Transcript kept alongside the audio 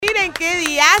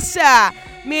diazo!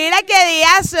 Mirá qué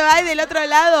diazo hay del otro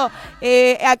lado.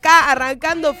 Acá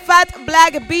arrancando Fat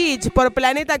Black Beach por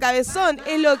Planeta Cabezón.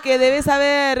 Es lo que debes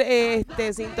haber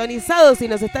sintonizado si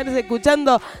nos están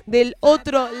escuchando del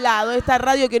otro lado. Esta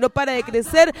radio que no para de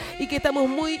crecer y que estamos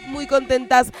muy, muy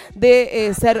contentas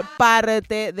de ser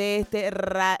parte de este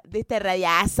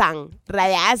radiazan.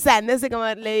 Radiazan, no sé cómo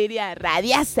le diría.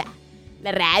 Radiaza.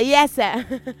 La radiaza.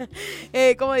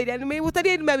 ¿Cómo dirían? Me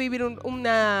gustaría irme a vivir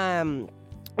una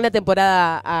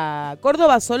temporada a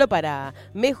Córdoba solo para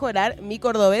mejorar mi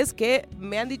cordobés, que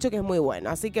me han dicho que es muy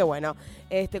bueno. Así que bueno,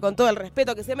 con todo el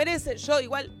respeto que se merece, yo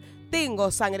igual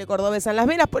tengo sangre cordobesa en las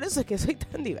venas, por eso es que soy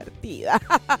tan divertida.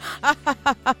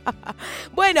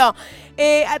 Bueno,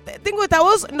 tengo esta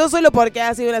voz no solo porque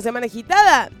ha sido una semana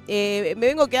agitada, me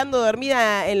vengo quedando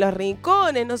dormida en los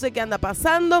rincones, no sé qué anda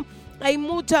pasando. Hay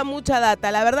mucha data.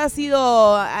 La verdad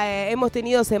hemos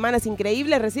tenido semanas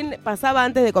increíbles. Recién pasaba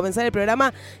antes de comenzar el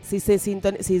programa si se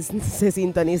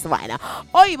sintoniza. Bueno,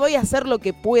 hoy voy a hacer lo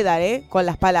que pueda, con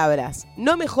las palabras.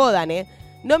 No me jodan,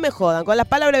 No me jodan. Con las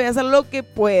palabras voy a hacer lo que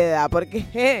pueda,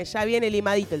 porque ya viene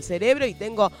limadito el cerebro y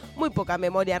tengo muy poca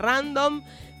memoria random.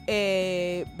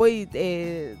 Voy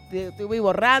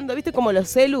borrando. ¿Viste como los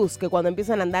celus que cuando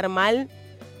empiezan a andar mal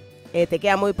te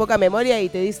queda muy poca memoria y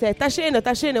te dice, está lleno,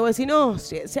 y vos decís, no,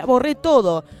 borré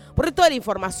todo, borré toda la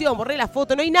información, borré la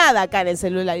foto, no hay nada acá en el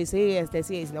celular, y sigue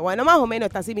diciendo, bueno, más o menos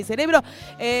está así mi cerebro,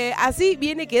 así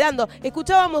viene quedando.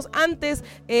 Escuchábamos antes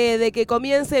de que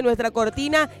comience nuestra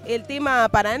cortina el tema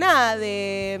Paraná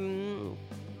de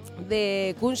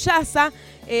Kunyaza.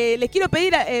 Les quiero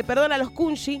pedir perdón a los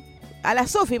Kunshi, a la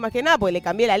Sofi más que nada, porque le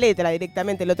cambié la letra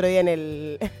directamente el otro día en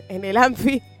el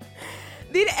Anfi.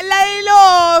 La de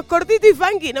los cortitos y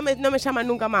funky no me llaman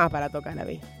nunca más para tocar a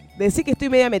mí. Decir que estoy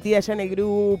media metida ya en el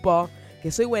grupo, que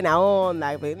soy buena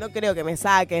onda, no creo que me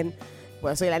saquen,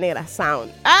 porque soy la negra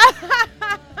sound.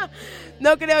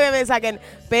 No creo que me saquen,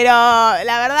 pero la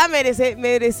verdad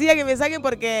merecía que me saquen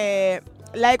porque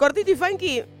la de cortito y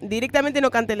funky directamente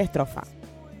no canté la estrofa.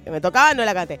 Que me tocaba, no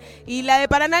la canté. Y la de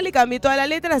Paraná le cambié toda la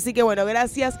letra, así que bueno,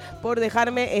 gracias por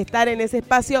dejarme estar en ese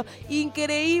espacio.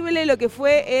 Increíble lo que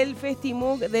fue el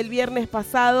FestiMug del viernes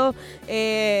pasado.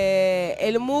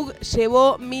 El MUG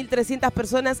llevó 1.300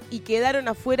 personas y quedaron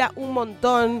afuera un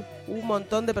montón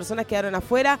de personas quedaron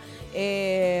afuera.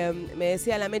 Me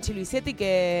decía la Mechi Luisetti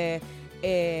que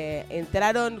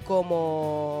entraron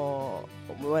como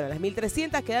bueno, las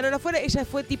 1.300 quedaron afuera. Ella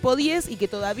fue tipo 10 y que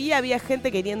todavía había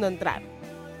gente queriendo entrar.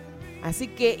 Así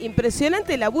que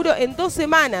impresionante el laburo en 2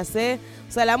 semanas,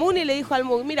 O sea, la Muni le dijo al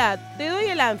MUG, mira, te doy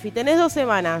el Anfi, tenés 2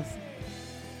 semanas.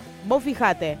 Vos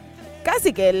fijate.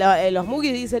 Casi que los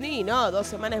MUGis dicen, no, 2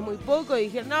 semanas es muy poco. Y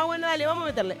dijeron, no, bueno, dale, vamos a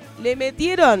meterle. Le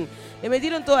metieron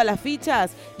todas las fichas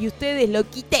y ustedes,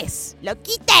 loquites,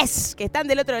 que están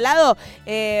del otro lado,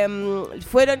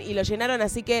 fueron y lo llenaron.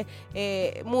 Así que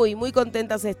muy, muy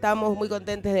contentas estamos, muy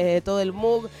contentes desde todo el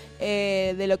MUG,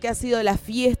 de lo que ha sido la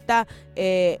fiesta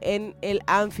en el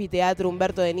anfiteatro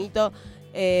Humberto Benito.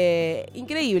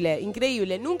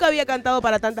 Increíble. Nunca había cantado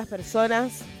para tantas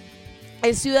personas.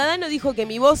 El ciudadano dijo que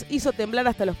mi voz hizo temblar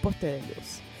hasta los postes de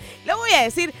luz. Lo voy a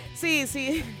decir, sí,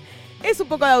 es un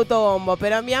poco de autobombo,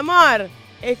 pero mi amor,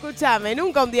 escúchame,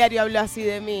 nunca un diario habló así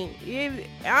de mí.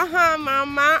 Ajá,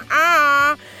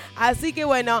 mamá, Así que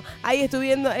bueno, ahí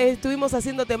estuvimos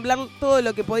haciendo temblar todo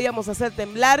lo que podíamos hacer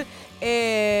temblar.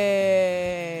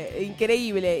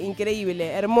 Increíble,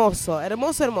 hermoso.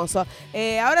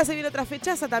 Ahora se viene otra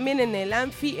fechaza también en el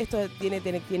Anfi. Esto tiene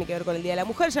que ver con el Día de la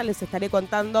Mujer. Ya les estaré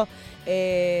contando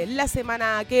la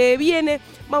semana que viene.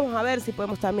 Vamos a ver si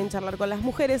podemos también charlar con las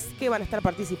mujeres que van a estar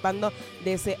participando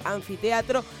de ese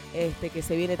anfiteatro, que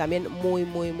se viene también muy,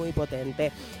 muy, muy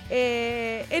potente.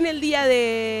 En el día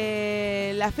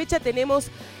de la fecha tenemos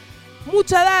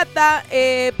mucha data.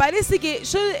 Parece que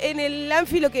yo en el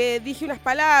Anfi lo que dije unas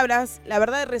palabras, la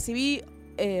verdad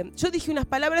yo dije unas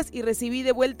palabras y recibí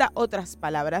de vuelta otras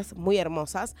palabras muy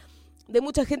hermosas de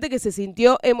mucha gente que se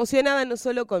sintió emocionada no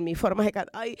solo con mi forma de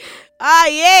cantar.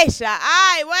 Ella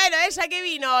que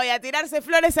vino hoy a tirarse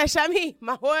flores a ella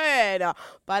misma. Bueno,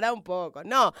 para un poco,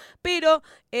 no. Pero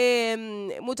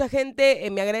mucha gente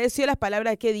me agradeció las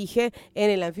palabras que dije en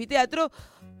el anfiteatro,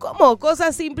 como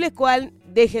cosas simples cual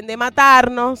dejen de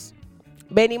matarnos,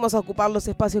 venimos a ocupar los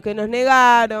espacios que nos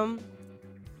negaron,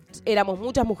 éramos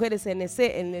muchas mujeres en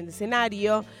el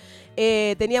escenario,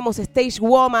 teníamos stage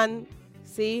woman,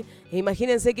 ¿sí?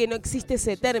 Imagínense que no existe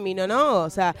ese término, ¿no? O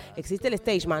sea, existe el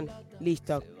stage man,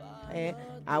 listo.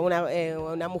 a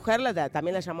una mujer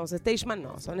también la llamamos stage man,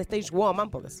 no, son stage woman,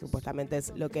 porque supuestamente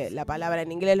es lo que la palabra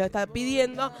en inglés lo está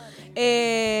pidiendo.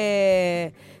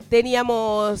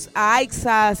 Teníamos a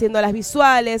Aixa haciendo las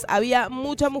visuales, había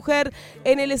mucha mujer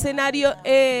en el escenario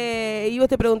y vos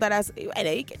te preguntarás,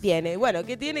 bueno, ¿y qué tiene? Bueno,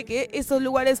 ¿qué tiene? Que esos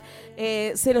lugares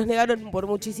se nos negaron por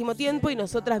muchísimo tiempo y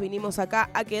nosotras vinimos acá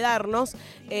a quedarnos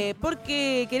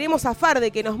porque queremos zafar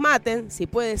de que nos maten, si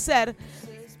puede ser.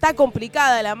 Está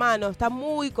complicada la mano, está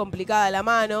muy complicada la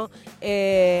mano.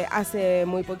 Hace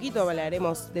muy poquito,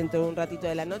 hablaremos dentro de un ratito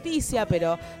de la noticia,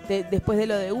 pero después de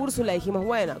lo de Úrsula dijimos,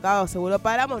 bueno, acá seguro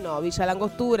paramos. No, Villa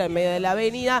Langostura, en medio de la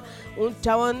avenida, un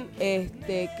chabón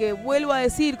que vuelvo a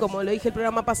decir, como lo dije el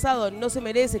programa pasado, no se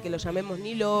merece que lo llamemos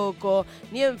ni loco,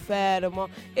 ni enfermo.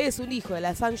 Es un hijo de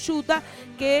la Sanyuta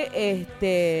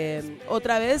que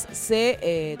otra vez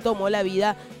se tomó la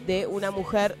vida de una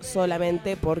mujer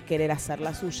solamente por querer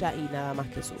hacerla suya y nada más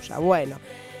que suya. Bueno,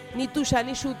 ni tuya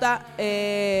ni yuta,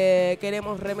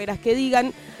 queremos remeras que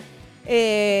digan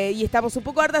y estamos un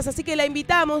poco hartas, así que la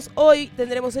invitamos. Hoy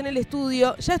tendremos en el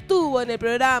estudio, ya estuvo en el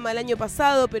programa el año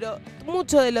pasado, pero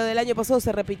mucho de lo del año pasado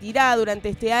se repetirá durante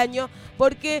este año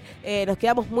porque nos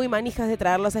quedamos muy manijas de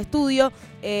traerlos a estudio,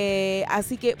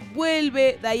 así que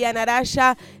vuelve Dai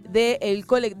Araya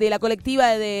de la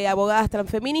colectiva de abogadas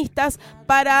transfeministas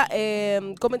para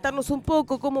comentarnos un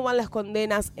poco cómo van las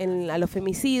condenas a los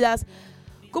femicidas,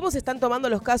 cómo se están tomando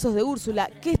los casos de Úrsula,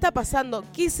 qué está pasando,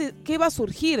 qué va a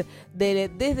surgir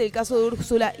desde el caso de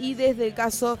Úrsula y desde el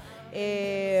caso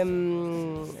de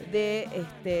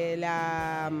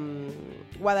la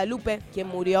Guadalupe, quien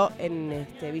murió en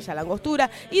Villa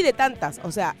Langostura, y de tantas,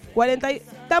 o sea,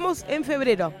 estamos en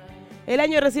febrero. El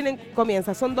año recién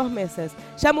comienza, son 2 meses.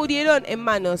 Ya murieron en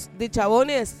manos de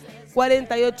chabones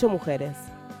 48 mujeres.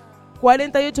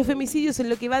 48 femicidios en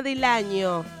lo que va del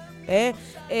año. El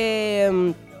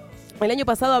año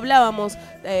pasado hablábamos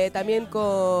también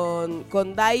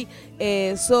con Dai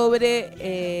sobre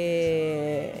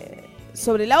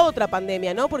la otra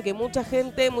pandemia, ¿no? Porque muchas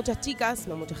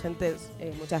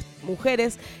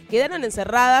mujeres quedaron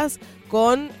encerradas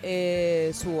con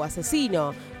su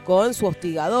asesino, con su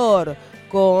hostigador,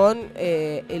 con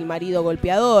el marido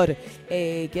golpeador.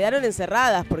 Quedaron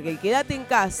encerradas porque quédate en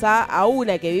casa a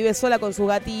una que vive sola con sus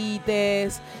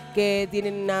gatites, que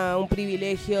tienen un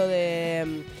privilegio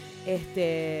de...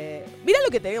 mirá lo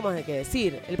que tenemos que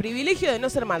decir, el privilegio de no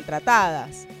ser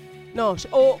maltratadas. No,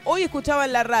 hoy escuchaba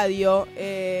en la radio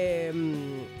que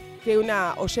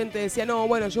una oyente decía, no,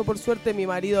 bueno, yo por suerte mi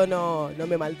marido no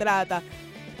me maltrata.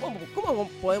 ¿Cómo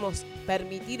podemos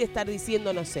permitir estar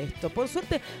diciéndonos esto? Por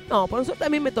suerte a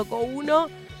mí me tocó uno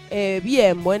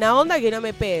bien, buena onda, que no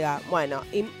me pega. Bueno,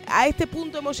 y a este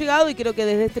punto hemos llegado y creo que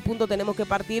desde este punto tenemos que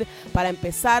partir para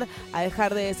empezar a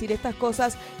dejar de decir estas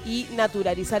cosas y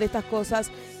naturalizar estas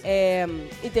cosas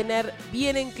y tener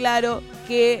bien en claro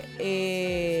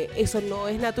que eso no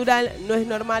es natural, no es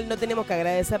normal, no tenemos que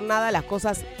agradecer nada, las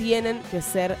cosas tienen que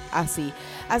ser así.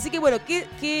 Así que bueno,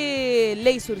 ¿qué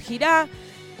ley surgirá?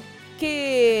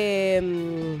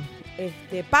 ¿Qué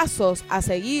pasos a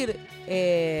seguir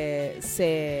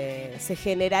se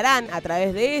generarán a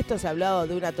través de esto? Se ha hablado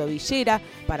de una tobillera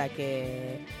para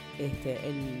que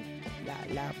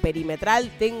la perimetral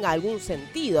tenga algún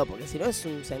sentido, porque si no es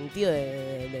un sentido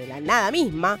de la nada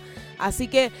misma. Así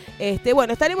que,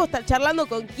 bueno, estaremos charlando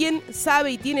con quien sabe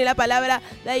y tiene la palabra,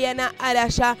 Dai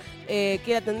Araya, que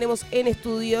la tendremos en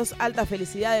estudios. Alta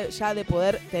felicidad ya de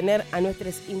poder tener a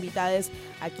nuestros invitados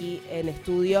aquí en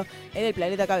estudio, en el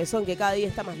planeta Cabezón, que cada día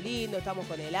está más lindo, estamos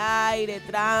con el aire,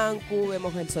 trancu,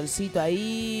 vemos el solcito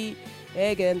ahí,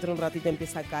 que dentro de un ratito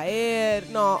empieza a caer.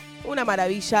 No, una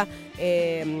maravilla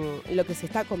lo que se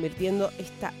está convirtiendo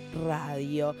esta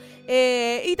radio.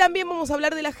 Y también vamos a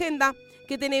hablar de la agenda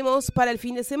que tenemos para el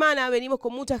fin de semana. Venimos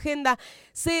con mucha agenda.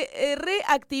 Se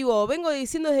reactivó. Vengo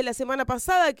diciendo desde la semana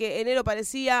pasada que enero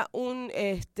parecía un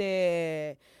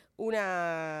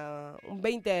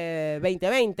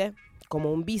 2020,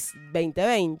 como un bis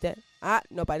 2020.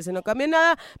 No parece no cambiar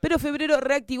nada, pero febrero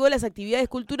reactivó las actividades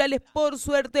culturales, por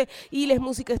suerte, y las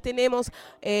músicas tenemos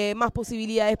más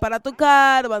posibilidades para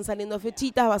tocar, van saliendo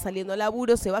fechitas, va saliendo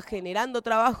laburo, se va generando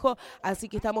trabajo, así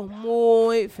que estamos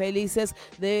muy felices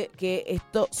de que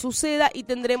esto suceda y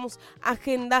tendremos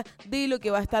agenda de lo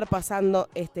que va a estar pasando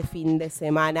este fin de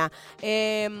semana.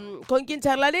 ¿Con quién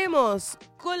charlaremos?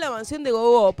 Con la Mansión de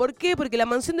Gogó. ¿Por qué? Porque la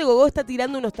Mansión de Gogó está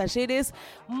tirando unos talleres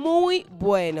muy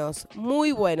buenos,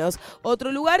 muy buenos.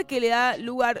 Otro lugar que le da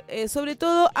lugar sobre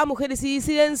todo a mujeres y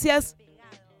disidencias,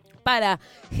 para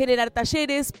generar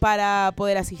talleres, para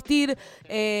poder asistir.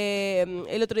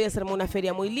 El otro día se armó una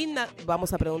feria muy linda.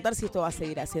 Vamos a preguntar si esto va a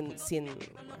seguir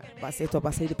esto va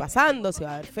a seguir pasando, si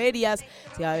va a haber ferias,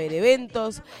 si va a haber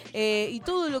eventos y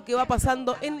todo lo que va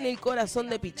pasando en el corazón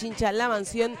de Pichincha, la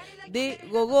mansión de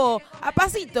Gogó, a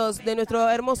pasitos de nuestro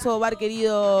hermoso bar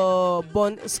querido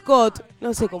Bon Scott.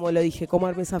 No sé cómo lo dije, cómo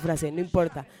armé esa frase, no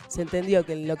importa. Se entendió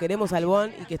que lo queremos al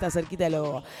Bon y que está cerquita de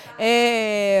Gogó.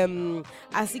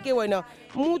 Así que bueno,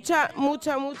 mucha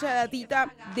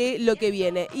datita de lo que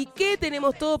viene. ¿Y qué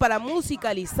tenemos todo para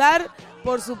musicalizar?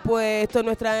 Por supuesto,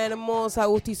 nuestra hermosa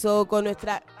Gusti Soco,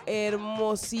 nuestra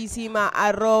hermosísima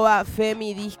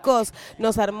 @femidiscos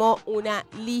nos armó una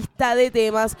lista de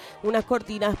temas, unas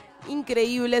cortinas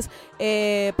increíbles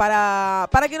para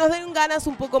que nos den ganas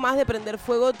un poco más de prender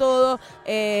fuego todo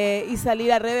y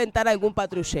salir a reventar a algún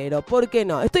patrullero. ¿Por qué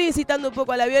no? ¿Estoy incitando un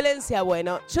poco a la violencia?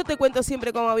 Bueno, yo te cuento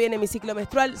siempre cómo viene mi ciclo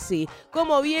menstrual, sí.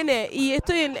 ¿Cómo viene? Y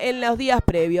estoy en los días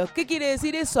previos. ¿Qué quiere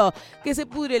decir eso? Que se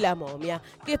pudre la momia,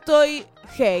 que estoy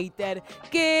hater,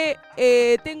 que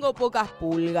tengo pocas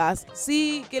pulgas,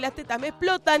 sí, que las tetas me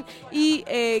explotan y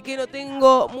que no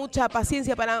tengo mucha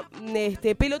paciencia para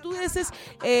pelotudeces,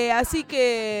 así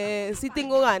que sí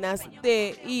tengo ganas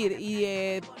de ir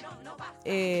y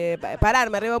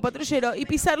pararme arriba de un patrullero y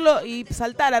pisarlo y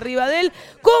saltar arriba de él,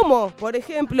 como por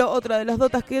ejemplo otra de las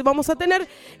dotas que vamos a tener,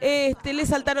 le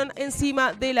saltaron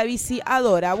encima de la bici a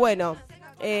Dora. Bueno,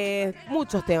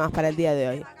 muchos temas para el día de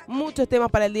hoy. Muchos temas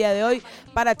para el día de hoy,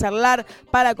 para charlar,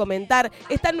 para comentar.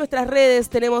 Están nuestras redes,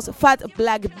 tenemos Fat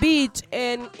Black Beach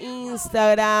en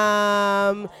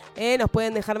Instagram. Nos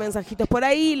pueden dejar mensajitos por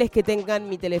ahí, les que tengan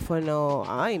mi teléfono,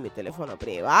 mi teléfono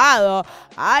privado.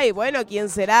 Bueno, ¿quién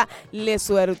será le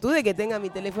suertude que tenga mi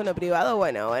teléfono privado?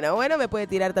 Bueno, me puede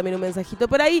tirar también un mensajito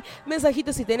por ahí.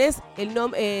 Mensajito si tenés el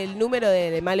número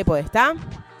de Male Podestá.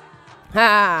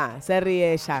 Se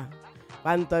ríe ella.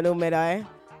 ¿Cuánto número,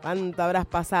 ¿Cuánto habrás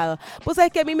pasado? Vos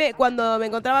sabés que a mí cuando me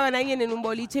encontraba con alguien en un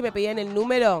boliche y me pedían el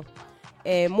número,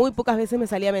 muy pocas veces me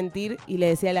salía a mentir y le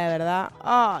decía la verdad.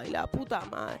 ¡Ay, la puta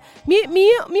madre! Mi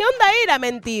onda era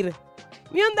mentir.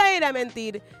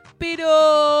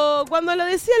 Pero cuando lo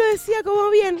decía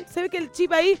como bien. Se ve que el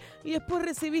chip ahí y después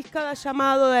recibís cada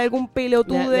llamado de algún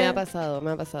pelotude. Me ha pasado.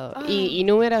 Y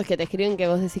números que te escriben que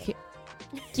vos decís que...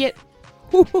 ¿Quién?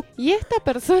 ¿Y esta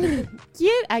persona?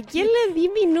 ¿A quién le di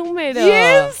mi número?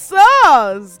 ¿Quién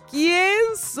sos?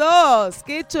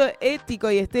 ¿Qué hecho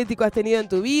ético y estético has tenido en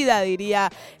tu vida?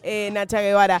 Diría Nacha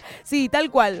Guevara. Sí,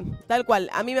 tal cual.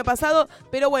 A mí me ha pasado,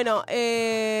 pero bueno,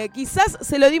 quizás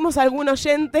se lo dimos a algún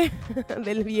oyente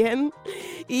del bien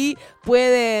y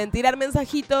pueden tirar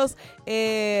mensajitos,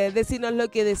 decirnos lo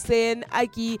que deseen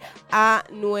aquí a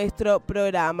nuestro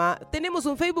programa. Tenemos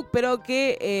un Facebook, pero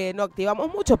que no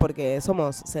activamos mucho porque somos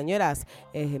señoras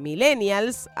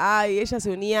millennials. Ella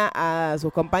se unía a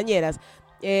sus compañeras.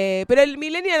 Pero el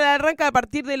millennial arranca a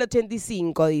partir del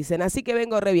 85, dicen, así que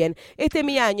vengo re bien. Este es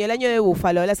mi año, el año de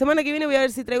Búfalo. La semana que viene voy a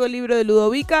ver si traigo el libro de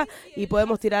Ludovica y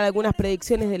podemos tirar algunas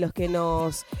predicciones de los que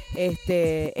nos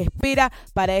espera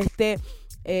para este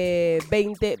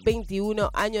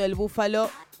 2021, año del Búfalo.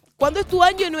 Cuando es tu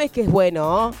año no es que es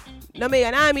bueno, No me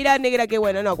digan, mirá, negra, qué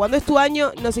bueno. No, cuando es tu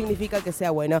año no significa que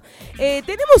sea bueno.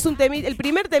 Tenemos el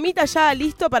primer temita ya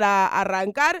listo para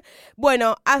arrancar.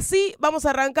 Bueno, así vamos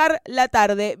a arrancar la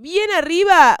tarde. Bien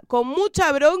arriba, con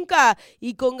mucha bronca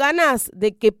y con ganas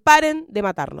de que paren de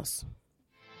matarnos.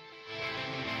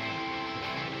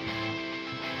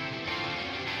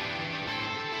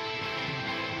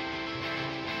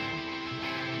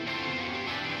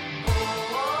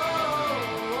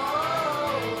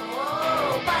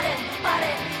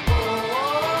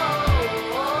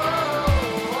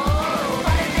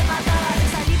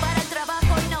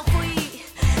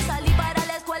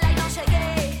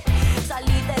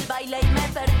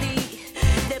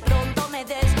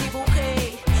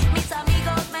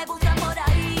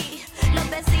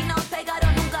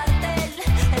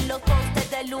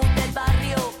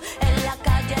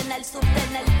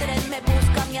 En el tren me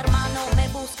busca mi hermano, me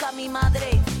busca mi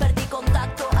madre. Perdí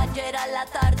contacto ayer a la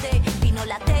tarde. Vino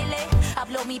la tele,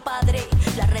 habló mi padre.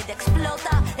 La red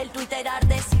explota, el Twitter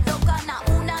arde. Si tocan a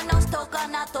una, nos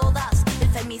tocan a todas. El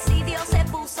femicidio se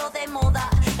puso de moda.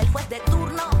 El juez de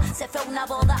turno se fue a una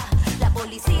boda. La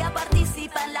policía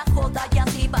participa en la joda. Y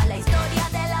así va la historia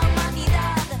de la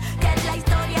humanidad, que es la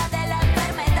historia de la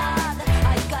enfermedad.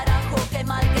 Ay carajo, qué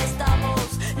mal que estamos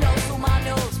los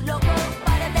humanos, locos.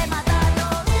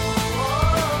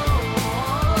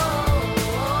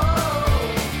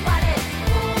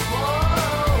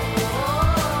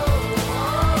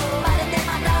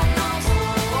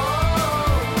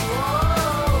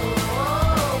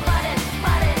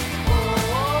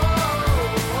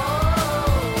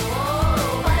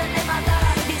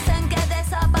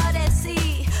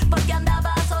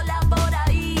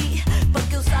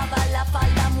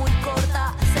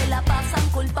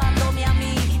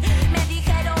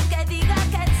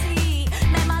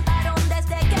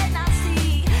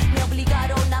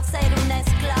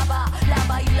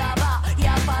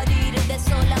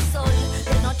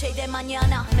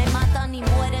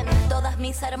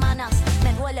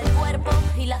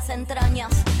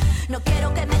 entrañas. No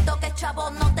quiero que me toques, chavo,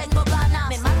 no tengo ganas.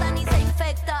 Me matan y se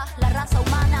infecta la raza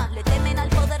humana. Le temen al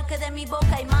poder que de mi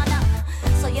boca emana.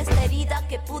 Soy esta herida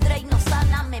que pudre y no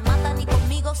sana. Me matan y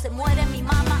conmigo se muere mi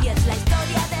mamá. Y es la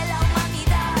historia de la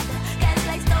humanidad, que es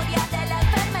la historia de la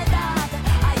enfermedad.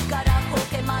 Ay carajo,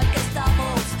 qué mal que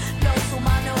estamos los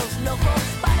humanos locos.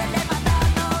 Paren de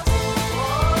matarnos.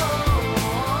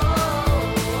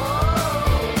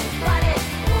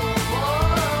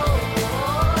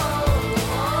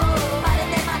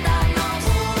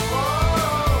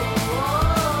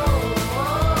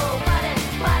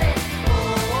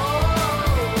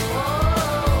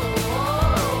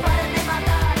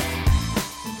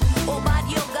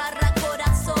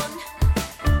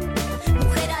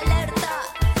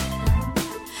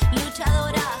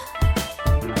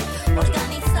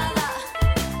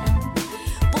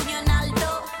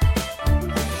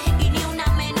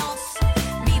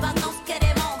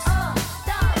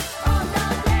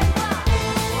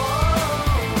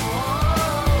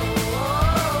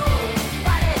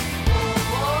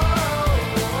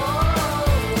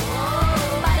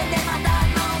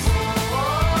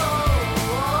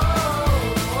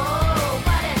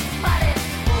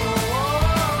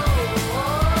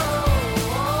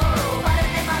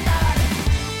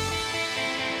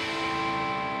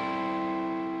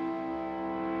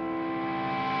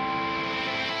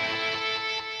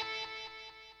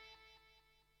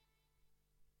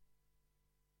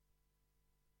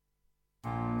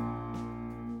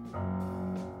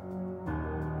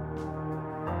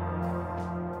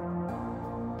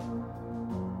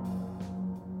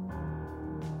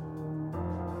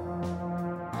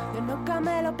 No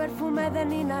camelo, perfume de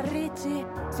Nina Ricci,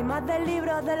 sin más del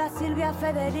libro de la Silvia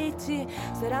Federici.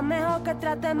 Será mejor que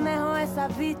traten mejor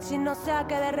esas bichis, no sea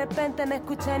que de repente me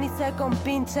escuchen y se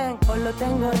compinchen. Os lo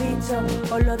tengo dicho,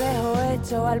 os lo dejo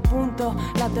hecho al punto.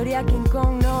 La teoría King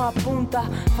Kong no apunta,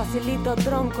 facilito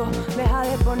tronco. Deja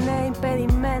de poner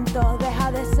impedimentos,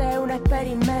 deja de ser un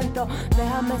experimento.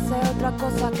 Déjame ser otra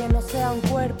cosa que no sea un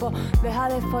cuerpo. Deja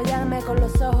de follarme con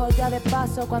los ojos ya de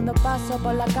paso, cuando paso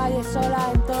por la calle sola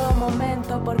en todo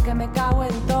momento, porque me cago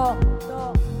en todo.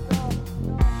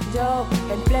 Yo,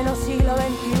 en pleno siglo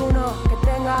XXI, que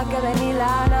tenga que venir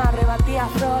la Ana, rebatí a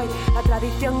Freud. La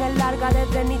tradición es larga,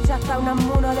 desde Nietzsche hasta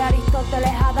Unamuno, de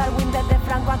Aristóteles a Darwin, desde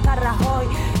Franco hasta Rajoy.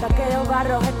 De aquellos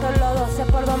barros, estos lodos, sé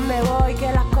por dónde voy,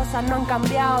 que las cosas no han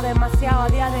cambiado demasiado a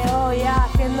día de hoy.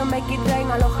 Haciéndome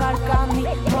X-Train, alojar candy,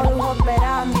 modus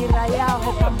operandi, rayados,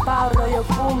 estampados, rollo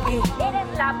punky.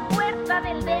 Eres la puerta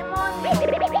del demonio,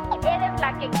 eres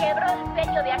la que quebró el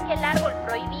sello de aquel árbol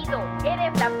prohibido,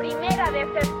 eres la primera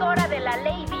defensora de la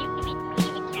ley divina,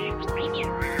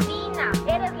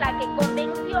 eres la que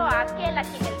convenció a aquel a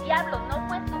quien el diablo no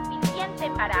fue suficiente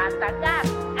para atacar,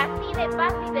 así de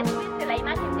fácil destruirse la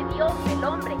imagen de Dios del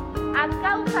hombre, a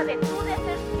causa de tu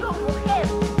deserción, mujer.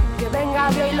 Que venga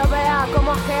Dios y lo vea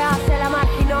como que hace la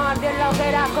máquina, ardió en la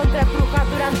hoguera contra brujas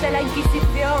durante la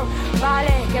Inquisición.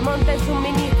 Vale, que monten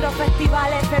suministros,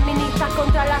 festivales feministas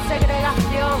contra la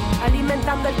segregación,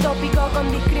 alimentando el tópico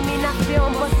con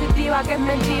discriminación positiva, que es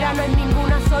mentira, no es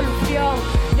ninguna solución.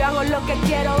 Yo hago lo que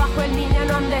quiero bajo el niño,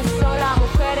 no andes sola,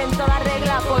 mujer en toda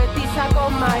regla, poetisa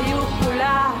con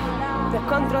mayúsculas.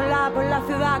 Descontrolada por la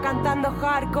ciudad cantando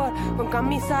hardcore, con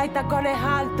camisas y tacones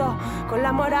altos, con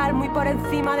la moral muy por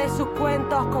encima de sus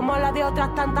cuentos, como la de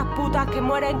otras tantas putas que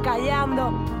mueren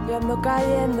callando. Yo ando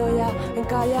cayendo ya,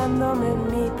 encallándome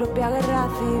en mi propia guerra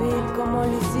civil, como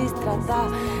Lysistrata,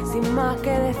 sin más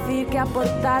que decir que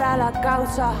aportar a la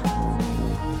causa.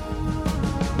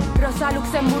 Rosa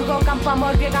Luxemburgo, Campo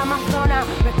Amor, griega amazona,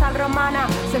 vestal romana,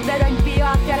 sendero impío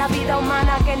hacia la vida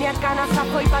humana, Kenia, Cana,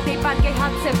 Safo y Pati, Parque,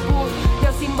 Hatzepur. Yo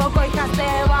os invoco, hijas de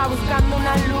Eva, buscando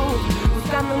una luz,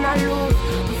 buscando una luz,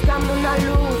 buscando una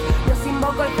luz. Yo os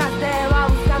invoco, hijas de Eva,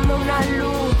 buscando una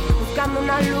luz, buscando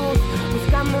una luz,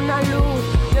 buscando una luz.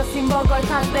 Yo os invoco,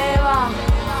 hijas de Eva.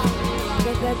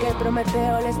 Desde que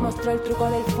Prometeo les mostró el truco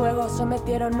del fuego,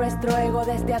 sometieron nuestro ego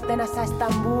desde Atenas a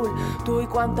Estambul. Tú y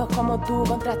cuantos como tú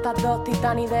contra estas dos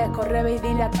titanides, corre y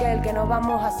dile a aquel que no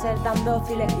vamos a ser tan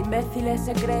dóciles. Imbéciles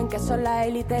se creen que son la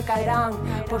élite, caerán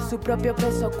por su propio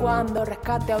peso cuando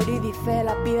rescate a Eurídice.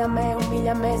 Lapídame,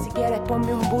 humíllame, si quieres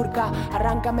ponme un burka,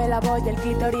 arráncame la voz y el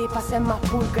clítoris pa' ser más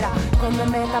pulcra.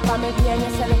 Escóndeme, tápame bien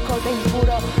ese escote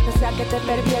impuro, no sea que te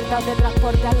pervierta o te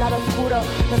transporte al lado oscuro,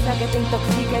 no sea que te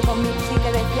intoxique con mi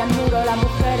que decía Nuro, la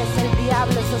mujer es el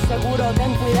diablo, eso seguro,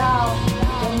 ten cuidado.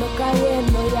 Ando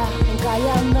cayendo ya,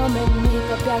 encallándome en mi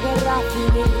propia guerra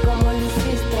civil, como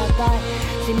Lysistrata,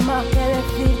 sin más que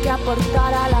decir que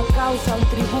aportar a la causa, un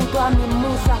tributo a mis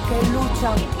musas que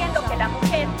luchan. Diciendo que la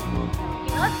mujer,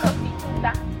 si no es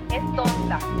prostituta, es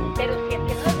tonta. Pero si es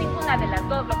que no es ninguna de las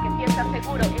dos, lo que sí está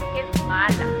seguro es que es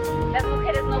mala. Las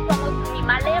mujeres no somos ni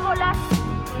malévolas,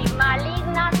 ni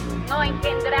malignas, no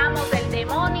engendramos el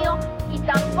demonio y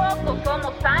tampoco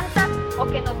somos santas o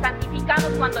que nos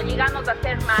santificamos cuando llegamos a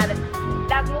ser madres.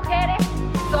 Las mujeres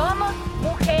somos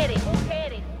mujeres,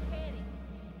 mujeres.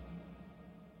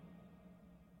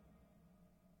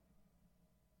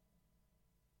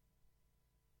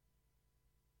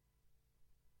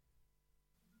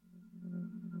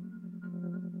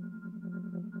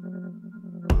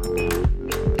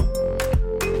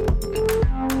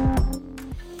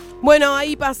 Bueno,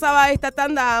 ahí pasaba esta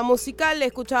tanda musical,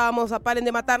 escuchábamos a Paren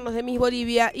de Matarnos de Miss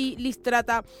Bolivia y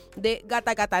Listrata de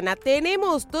Gata Katana.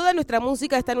 Tenemos toda nuestra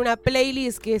música, está en una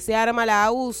playlist que se arma la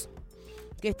AUS,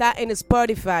 que está en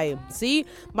Spotify, ¿sí?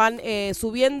 Van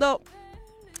subiendo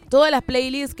todas las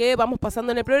playlists que vamos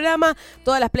pasando en el programa,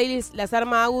 todas las playlists las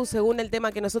arma AUS según el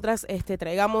tema que nosotras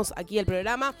traigamos aquí al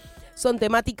programa. Son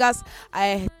temáticas,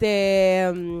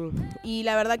 y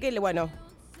la verdad que, bueno,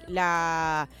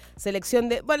 la selección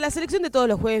de todos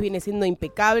los jueves viene siendo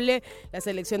impecable. La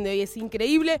selección de hoy es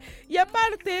increíble. Y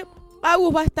aparte,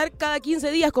 Agus va a estar cada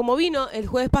 15 días, como vino el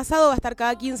jueves pasado, va a estar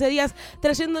cada 15 días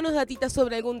trayéndonos datitas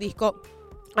sobre algún disco.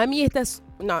 A mí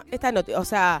o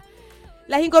sea,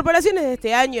 las incorporaciones de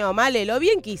este año, Male, lo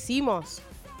bien que hicimos.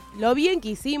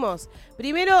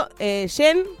 Primero,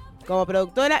 Jen, como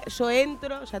productora, yo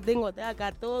entro, ya tengo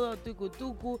acá todo,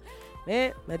 tucu.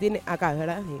 Me tiene acá,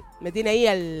 ¿verdad? Me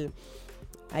tiene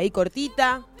ahí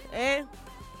cortita,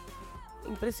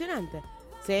 impresionante.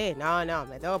 Sí, no,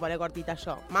 me tengo que poner cortita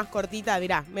yo. Más cortita,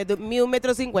 mirá, mido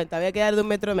 1,50 m, voy a quedar de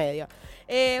 1,5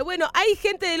 m. Bueno, hay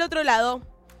gente del otro lado.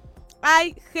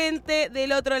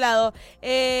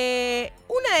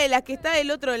 Una de las que está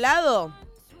del otro lado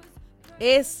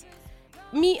es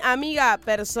mi amiga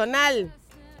personal,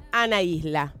 Ana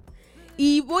Isla.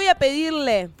 Y voy a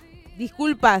pedirle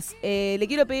disculpas, le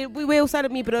quiero pedir, voy a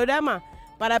usar mi programa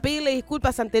para pedirle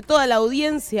disculpas ante toda la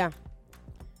audiencia,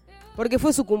 porque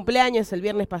fue su cumpleaños el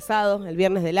viernes pasado, el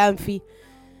viernes del Anfi.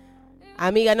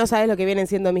 Amiga, no sabes lo que vienen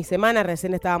siendo mis semanas,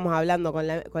 recién estábamos hablando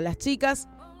con las chicas,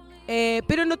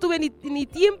 pero no tuve ni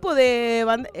tiempo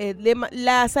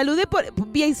la saludé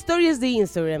vía stories de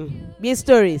Instagram, vía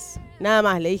stories, nada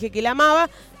más, le dije que la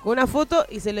amaba, con una foto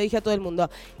y se lo dije a todo el mundo.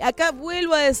 Acá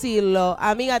vuelvo a decirlo,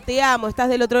 amiga, te amo, estás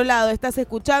del otro lado, estás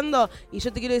escuchando y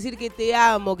yo te quiero decir que te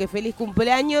amo, que feliz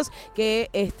cumpleaños, que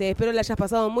espero la hayas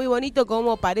pasado muy bonito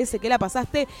como parece que la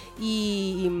pasaste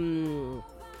y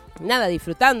nada,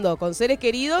 disfrutando con seres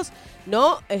queridos,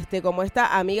 no como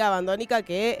esta amiga abandónica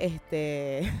que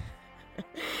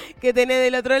que tenés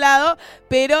del otro lado,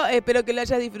 pero espero que lo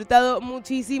hayas disfrutado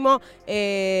muchísimo,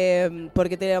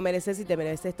 porque te lo mereces y te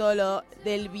mereces todo lo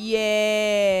del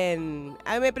bien.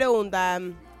 A mí me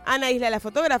preguntan, ¿Ana Isla la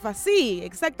fotógrafa? Sí,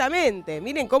 exactamente.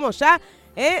 Miren cómo ya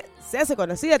se hace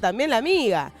conocida también la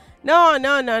amiga. No,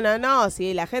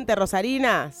 si la gente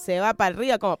rosarina se va para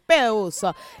arriba como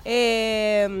peduso.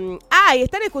 Y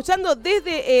están escuchando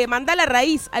desde Mandala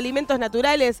Raíz, Alimentos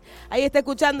Naturales. Ahí está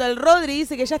escuchando el Rodri,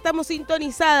 dice que ya estamos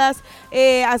sintonizadas,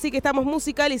 así que estamos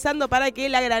musicalizando para que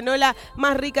la granola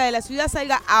más rica de la ciudad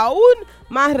salga aún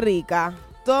más rica.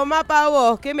 Toma pa'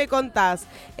 vos, ¿qué me contás?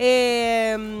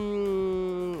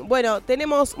 Bueno,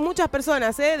 tenemos muchas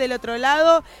personas del otro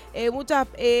lado,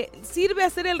 sirve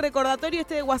hacer el recordatorio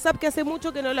de WhatsApp que hace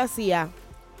mucho que no lo hacía.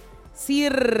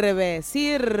 Sirve.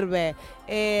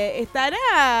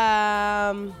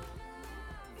 Estará...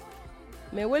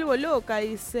 Me vuelvo loca,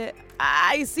 dice...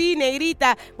 ¡Ay, sí,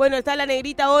 negrita! Bueno, está la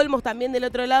negrita Olmos también del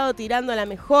otro lado tirando a la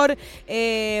mejor,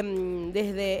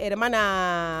 desde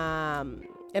Hermana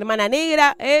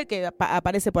Negra, que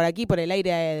aparece por aquí, por el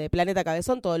aire de Planeta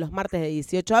Cabezón, todos los martes de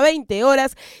 18 a 20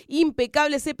 horas.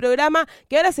 Impecable ese programa,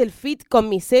 que ahora es el fit con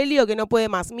Micelio, que no puede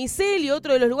más. Micelio,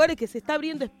 otro de los lugares que se está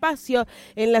abriendo espacio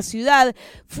en la ciudad,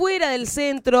 fuera del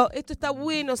centro. Esto está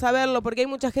bueno saberlo, porque hay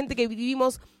mucha gente que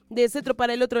vivimos del centro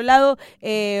para el otro lado,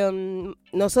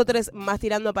 nosotros más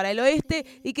tirando para el oeste,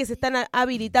 y que se están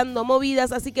habilitando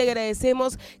movidas, así que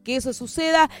agradecemos que eso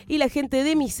suceda, y la gente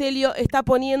de Micelio lo está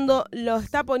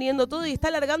poniendo todo y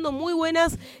está largando muy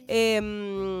buenas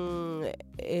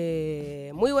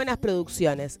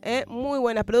producciones, muy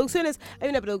buenas producciones. Hay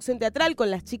una producción teatral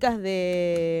con las chicas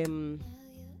de...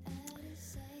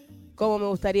 ¿Cómo me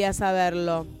gustaría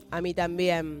saberlo? A mí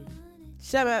también.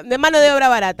 De Mano de Obra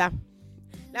Barata.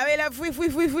 La vela, fui,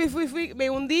 me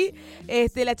hundí.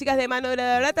 Las chicas de Mano de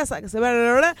Obra Barata,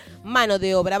 Mano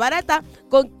de Obra Barata,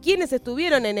 con quienes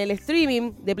estuvieron en el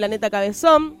streaming de Planeta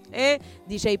Cabezón,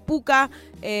 DJ Puca,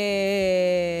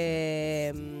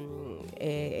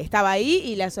 estaba ahí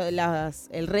y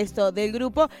el resto del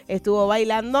grupo estuvo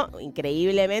bailando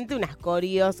increíblemente unas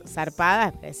coreos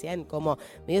zarpadas, parecían como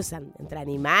medio entre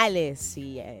animales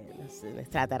y no sé,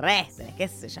 extraterrestres, qué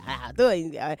sé yo.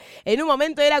 En un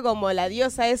momento era como la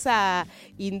diosa esa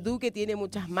hindú que tiene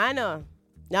muchas manos.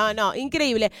 No,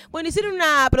 increíble. Bueno, hicieron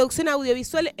una producción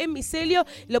audiovisual en micelio,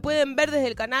 lo pueden ver desde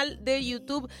el canal de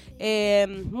YouTube.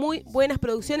 Muy buenas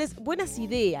producciones, buenas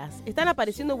ideas. Están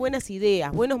apareciendo buenas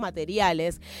ideas, buenos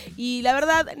materiales. Y la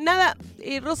verdad,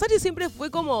 Rosario siempre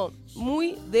fue como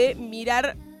muy de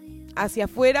mirar hacia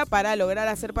afuera para lograr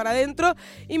hacer para adentro.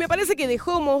 Y me parece que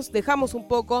dejamos un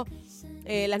poco.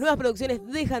 Las nuevas producciones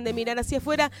dejan de mirar hacia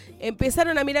afuera,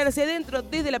 empezaron a mirar hacia adentro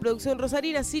desde la producción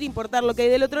rosarina, sin importar lo que hay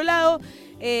del otro lado.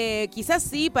 Quizás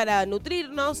sí para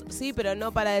nutrirnos, sí, pero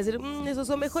no para decir, esos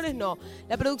son mejores, no.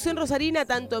 La producción rosarina,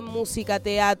 tanto en música,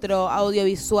 teatro,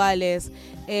 audiovisuales,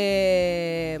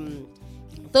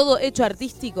 todo hecho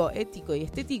artístico, ético y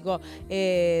estético,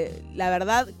 la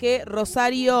verdad que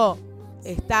Rosario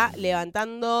está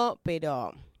levantando,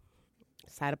 pero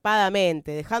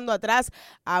zarpadamente, dejando atrás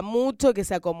a mucho que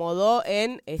se acomodó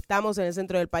estamos en el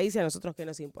centro del país y a nosotros qué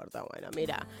nos importa. Bueno,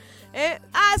 mira.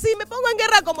 Sí, me pongo en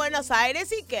guerra con Buenos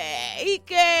Aires, ¿y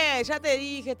qué? Ya te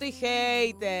dije, estoy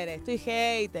hater, estoy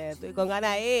con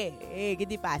ganas, ¿qué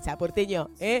te pasa, porteño?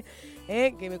 Que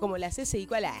me como la CC y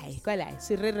 ¿cuál es?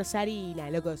 Soy re rosarina,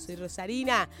 loco, soy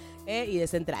rosarina, y de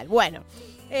Central. Bueno,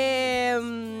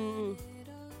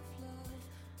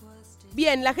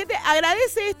 bien, la gente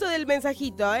agradece esto del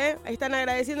mensajito, Están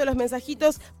agradeciendo los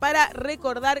mensajitos para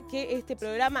recordar que este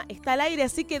programa está al aire,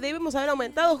 así que debemos haber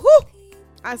aumentado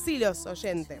así les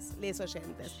oyentes.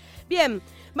 Bien,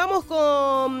 vamos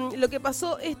con lo que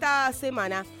pasó esta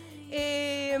semana.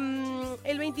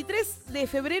 El 23 de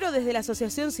febrero, desde la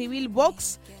Asociación Civil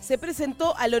Vox, se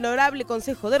presentó al Honorable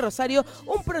Consejo de Rosario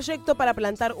un proyecto para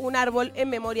plantar un árbol en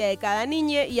memoria de cada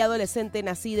niña y adolescente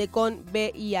nacida con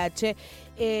VIH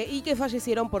y que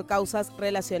fallecieron por causas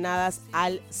relacionadas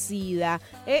al SIDA.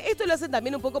 Esto lo hacen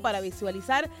también un poco para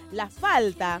visualizar la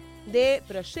falta de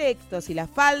proyectos y la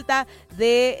falta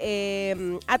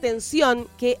de atención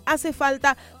que hace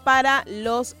falta para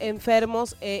los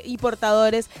enfermos y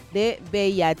portadores de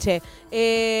VIH.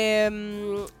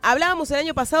 Hablábamos el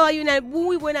año pasado, hay una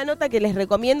muy buena nota que les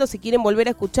recomiendo si quieren volver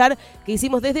a escuchar, que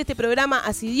hicimos desde este programa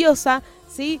Asidiosa,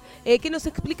 ¿sí? Que nos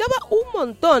explicaba un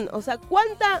montón, o sea,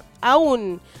 cuánta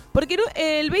aún, porque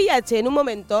el VIH en un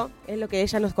momento, es lo que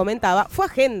ella nos comentaba, fue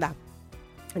agenda.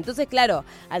 Entonces, claro,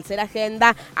 al ser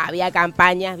agenda, había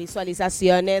campañas,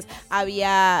 visualizaciones,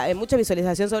 había mucha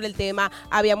visualización sobre el tema,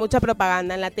 había mucha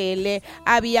propaganda en la tele,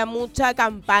 había mucha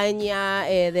campaña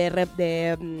de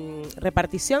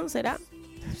repartición, ¿será?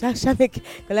 El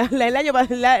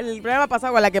programa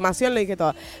pasado con la quemación lo dije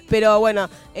todo. Pero bueno,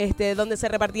 donde se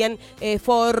repartían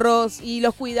forros y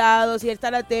los cuidados y el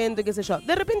estar atento y qué sé yo.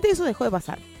 De repente eso dejó de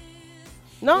pasar,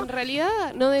 ¿no? En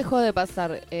realidad no dejó de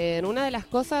pasar. Una de las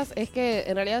cosas es que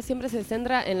en realidad siempre se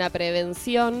centra en la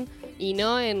prevención y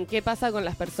no en qué pasa con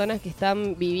las personas que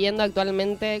están viviendo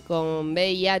actualmente con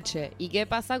VIH. Y qué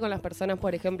pasa con las personas,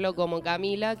 por ejemplo, como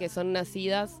Camila, que son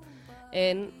nacidas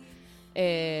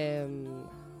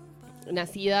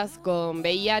con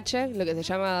VIH, lo que se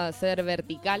llama ser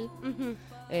vertical. Uh-huh.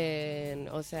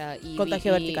 O sea,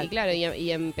 contagio vertical. Claro,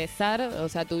 y empezar, o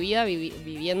sea, tu vida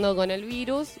viviendo con el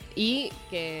virus y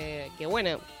que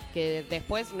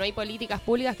después no hay políticas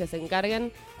públicas que se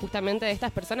encarguen justamente de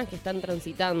estas personas que están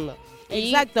transitando.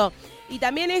 Exacto. Y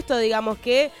también esto, digamos,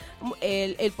 que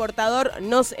el portador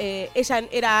ella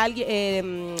era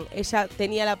alguien, ella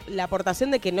tenía la aportación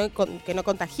de que no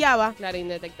contagiaba. Claro,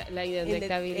 la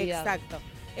indetectabilidad. Exacto.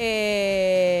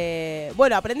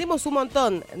 Bueno, aprendimos un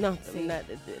montón,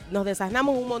 nos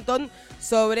desasnamos un montón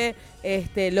sobre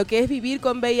lo que es vivir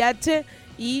con VIH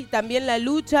y también la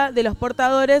lucha de los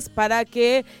portadores para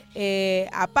que,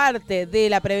 aparte de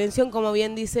la prevención, como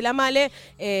bien dice la Male,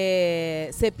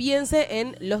 se piense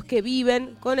en los que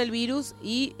viven con el virus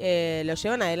y lo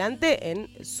llevan adelante en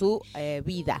su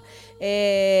vida.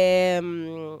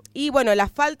 Y bueno, la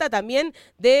falta también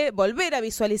de volver a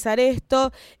visualizar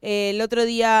esto. El otro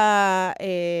día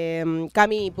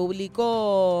Cami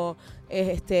publicó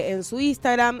en su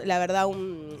Instagram, la verdad,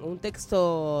 un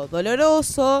texto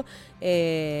doloroso y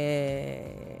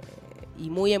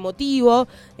muy emotivo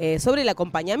sobre el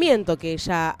acompañamiento que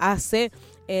ella hace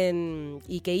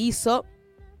y que hizo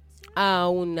a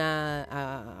uno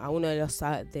de los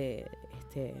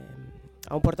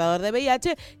a un portador de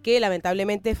VIH que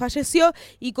lamentablemente falleció,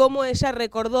 y cómo ella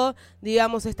recordó,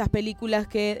 digamos, estas películas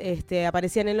que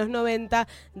aparecían en los 90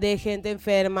 de gente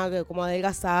enferma, que cómo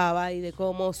adelgazaba y de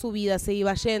cómo su vida se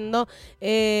iba yendo.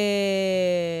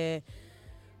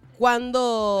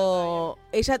 Cuando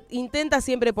ella intenta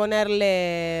siempre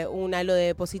ponerle un halo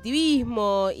de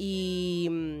positivismo y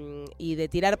de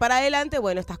tirar para adelante,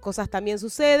 bueno, estas cosas también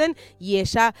suceden y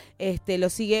ella lo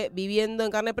sigue viviendo en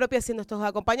carne propia, haciendo estos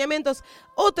acompañamientos.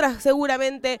 Otras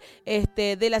seguramente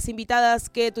de las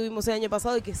invitadas que tuvimos el año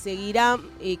pasado y que seguirá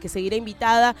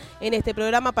invitada en este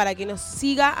programa para que nos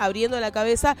siga abriendo la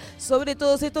cabeza sobre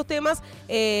todos estos temas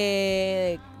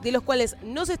de los cuales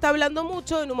no se está hablando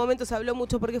mucho. En un momento se habló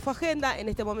mucho porque fue agenda, en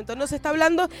este momento no se está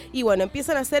hablando, y bueno,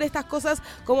 empiezan a hacer estas cosas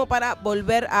como para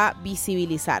volver a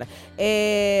visibilizar.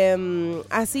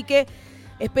 Así que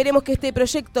esperemos que este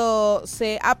proyecto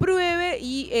se apruebe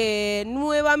y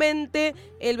nuevamente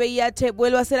el VIH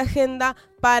vuelva a ser agenda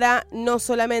para no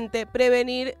solamente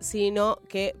prevenir, sino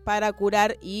que para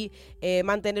curar y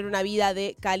mantener una vida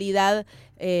de calidad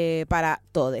para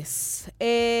todos.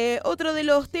 Otro de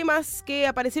los temas que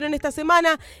aparecieron esta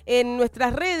semana en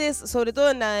nuestras redes, sobre todo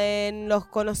en los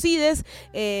conocidos,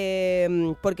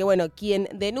 porque bueno, quienes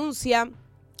denuncian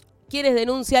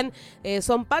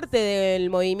son parte del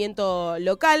movimiento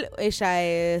local. Ella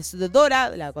es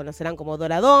Dora, la conocerán como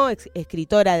Dora Do,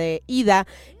 escritora de Ida,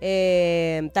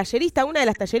 tallerista, una de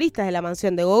las talleristas de la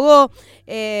mansión de Gogó,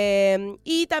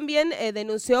 y también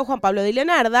denunció Juan Pablo de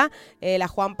Leonarda, la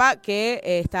Juanpa, que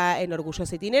está en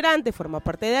Orgullosa Itinerante, forma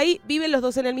parte de ahí, viven los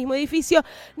dos en el mismo edificio.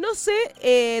 No sé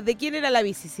de quién era la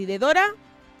bici, si de Dora,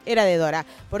 era de Dora,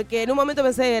 porque en un momento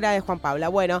pensé que era de Juan Pablo.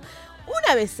 Bueno,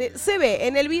 una vez se ve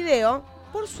en el video,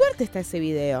 por suerte está ese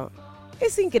video,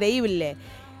 es increíble,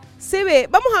 se ve,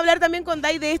 vamos a hablar también con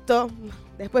Dai de esto,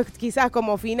 después quizás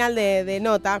como final de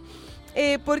nota,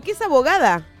 porque es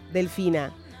abogada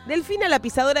Delfina la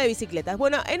pisadora de bicicletas.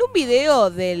 Bueno, en un video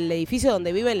del edificio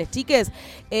donde viven las chiques,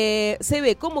 se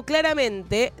ve cómo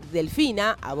claramente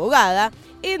Delfina, abogada,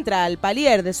 entra al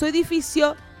palier de su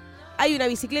edificio. Hay una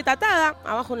bicicleta atada,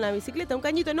 abajo en la bicicleta, un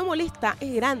cañito, no molesta,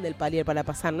 es grande el palier para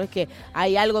pasar, no es que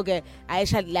hay algo que a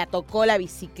ella le tocó la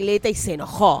bicicleta y se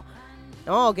enojó,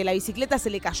 no, que la bicicleta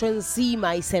se le cayó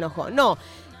encima y se enojó, no,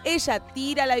 ella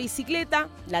tira la bicicleta,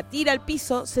 la tira al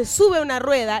piso, se sube a una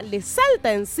rueda, le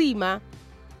salta encima,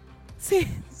 sí,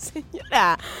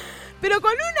 señora, pero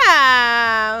con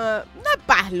una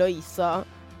paz lo hizo.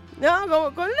 ¿No?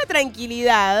 Como con una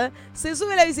tranquilidad, se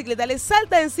sube a la bicicleta, le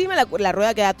salta encima, la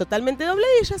rueda queda totalmente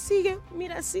doblada y ella sigue,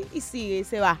 mira así, y sigue, y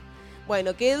se va.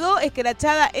 Bueno, quedó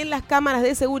escrachada en las cámaras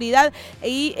de seguridad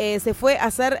y se fue a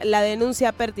hacer la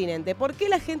denuncia pertinente. ¿Por qué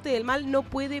la gente del mal no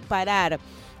puede parar?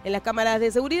 En las cámaras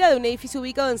de seguridad de un edificio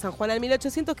ubicado en San Juan al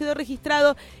 1800 quedó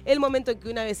registrado el momento en que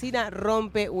una vecina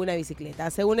rompe una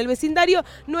bicicleta. Según el vecindario,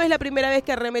 no es la primera vez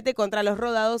que arremete contra los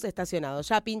rodados estacionados.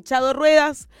 Ya ha pinchado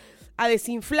ruedas, ha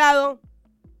desinflado,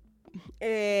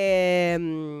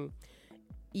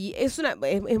 y es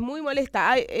muy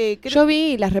molesta. Yo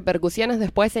vi las repercusiones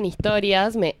después en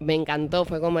historias, me encantó,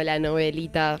 fue como la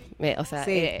novelita,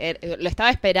 sí. Lo estaba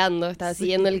esperando, estaba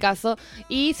siguiendo el caso,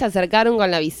 y se acercaron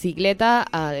con la bicicleta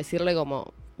a decirle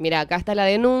como, mira, acá está la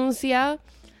denuncia,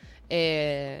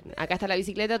 acá está la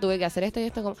bicicleta, tuve que hacer esto y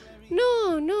esto, como,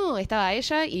 no, estaba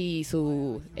ella y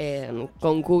su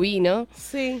concubino.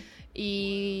 Sí.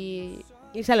 Y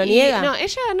ella lo niega. No,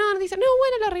 ella no, dice, no,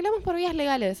 bueno, lo arreglamos por vías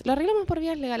legales.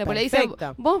 Porque le dice,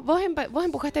 ¿vos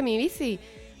empujaste mi bici?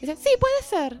 Dice, sí, puede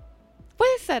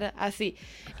ser, así.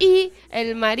 Y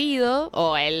el marido,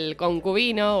 o el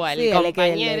concubino, o el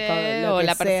compañero, o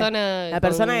la persona... La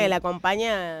persona que la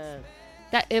acompaña...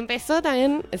 Empezó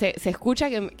también, se escucha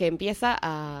que empieza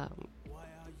a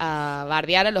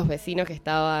bardear a los vecinos que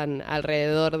estaban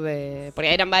alrededor de...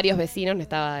 Porque eran varios vecinos, no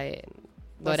estaba...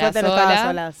 Dora sola. No estaba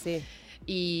sola, sí.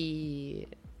 Y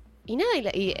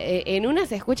nada, en una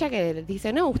se escucha que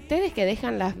dice, no, ustedes que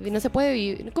dejan no se puede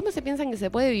vivir, ¿cómo se piensan que se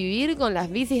puede vivir con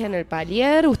las bicis en el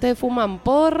palier? Ustedes fuman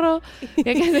porro. ¿Y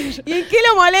en qué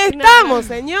lo molestamos,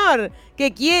 señor?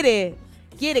 ¿Qué quiere?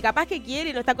 Capaz que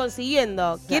quiere y no está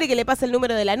consiguiendo. ¿Quiere que le pase el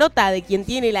número de la nota, de quien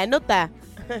tiene la nota?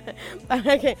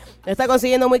 Para que lo está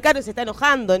consiguiendo muy caro y se está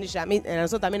enojando. A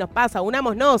nosotros también nos pasa,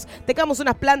 unámonos, tengamos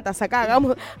unas plantas acá,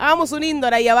 hagamos un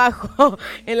indoor ahí abajo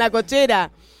en la cochera.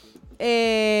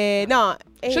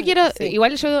 Yo quiero, sí.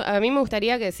 Igual a mí me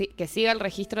gustaría que siga el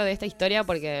registro de esta historia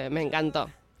porque me encantó.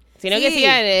 Sino que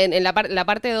siga en la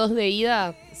parte 2 de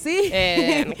Ida. Sí.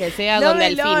 Que sea con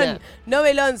Delfina.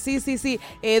 Novelón, sí.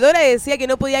 Dora decía que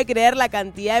no podía creer la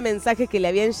cantidad de mensajes que le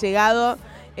habían llegado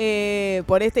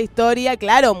por esta historia.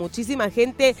 Claro, muchísima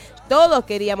gente, todos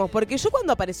queríamos, porque yo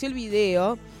cuando apareció el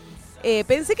video,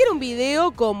 pensé que era un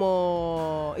video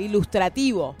como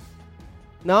ilustrativo.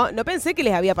 No pensé que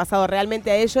les había pasado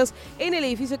realmente a ellos en el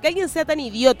edificio, que alguien sea tan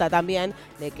idiota también,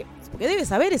 porque debe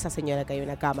saber esa señora que hay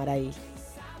una cámara ahí.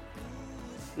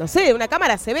 No sé, una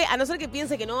cámara se ve, a no ser que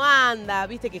piense que no anda,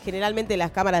 viste que generalmente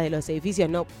las cámaras de los edificios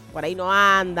por ahí no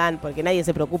andan, porque nadie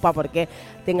se preocupa porque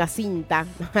tenga cinta,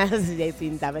 no sé si hay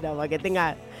cinta, pero porque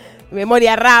tenga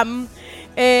memoria RAM.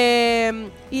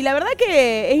 Y la verdad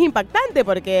que es impactante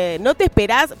porque no te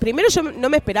esperás. Primero yo no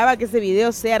me esperaba que ese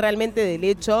video sea realmente del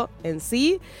hecho en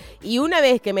sí. Y una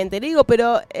vez que me enteré digo,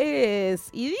 pero es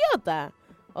idiota.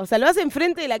 O sea, lo hace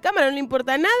enfrente de la cámara, no le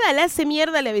importa nada, le hace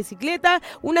mierda a la bicicleta,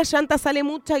 una llanta sale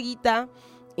mucha guita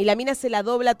y la mina se la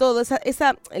dobla todo.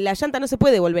 La llanta no se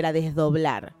puede volver a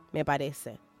desdoblar, me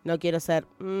parece. No quiero ser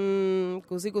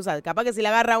cusicusal. Capaz que si la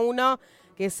agarra uno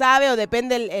que sabe o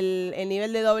depende el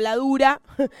nivel de dobladura,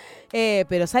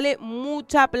 pero sale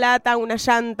mucha plata una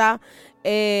llanta.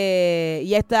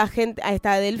 Y a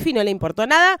esta Delphi no le importó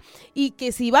nada y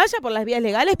que si vaya por las vías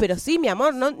legales, pero sí, mi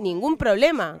amor, no ningún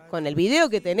problema. Con el video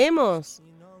que tenemos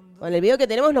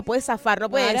no puedes zafar, no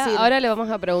puedes decir. Ahora le vamos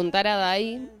a preguntar a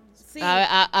Dai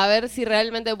a ver si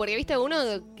realmente, porque viste, uno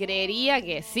creería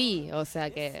que sí, o sea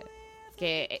que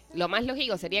lo más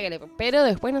lógico sería pero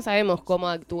después no sabemos cómo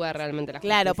actúa realmente la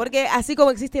justicia. Claro, porque así como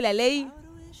existe la ley,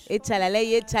 echa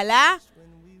la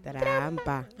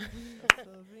trampa.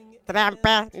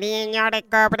 Trampa, niño de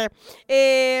cobre.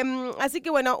 Así que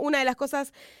bueno, una de las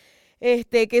cosas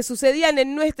que sucedían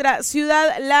en nuestra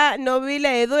ciudad, la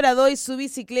novela de Dorado y su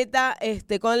bicicleta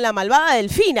con la malvada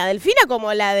Delfina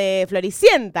como la de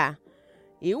Floricienta.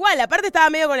 Igual, aparte estaba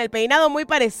medio con el peinado muy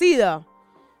parecido.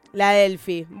 La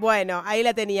Delphi. Bueno, ahí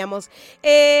la teníamos.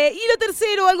 Y lo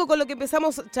tercero, algo con lo que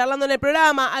empezamos charlando en el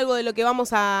programa, algo de lo que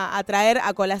vamos a traer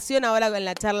a colación ahora en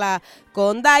la charla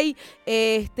con Dai,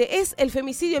 es el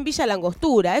femicidio en Villa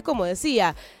Langostura. Es como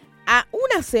decía, a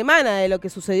una semana de lo que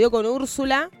sucedió con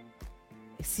Úrsula,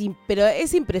 pero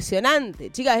es impresionante.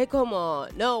 Chicas, es como,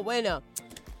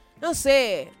 no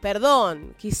sé,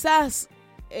 perdón, quizás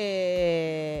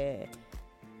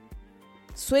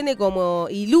suene como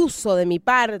iluso de mi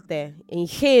parte,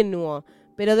 ingenuo,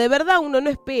 pero de verdad uno no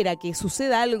espera que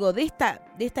suceda algo de esta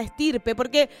estirpe,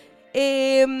 porque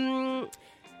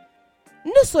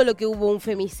no solo que hubo un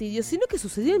femicidio, sino que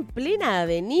sucedió en plena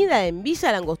avenida en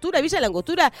Villa Langostura. Villa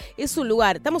Langostura es un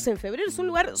lugar, estamos en febrero, es un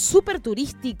lugar súper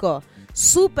turístico.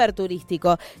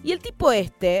 Y el tipo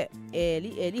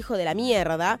el hijo de la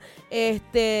mierda,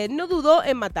 no dudó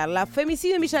en matarla.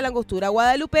 Femicidio en Villa Langostura.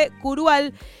 Guadalupe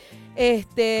Curual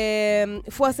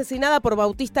fue asesinada por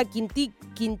Bautista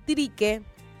Quintrique.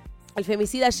 El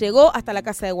femicida llegó hasta la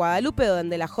casa de Guadalupe,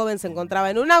 donde la joven se encontraba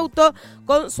en un auto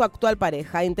con su actual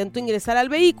pareja. Intentó ingresar al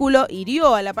vehículo,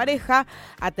 hirió a la pareja.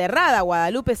 Aterrada,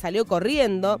 Guadalupe salió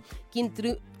corriendo.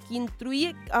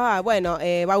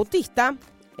 Bautista,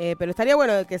 pero estaría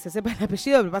bueno que se sepa el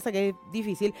apellido, pero pasa que es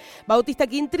difícil. Bautista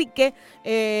Quintrique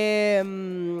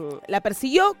la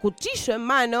persiguió, cuchillo en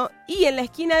mano, y en la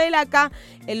esquina de Laca,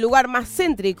 el lugar más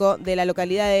céntrico de la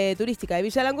localidad turística de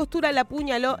Villa Langostura, la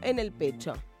apuñaló en el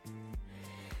pecho.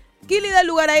 ¿Qué le da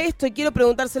lugar a esto? Y quiero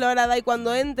preguntárselo ahora a Dai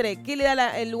cuando entre. ¿Qué le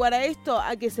da el lugar a esto?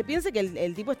 A que se piense que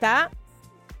el tipo está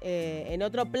en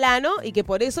otro plano y que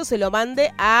por eso se lo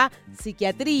mande a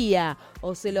psiquiatría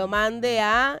o se lo mande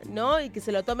 ¿no? Y que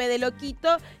se lo tome de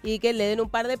loquito y que le den un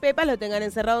par de pepas, lo tengan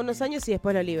encerrado unos años y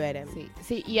después lo liberen.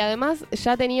 Sí, y además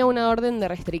ya tenía una orden de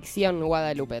restricción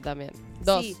Guadalupe también.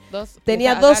 Dos.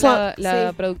 Tenía acá dos.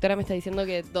 La productora me está diciendo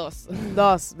que dos.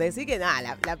 Decí que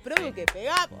nada, la produ que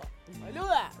pegamos,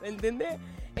 boluda, ¿me entendés?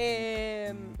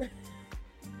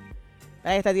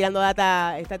 Está tirando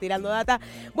data.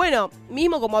 Bueno,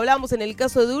 mismo como hablábamos en el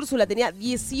caso de Úrsula, tenía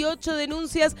 18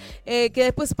 denuncias que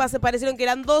después parecieron que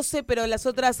eran 12, pero las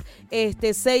otras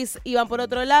 6 iban por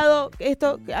otro lado.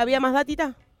 ¿Había más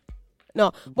datita?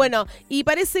 No. Bueno, y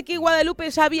parece que Guadalupe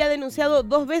ya había denunciado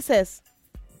 2 veces.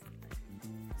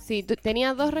 Sí,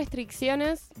 tenía 2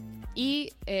 restricciones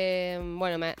y,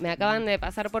 me acaban de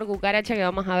pasar por cucaracha, que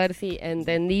vamos a ver si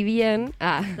entendí bien.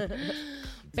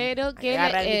 Pero que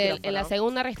en la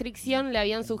segunda restricción le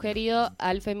habían sugerido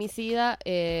al femicida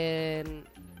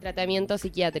tratamiento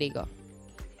psiquiátrico.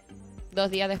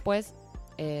 2 días después,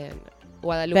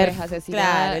 Guadalupe es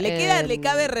asesinada. Claro, le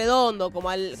cabe redondo, como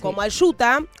al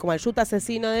Yuta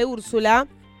asesino de Úrsula.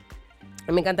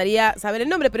 Me encantaría saber el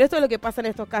nombre, pero esto es lo que pasa en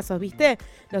estos casos, ¿viste?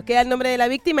 Nos queda el nombre de la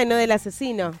víctima y no del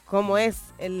asesino, como es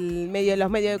los medios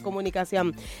de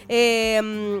comunicación.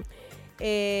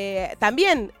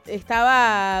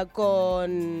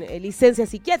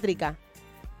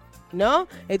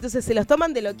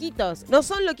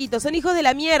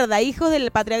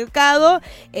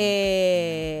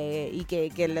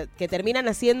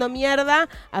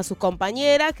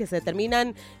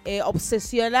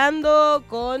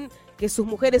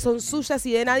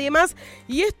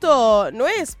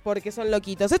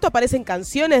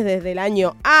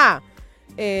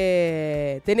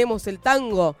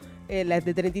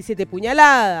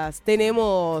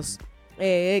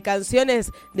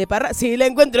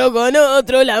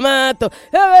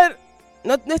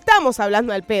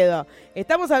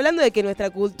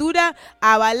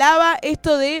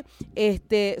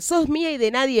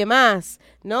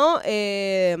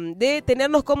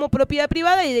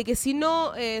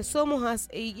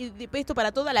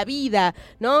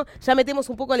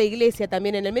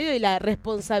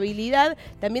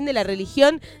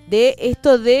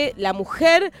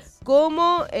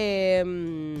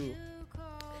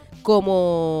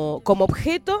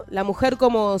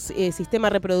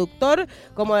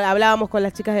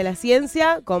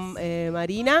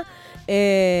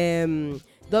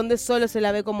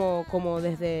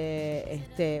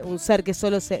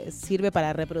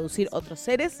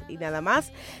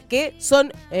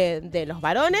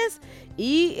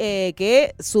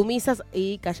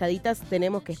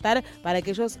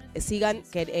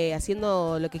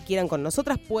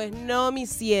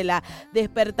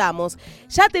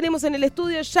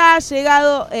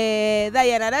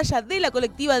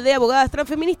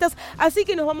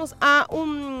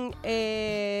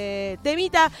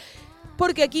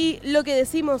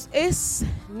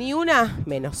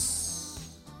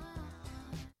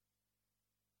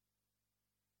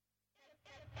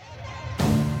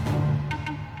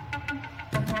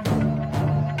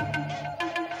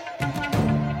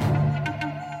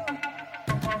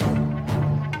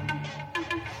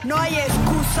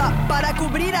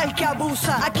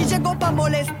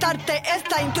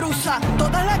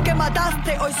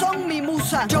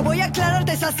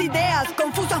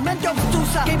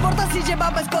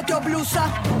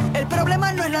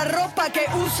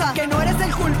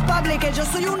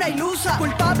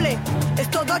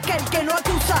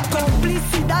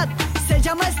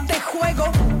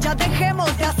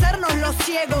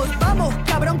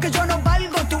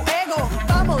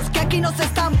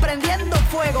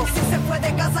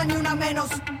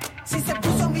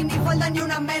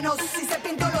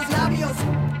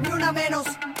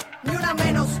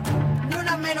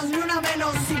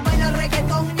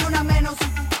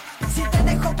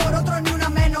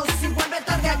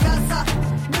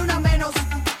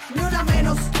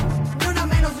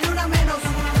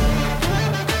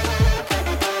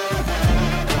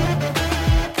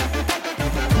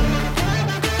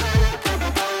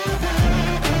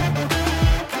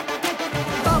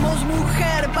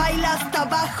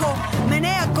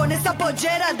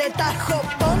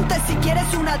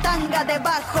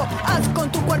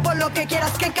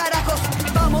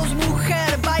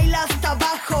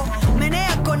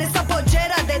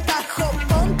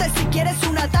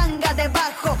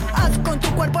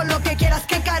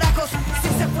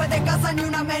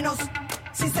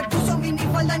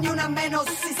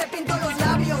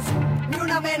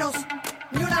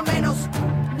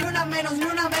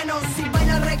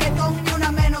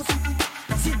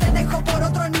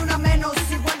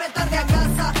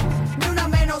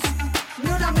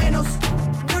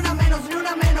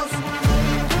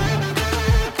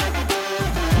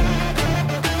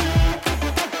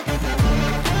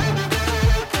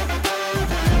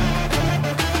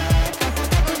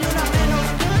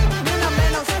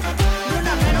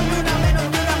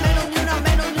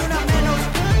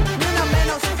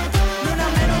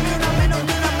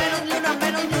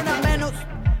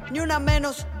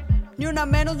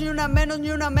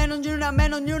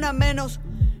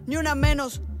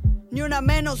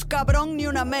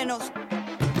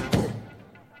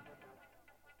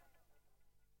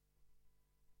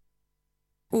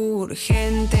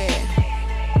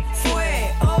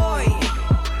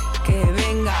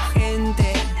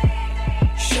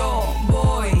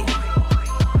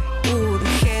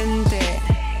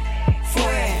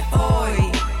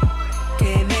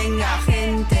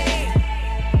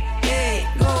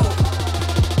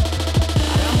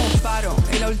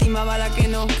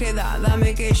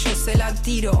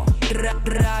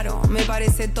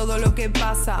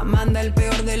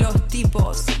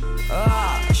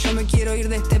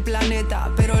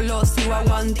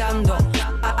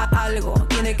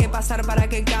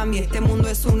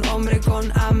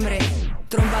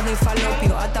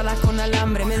 atadas con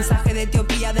alambre. Mensaje de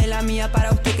Etiopía de la mía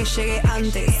para usted que llegue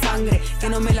antes. Sangre, que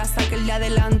no me la saque el de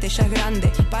adelante, ya es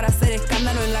grande. Para hacer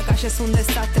escándalo en la calle es un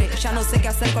desastre. Ya no sé qué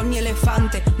hacer con mi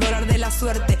elefante. No hablar de la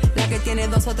suerte, la que tiene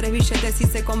 2 o 3 billetes y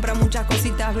se compra muchas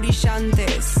cositas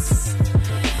brillantes.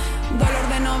 Dolor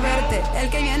de no verte, el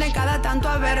que viene cada tanto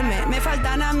a verme. Me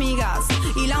faltan amigas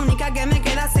y la única que me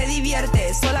queda se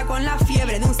divierte. Sola con la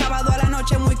fiebre de un sábado a la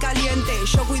noche muy caliente.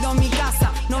 Yo cuido mi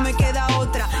casa, no me queda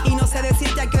otra. Y no sé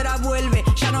decirte a qué hora vuelve.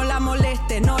 Ya no la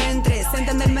moleste, no entres.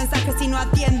 Entiende el mensaje si no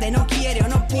atiende, no quiere o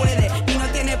no puede. Y no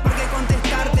tiene por qué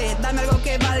contestarte. Dame algo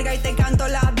que valga y te canto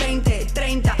las 20,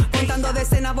 30. Contando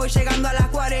decenas voy llegando a las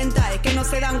 40. Es que no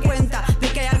se dan cuenta de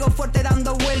que hay algo fuerte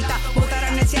dando vuelta.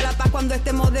 Votarán hacia la paz cuando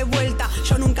estemos de vuelta.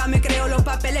 Yo nunca me creo los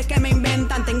papeles que me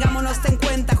inventan. Tengámonos en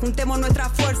cuenta, juntemos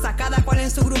nuestras fuerzas. Cada cual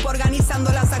en su grupo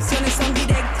organizando las acciones son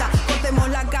directas. Cortemos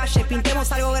la calle,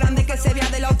 pintemos algo grande que se vea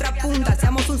de la otra punta.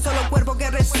 Seamos un solo cuerpo que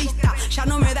resista. Ya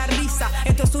no me da risa,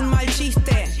 esto es un mal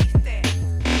chiste.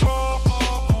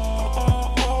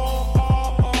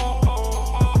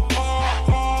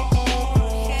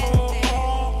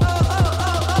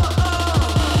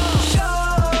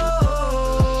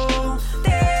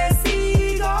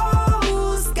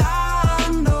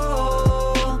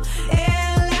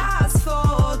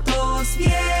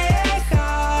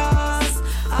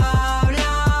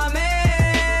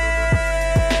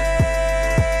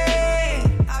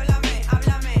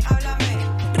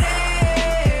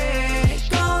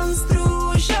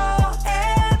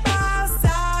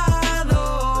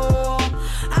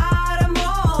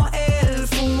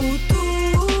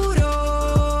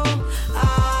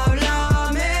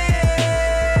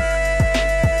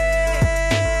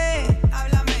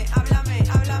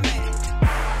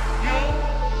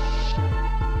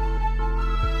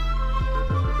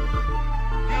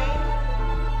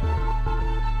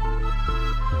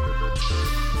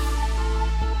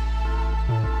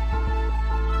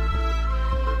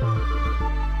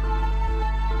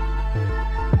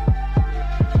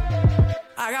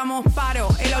 Hagamos paro,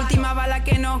 es la última bala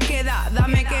que nos queda.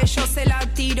 Dame que yo se la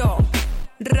tiro.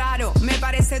 Raro, me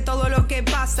parece todo lo que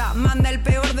pasa. Manda el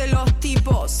peor de los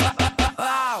tipos.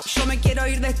 Yo me quiero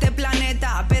ir de este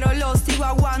planeta, pero lo sigo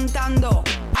aguantando.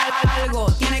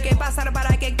 Algo tiene que pasar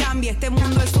para que cambie. Este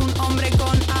mundo es un hombre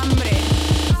con hambre.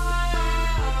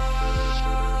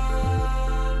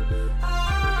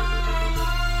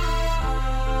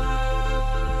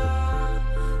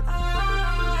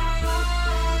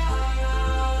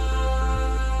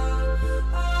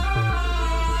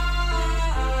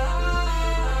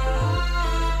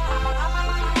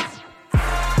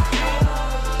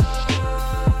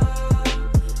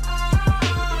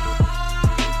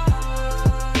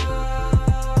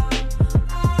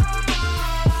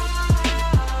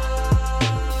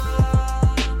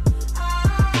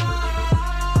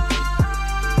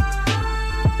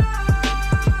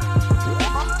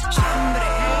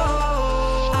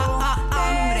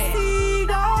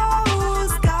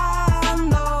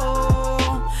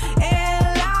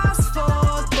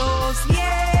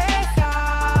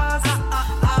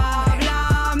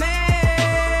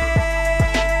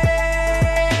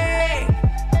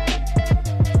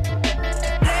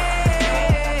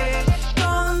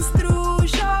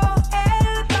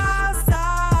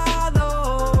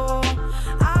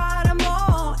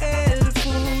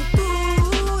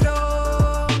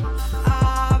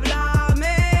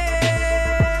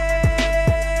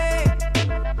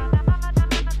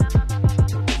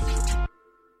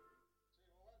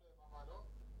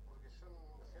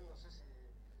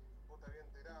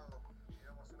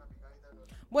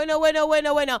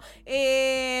 Bueno.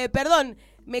 Perdón,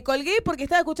 me colgué porque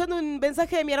estaba escuchando un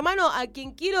mensaje de mi hermano a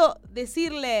quien quiero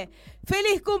decirle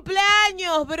 ¡feliz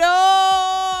cumpleaños, bro!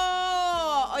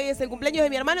 Hoy es el cumpleaños de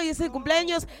mi hermano y es el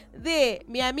cumpleaños de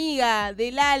mi amiga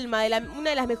del alma, una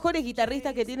de las mejores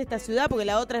guitarristas que tiene esta ciudad, porque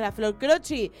la otra es la Flor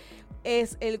Croci.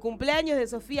 Es el cumpleaños de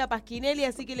Sofía Pasquinelli,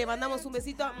 así que le mandamos un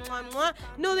besito.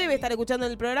 No debe estar escuchando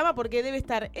el programa porque debe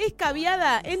estar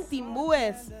escabiada en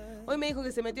Timbúes. Hoy me dijo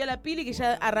que se metió a la pila y que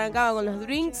ya arrancaba con los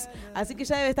drinks, así que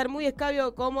ya debe estar muy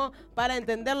escabio como para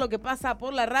entender lo que pasa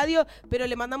por la radio, pero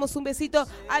le mandamos un besito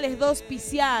a los dos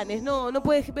piscianes. No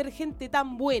puede ver gente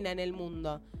tan buena en el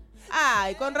mundo.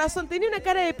 Ay, con razón, tenía una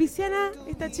cara de pisciana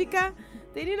esta chica,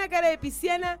 tenía una cara de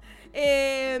pisciana. A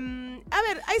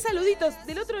ver, hay saluditos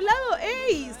del otro lado.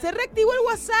 ¡Ey! Se reactivó el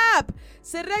WhatsApp.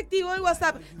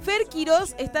 Fer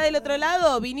Quirós está del otro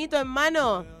lado, vinito en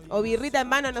mano o birrita en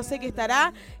mano, no sé qué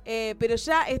estará, pero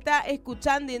ya está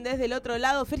escuchando desde el otro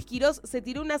lado. Fer Quirós se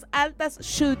tiró unas altas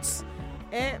shoots.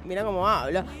 Mirá cómo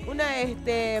hablo.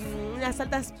 Unas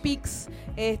altas pics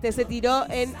se tiró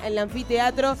en el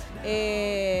anfiteatro.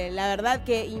 La verdad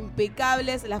que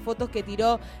impecables las fotos que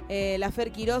tiró la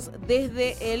Fer Quirós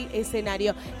desde el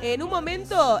escenario. En un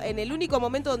momento, en el único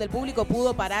momento donde el público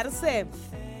pudo pararse,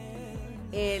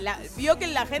 vio que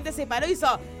la gente se paró y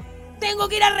hizo... ¡Tengo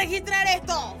que ir a registrar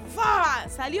esto! ¡Fa!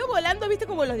 Salió volando, ¿viste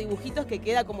como los dibujitos que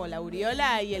queda como la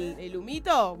aureola y el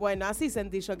humito? Bueno, así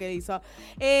sentí yo que hizo.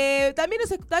 También nos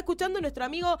está escuchando nuestro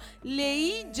amigo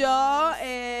Leillo.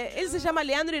 Él se llama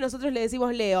Leandro y nosotros le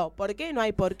decimos Leo. ¿Por qué? No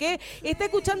hay por qué. Está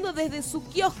escuchando desde su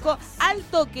kiosco al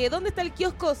toque. ¿Dónde está el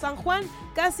kiosco? San Juan,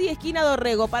 casi esquina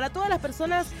Dorrego. Para todas las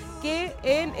personas que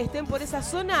estén por esa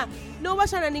zona, no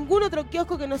vayan a ningún otro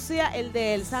kiosco que no sea el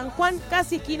de él. San Juan,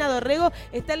 casi esquina Dorrego,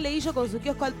 está el Leillo con su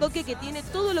kiosco al toque que tiene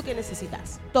todo lo que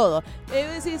necesitas. Todo.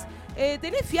 Decís,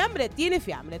 ¿tenés fiambre? Tiene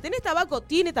fiambre. ¿Tenés tabaco?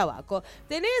 Tiene tabaco.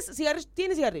 ¿Tenés cigarrillo?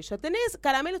 Tiene cigarrillo. ¿Tenés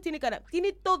caramelos? Tiene caramelos.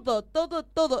 Tiene todo, todo,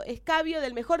 todo. Escabio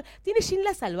del mejor. Tiene gin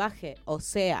la salvaje. O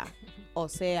sea,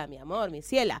 mi amor, mi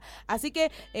ciela. Así que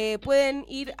pueden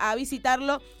ir a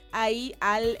visitarlo ahí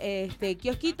al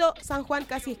kiosquito San Juan,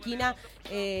 casi esquina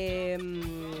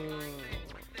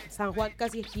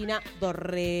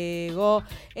Dorrego.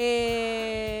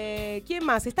 ¿Quién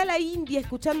más? Está la India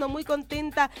escuchando, muy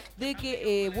contenta de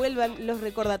que vuelvan los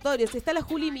recordatorios. Está la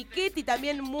Juli Michetti,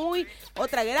 también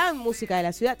otra gran música de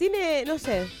la ciudad. Tiene, no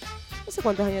sé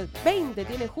cuántos años, 20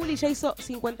 tiene Juli, ya hizo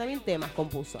 50.000 temas,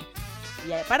 compuso.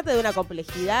 Y aparte de una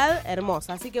complejidad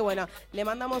hermosa. Así que bueno, le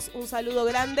mandamos un saludo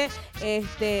grande.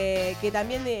 Que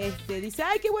también dice,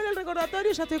 ¡ay, qué bueno el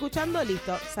recordatorio! Ya estoy escuchando.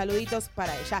 Listo, saluditos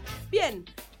para ella. Bien,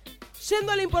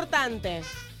 yendo a lo importante.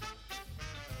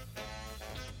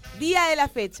 Día de la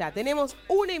fecha. Tenemos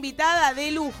una invitada de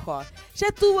lujo. Ya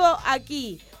estuvo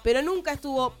aquí, pero nunca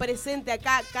estuvo presente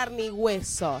acá, carne y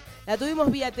hueso. La tuvimos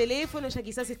vía teléfono, ella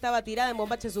quizás estaba tirada en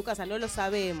bombacha en su casa, no lo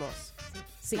sabemos.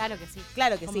 Sí. Claro que sí.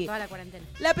 Claro que como sí. Toda la cuarentena.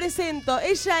 La presento.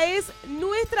 Ella es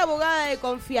nuestra abogada de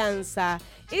confianza.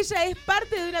 Ella es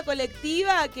parte de una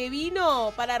colectiva que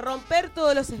vino para romper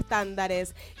todos los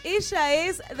estándares. Ella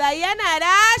es Dai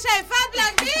Araya de Fat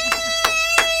Black.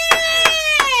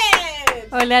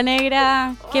 Hola,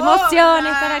 negra. Qué emoción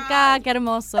estar acá. Qué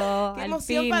hermoso. Qué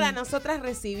emoción para nosotras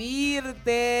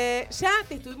recibirte. Ya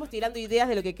te estuvimos tirando ideas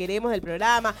de lo que queremos del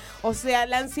programa. O sea,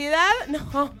 la ansiedad,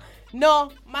 no,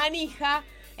 manija.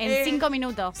 En 5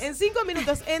 minutos. En 5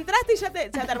 minutos. Entraste y ya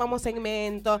te armamos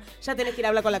segmento. Ya tenés que ir a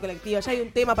hablar con la colectiva. Ya hay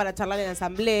un tema para charlar en la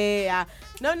asamblea.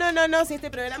 No. Si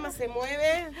este programa se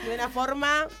mueve de una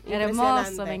forma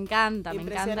hermoso, me encanta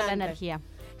la energía.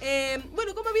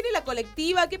 Bueno, ¿cómo viene la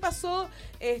colectiva? ¿Qué pasó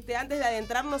antes de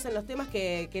adentrarnos en los temas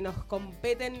que nos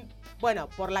competen? Bueno,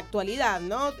 por la actualidad,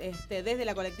 ¿no? Desde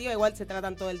la colectiva igual se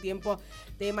tratan todo el tiempo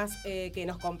temas que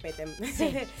nos competen.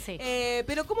 Sí.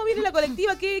 Pero ¿cómo viene la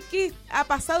colectiva? ¿Qué ha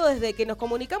pasado desde que nos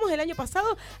comunicamos el año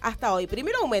pasado hasta hoy?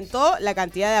 Primero aumentó la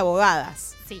cantidad de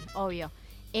abogadas. Sí, obvio.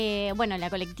 Bueno,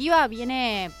 la colectiva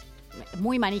viene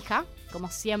muy manija, como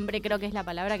siempre, creo que es la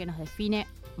palabra que nos define.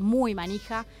 Muy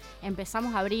manija,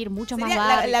 empezamos a abrir muchos más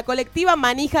barrios. La colectiva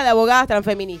manija de abogadas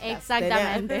transfeministas.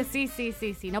 Exactamente, sí,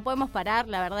 no podemos parar,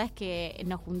 la verdad es que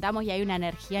nos juntamos y hay una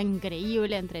energía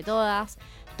increíble entre todas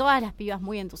las pibas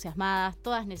muy entusiasmadas,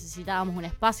 todas necesitábamos un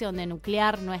espacio donde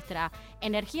nuclear nuestra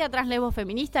energía translevo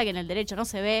feminista que en el derecho no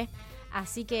se ve.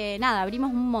 Así que nada,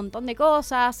 abrimos un montón de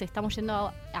cosas, estamos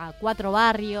yendo a 4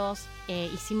 barrios,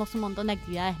 hicimos un montón de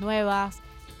actividades nuevas.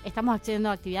 Estamos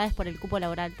haciendo actividades por el cupo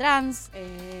laboral trans,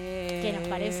 que nos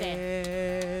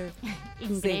parece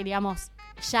increíble, digamos,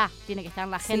 ya tiene que estar en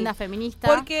la agenda feminista.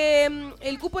 Porque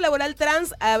el cupo laboral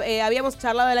trans, habíamos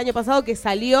charlado el año pasado que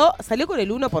salió con el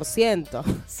 1%.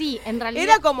 Sí, en realidad.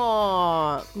 Era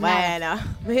como,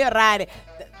 medio raro.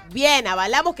 Bien,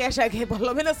 avalamos que por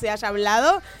lo menos se haya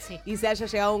hablado y se haya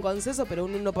llegado a un consenso, pero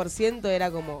un 1%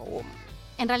 era como...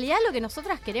 En realidad lo que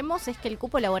nosotras queremos es que el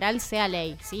cupo laboral sea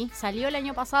ley, ¿sí? Salió el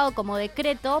año pasado como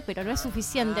decreto, pero no es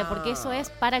suficiente porque eso es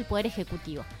para el Poder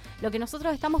Ejecutivo. Lo que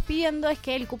nosotros estamos pidiendo es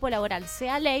que el cupo laboral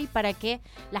sea ley para que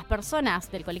las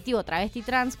personas del colectivo travesti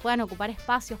trans puedan ocupar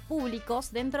espacios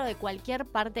públicos dentro de cualquier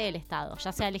parte del Estado,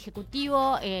 ya sea el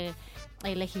Ejecutivo, el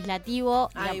Legislativo.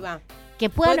 Ahí va. Que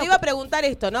puedan te iba a preguntar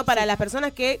esto, ¿no? Para las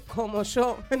personas que, como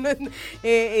yo,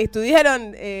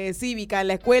 estudiaron cívica en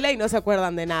la escuela y no se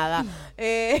acuerdan de nada,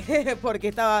 porque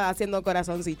estaba haciendo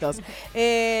corazoncitos.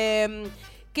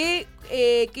 ¿Qué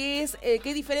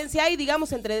diferencia hay,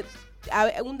 digamos, entre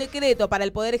un decreto para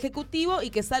el Poder Ejecutivo y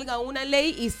que salga una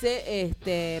ley y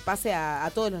se pase a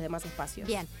todos los demás espacios.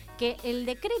 Bien, que el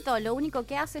decreto lo único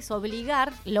que hace es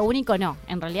obligar, lo único no,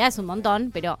 en realidad es un montón,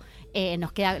 pero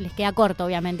les queda corto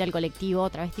obviamente al colectivo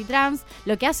travesti trans,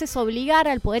 lo que hace es obligar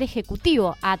al Poder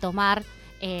Ejecutivo a tomar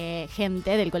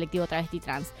gente del colectivo travesti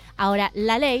trans. Ahora,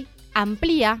 la ley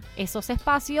amplía esos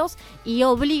espacios y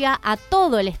obliga a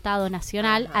todo el Estado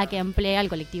Nacional a que emplee al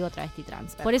colectivo travesti trans.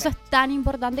 Perfecto. Por eso es tan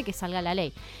importante que salga la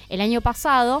ley. El año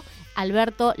pasado,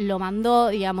 Alberto lo mandó,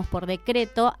 digamos, por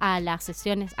decreto a las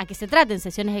sesiones, a que se traten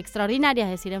sesiones extraordinarias,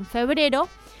 es decir, en febrero,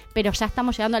 pero ya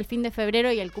estamos llegando al fin de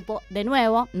febrero y el cupo de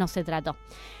nuevo no se trató.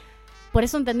 Por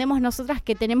eso entendemos nosotras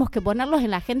que tenemos que ponerlos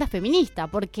en la agenda feminista,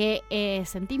 porque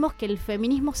sentimos que el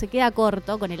feminismo se queda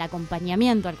corto con el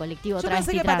acompañamiento al colectivo travesti trans.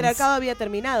 Yo pensé que el patriarcado había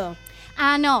terminado.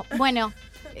 Ah, no, bueno,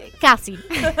 casi.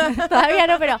 Todavía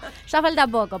no, pero ya falta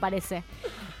poco, parece.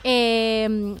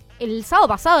 El sábado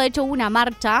pasado, de hecho, hubo una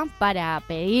marcha para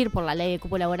pedir por la ley de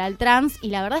cupo laboral trans y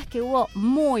la verdad es que hubo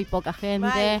muy poca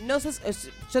gente.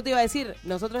 Yo te iba a decir,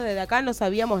 nosotros desde acá no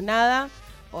sabíamos nada.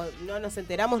 O no nos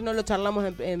enteramos, no lo charlamos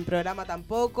en programa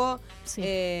tampoco. Sí.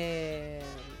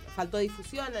 Faltó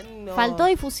difusión. No. Faltó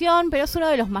difusión, pero es uno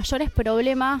de los mayores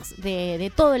problemas de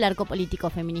todo el arco político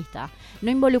feminista.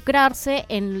 No involucrarse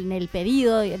en el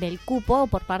pedido del cupo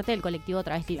por parte del colectivo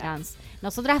travesti trans.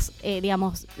 Nosotras,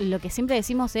 digamos, lo que siempre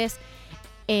decimos es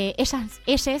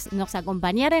ellas nos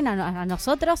acompañaron a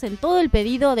nosotros en todo el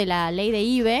pedido de la ley de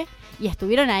IBE y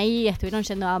estuvieron ahí, estuvieron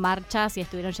yendo a marchas y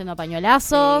estuvieron yendo a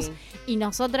pañuelazos. Sí. Y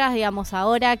nosotras, digamos,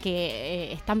 ahora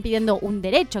que están pidiendo un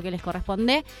derecho que les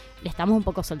corresponde, le estamos un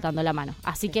poco soltando la mano.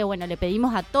 Así que, bueno, le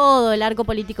pedimos a todo el arco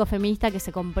político feminista que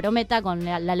se comprometa con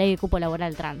la ley de cupo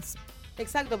laboral trans.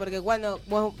 Exacto, porque cuando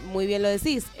vos muy bien lo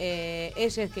decís,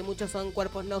 ellas que muchos son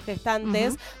cuerpos no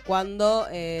gestantes, cuando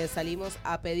salimos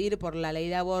a pedir por la ley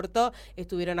de aborto,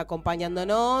 estuvieron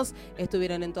acompañándonos,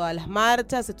 estuvieron en todas las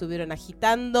marchas, estuvieron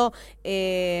agitando.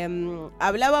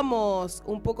 Hablábamos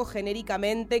un poco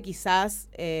genéricamente, quizás,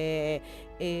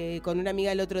 con una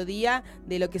amiga el otro día,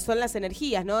 de lo que son las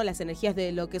energías, ¿no? Las energías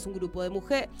de lo que es un grupo de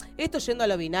mujeres. Esto yendo a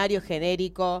lo binario,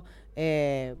 genérico,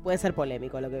 puede ser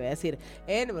polémico lo que voy a decir,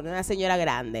 una señora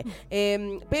grande,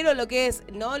 pero lo que es,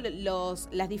 ¿no?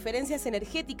 Las diferencias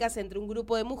energéticas entre un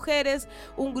grupo de mujeres,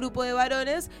 un grupo de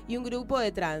varones y un grupo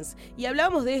de trans. Y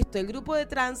hablábamos de esto, el grupo de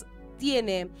trans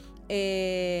tiene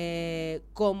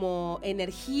como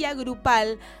energía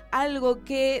grupal algo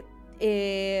que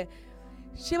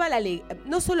lleva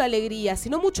no solo alegría,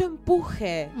 sino mucho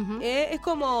empuje. Es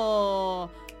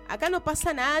como... Acá no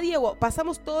pasa nadie, o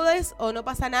pasamos todos o no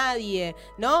pasa nadie,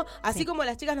 ¿no? Así como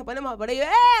las chicas nos ponemos por ahí,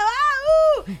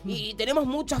 y tenemos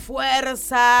mucha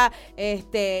fuerza,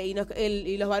 y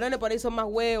los varones por ahí son más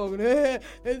huevos,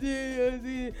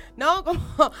 ¿no?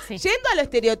 Como yendo a lo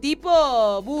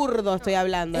estereotipo burdo estoy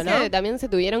hablando, ¿no? Que también se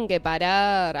tuvieron que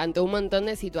parar ante un montón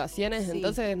de situaciones,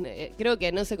 entonces creo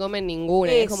que no se comen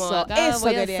ninguna. Es como, acá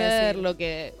voy a hacer lo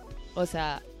que, o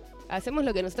sea... Hacemos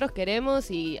lo que nosotros queremos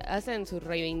y hacen su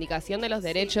reivindicación de los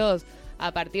derechos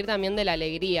a partir también de la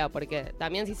alegría, porque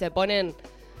también si se ponen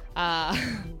a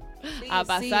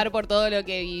pasar por todo lo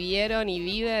que vivieron y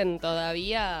viven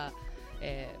todavía,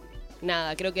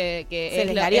 nada, creo que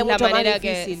es la manera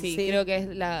difícil, creo que es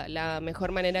la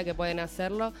mejor manera que pueden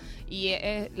hacerlo y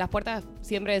las puertas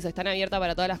siempre están abiertas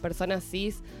para todas las personas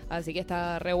cis, así que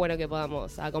está re bueno que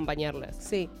podamos acompañarles.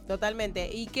 Sí, totalmente,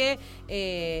 y que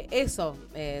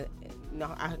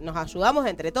nos ayudamos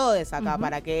entre todos acá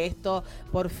para que esto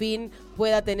por fin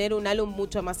pueda tener un álbum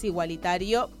mucho más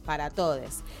igualitario para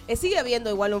todos. Sigue habiendo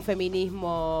igual un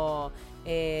feminismo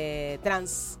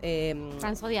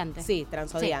transodiante. Sí,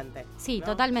 transodiante. Sí, ¿no?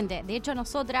 Totalmente. De hecho,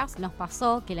 nosotras nos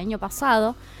pasó que el año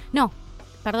pasado,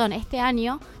 este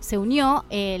año se unió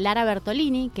Lara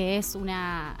Bertolini, que es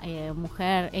una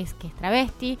mujer que es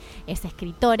travesti, es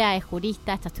escritora, es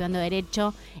jurista, está estudiando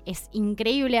Derecho, es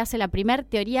increíble, hace la primer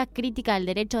teoría crítica del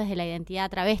derecho desde la identidad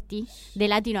travesti de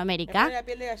Latinoamérica. La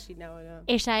piel de gallina, boludo.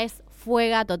 Ella es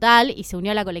fuega total y se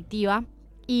unió a la colectiva.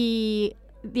 Y,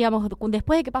 digamos,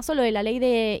 después de que pasó lo de la ley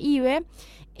de IBE,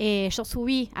 yo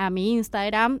subí a mi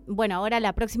Instagram, bueno, ahora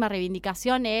la próxima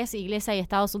reivindicación es Iglesia y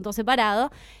Estado asunto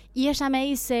separado, y ella me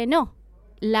dice, no,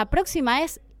 la próxima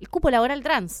es el cupo laboral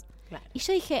trans. Claro. Y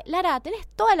yo dije, Lara, tenés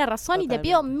toda la razón. Totalmente. Y te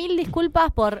pido 1000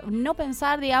 disculpas por no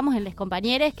pensar, digamos, en los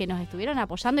compañeros que nos estuvieron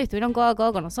apoyando y estuvieron codo a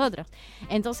codo con nosotros.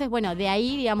 Entonces, bueno, de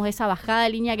ahí, digamos, esa bajada de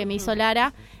línea que me hizo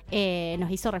Lara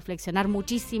nos hizo reflexionar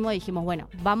muchísimo y dijimos, bueno,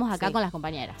 vamos acá con las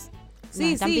compañeras.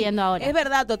 Sí, están pidiendo ahora. Es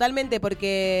verdad, totalmente,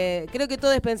 porque creo que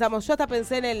todos pensamos, yo hasta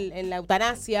pensé en la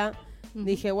eutanasia,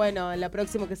 Dije, bueno, lo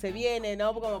próximo que se viene,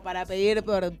 ¿no? Como para pedir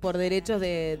por derechos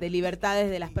de libertades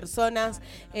de las personas.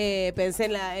 Pensé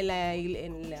en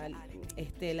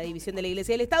la división de la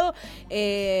Iglesia y del Estado,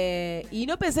 y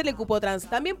no pensé en el cupo trans.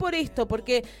 También por esto,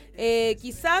 porque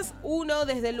quizás uno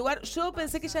desde el lugar, yo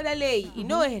pensé que ya era ley, y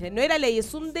no era ley,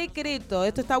 es un decreto.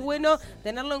 Esto está bueno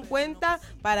tenerlo en cuenta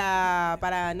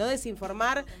para no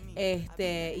desinformar,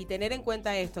 y tener en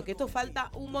cuenta esto, que esto falta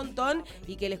un montón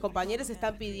y que los compañeros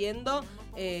están pidiendo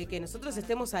que nosotros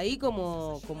estemos ahí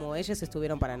como ellas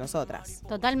estuvieron para nosotras.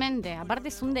 Totalmente, aparte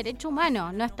es un derecho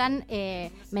humano, no están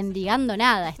mendigando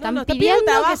nada, están No,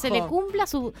 pidiendo que se le cumpla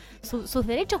sus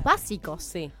derechos básicos.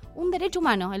 Sí. Un derecho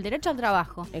humano, el derecho al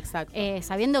trabajo. Exacto.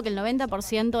 Sabiendo que el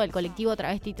 90% del colectivo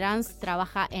travesti trans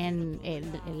trabaja en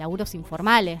laburos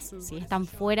informales, ¿sí? Están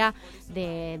fuera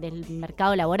del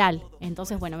mercado laboral.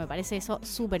 Entonces, bueno, me parece eso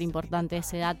súper importante,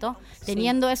 ese dato.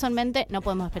 Teniendo eso en mente, no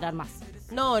podemos esperar más.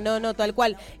 No, tal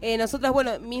cual. Nosotras,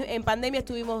 bueno, en pandemia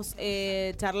estuvimos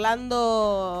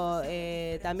charlando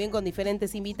también con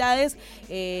diferentes invitades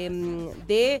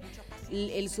de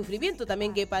el sufrimiento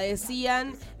también que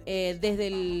padecían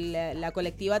desde la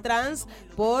colectiva trans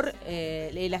por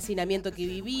el hacinamiento que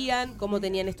vivían, cómo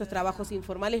tenían estos trabajos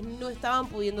informales, no estaban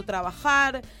pudiendo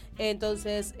trabajar,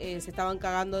 entonces se estaban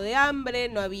cagando de hambre,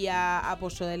 no había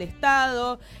apoyo del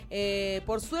Estado.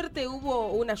 Por suerte hubo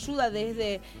una ayuda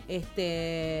desde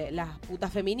las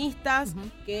putas feministas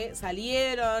que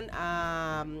salieron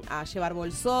a llevar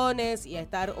bolsones y a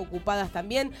estar ocupadas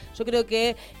también. Yo creo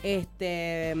que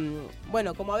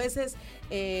bueno, como a veces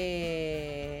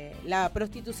la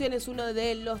prostitución es uno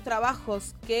de los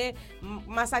trabajos que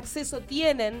más acceso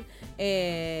tienen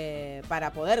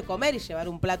para poder comer y llevar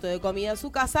un plato de comida a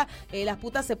su casa, las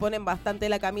putas se ponen bastante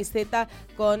la camiseta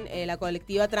con la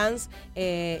colectiva trans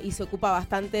y se ocupa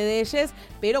bastante de ellas,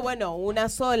 pero bueno, una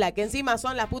sola, que encima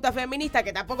son las putas feministas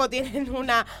que tampoco tienen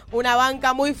una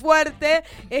banca muy fuerte,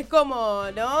 es como,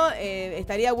 ¿no?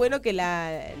 Estaría bueno que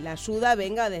la ayuda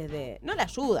venga desde, no la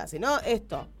ayuda, sino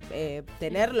esto,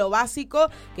 tener lo básico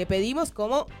que pedimos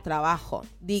como trabajo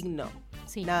digno,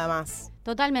 sí, nada más.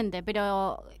 Totalmente,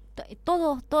 pero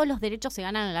todos los derechos se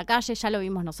ganan en la calle, ya lo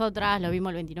vimos nosotras, lo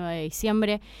vimos el 29 de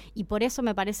diciembre, y por eso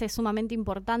me parece sumamente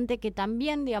importante que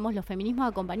también, digamos, los feminismos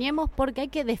acompañemos, porque hay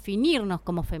que definirnos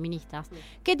como feministas. Sí.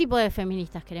 ¿Qué tipo de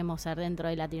feministas queremos ser dentro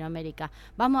de Latinoamérica?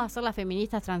 ¿Vamos a ser las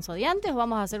feministas transodiantes o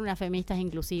vamos a ser unas feministas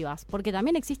inclusivas? Porque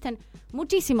también existen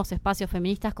muchísimos espacios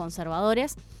feministas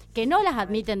conservadores que no las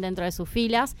admiten dentro de sus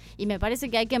filas, y me parece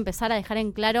que hay que empezar a dejar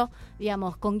en claro,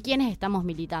 digamos, con quiénes estamos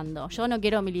militando. Yo no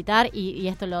quiero militar, y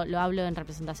esto lo hablo en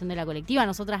representación de la colectiva,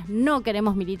 nosotras no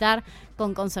queremos militar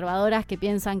con conservadoras que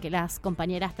piensan que las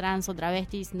compañeras trans o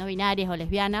travestis, no binarias o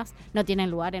lesbianas no tienen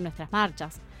lugar en nuestras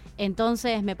marchas.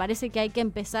 Entonces me parece que hay que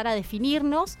empezar a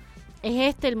definirnos.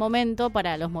 Es el momento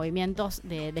para los movimientos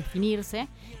de definirse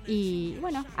y,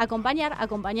 bueno, acompañar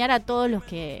a todos los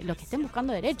que estén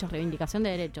buscando derechos, reivindicación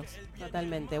de derechos.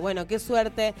 Totalmente. Bueno, qué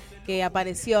suerte que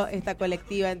apareció esta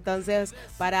colectiva entonces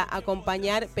para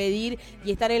acompañar, pedir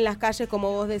y estar en las calles,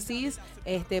 como vos decís,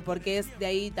 porque es de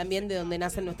ahí también de donde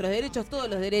nacen nuestros derechos, todos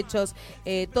los derechos,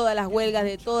 de todas las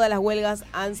huelgas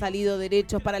han salido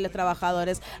derechos para los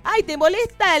trabajadores. ¡Ay, te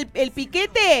molesta el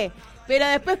piquete! Pero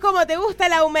después, ¿cómo te gusta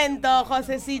el aumento,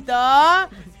 Josecito?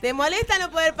 ¿Te molesta no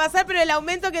poder pasar, pero el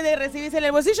aumento que te recibís en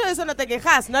el bolsillo, de eso no te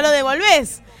quejás, no lo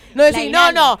devolvés? No decís,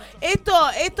 no,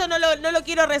 esto no lo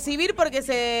quiero recibir porque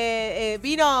se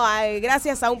vino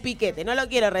gracias a un piquete, no lo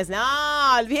quiero recibir.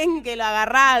 No, bien que lo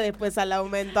agarrás después al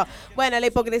aumento. Bueno, la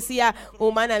hipocresía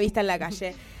humana vista en la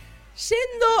calle.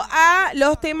 Yendo a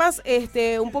los temas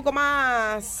un poco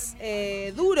más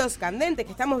duros, candentes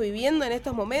que estamos viviendo en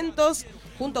estos momentos,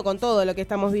 junto con todo lo que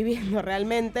estamos viviendo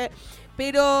realmente,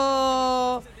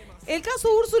 pero el caso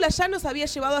Úrsula ya nos había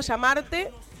llevado a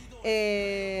llamarte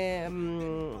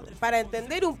para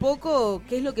entender un poco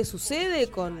qué es lo que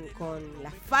sucede con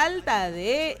la falta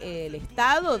del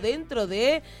Estado dentro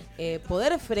de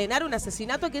poder frenar un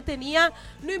asesinato que tenía,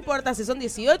 no importa si son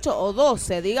 18 o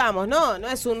 12, digamos, no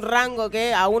es un rango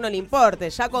que a uno le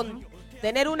importe, ya con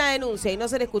tener una denuncia y no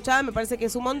ser escuchada me parece que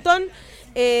es un montón,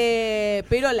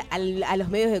 pero a los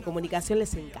medios de comunicación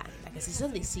les encanta. Que si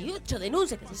son 18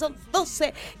 denuncias, que si son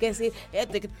 12, que si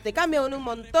te cambian un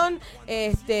montón.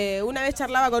 Una vez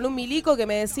charlaba con un milico que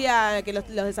me decía que los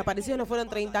desaparecidos no fueron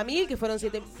 30.000, que fueron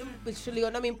 7.000. Yo le digo,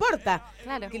 no me importa.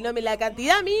 Claro. Que la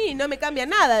cantidad a mí no me cambia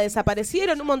nada.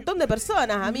 Desaparecieron un montón de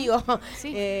personas, amigo.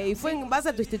 Sí. Y fue en base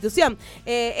a tu institución.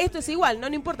 Esto es igual, no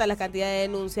importa la cantidad de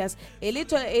denuncias. El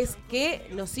hecho es que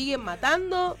nos siguen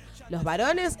matando, los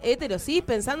varones heterosis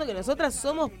pensando que nosotras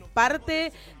somos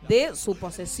parte de su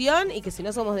posesión y que si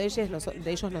no somos de ellos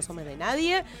no somos de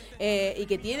nadie, y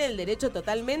que tienen el derecho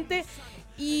totalmente.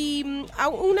 Y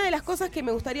una de las cosas que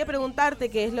me gustaría preguntarte,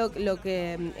 que es lo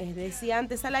que decía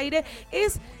antes al aire,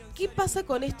 es ¿qué pasa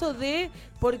con esto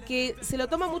porque se lo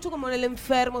toma mucho como el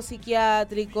enfermo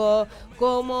psiquiátrico,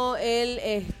 como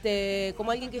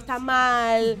como alguien que está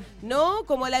mal, ¿no?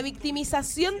 Como la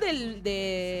victimización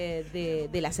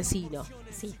del asesino.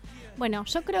 Sí. Bueno,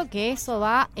 yo creo que eso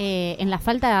va en la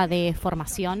falta de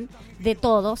formación de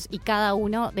todos y cada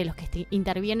uno de los que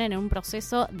intervienen en un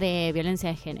proceso de violencia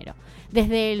de género.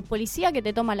 Desde el policía que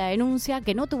te toma la denuncia,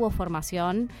 que no tuvo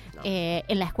formación,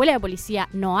 en la escuela de policía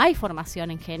no hay formación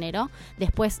en género,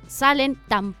 después salen,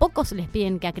 tampoco se les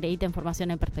piden que acrediten formación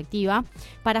en perspectiva.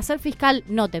 Para ser fiscal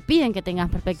no te piden que tengas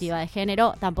perspectiva de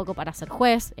género, tampoco para ser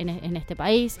juez en este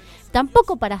país,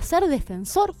 tampoco para ser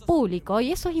defensor público,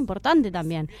 y eso es importante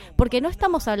también, porque no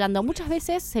estamos hablando, muchas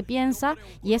veces se piensa,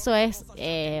 y eso es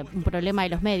un problema de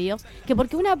los medios, que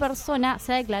porque una persona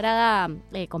sea declarada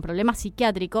con problemas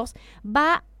psiquiátricos,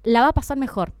 la va a pasar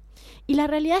mejor. Y la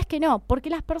realidad es que no, porque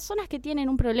las personas que tienen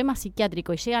un problema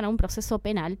psiquiátrico y llegan a un proceso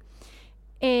penal,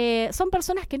 son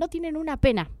personas que no tienen una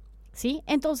pena, ¿sí?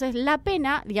 Entonces la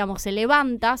pena, digamos, se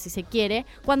levanta, si se quiere,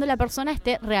 cuando la persona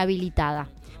esté rehabilitada.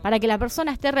 Para que la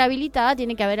persona esté rehabilitada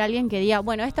tiene que haber alguien que diga,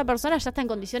 bueno, esta persona ya está en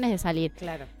condiciones de salir.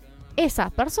 Claro. Esa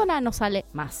persona no sale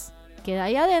más. Queda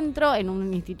ahí adentro en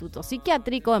un instituto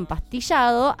psiquiátrico,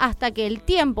 empastillado, hasta que el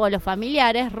tiempo de los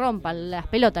familiares rompan las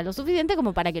pelotas lo suficiente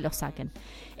como para que lo saquen.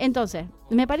 Entonces,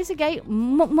 me parece que hay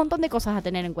un montón de cosas a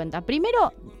tener en cuenta.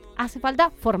 Primero, hace falta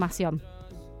formación.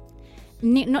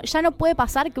 Ya no puede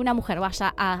pasar que una mujer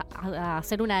vaya a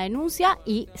hacer una denuncia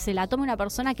y se la tome una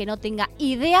persona que no tenga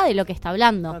idea de lo que está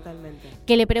hablando. Totalmente.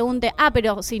 Que le pregunte,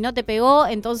 pero si no te pegó,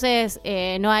 entonces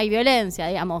no hay violencia,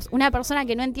 digamos. Una persona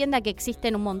que no entienda que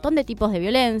existen un montón de tipos de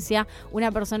violencia,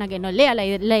 una persona que no lea la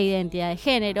identidad de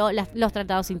género, los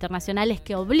tratados internacionales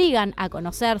que obligan a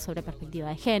conocer sobre perspectiva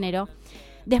de género.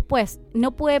 Después,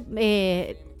 no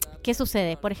puede... ¿qué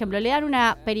sucede? Por ejemplo, le dan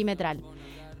una perimetral.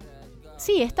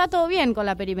 Sí, está todo bien con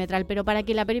la perimetral, pero para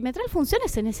que la perimetral funcione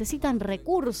se necesitan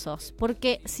recursos,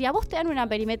 porque si a vos te dan una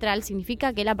perimetral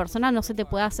significa que la persona no se te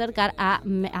puede acercar a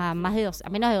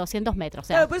menos de 200 metros. O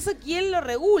sea, claro, pero eso ¿quién lo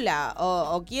regula?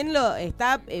 ¿O quién lo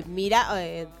está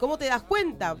cómo te das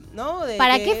cuenta, ¿no?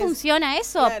 ¿Para qué funciona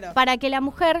eso? Claro. Para que la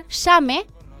mujer llame,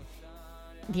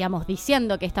 digamos,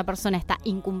 diciendo que esta persona está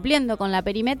incumpliendo con la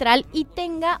perimetral y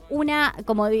tenga una,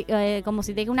 como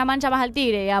si tenga una mancha más al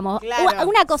tigre, digamos, claro,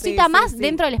 una cosita más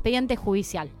dentro del expediente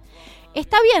judicial.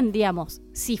 Está bien, digamos,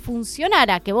 si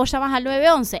funcionara que vos llamas al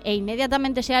 911 e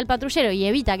inmediatamente llega el patrullero y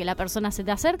evita que la persona se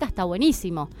te acerque, está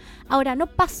buenísimo. Ahora, no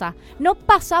pasa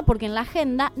porque en la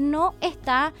agenda no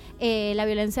está la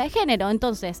violencia de género.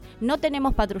 Entonces, no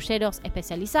tenemos patrulleros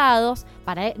especializados,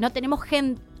 no tenemos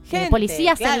gente,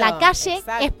 policías en la calle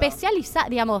especializados,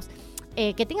 digamos,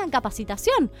 que tengan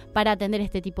capacitación para atender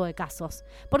este tipo de casos.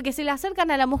 Porque se le acercan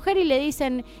a la mujer y le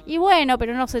dicen, y bueno,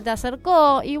 pero no se te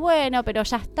acercó, y bueno, pero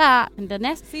ya está,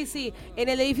 ¿entendés? Sí. En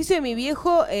el edificio de mi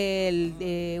viejo,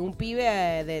 un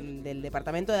pibe del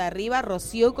departamento de arriba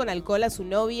roció con alcohol a su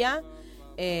novia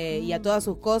y a todas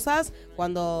sus cosas.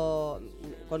 Cuando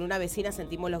con una vecina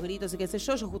sentimos los gritos y qué sé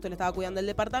yo justo le estaba cuidando el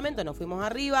departamento, nos fuimos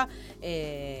arriba,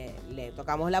 le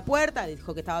tocamos la puerta,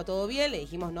 dijo que estaba todo bien, le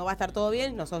dijimos no va a estar todo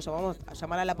bien, nosotros vamos a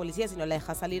llamar a la policía si no la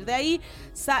deja salir de ahí.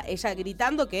 Ella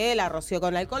gritando que la roció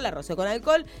con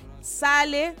alcohol,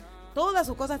 sale, todas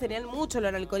sus cosas tenían mucho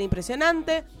olor a alcohol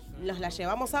impresionante, nos la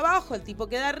llevamos abajo, el tipo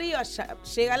queda arriba,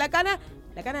 llega a la cana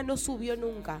no subió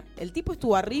nunca, el tipo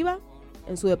estuvo arriba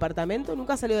en su departamento,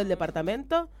 nunca salió del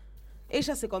departamento.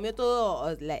 Ella se comió todo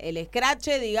el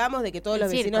escrache, digamos, de que todos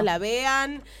los vecinos la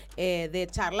vean, de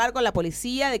charlar con la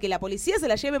policía, de que la policía se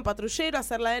la lleve en patrullero a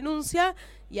hacer la denuncia,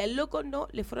 y al loco no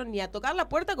le fueron ni a tocar la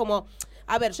puerta como...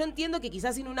 A ver, yo entiendo que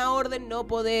quizás sin una orden no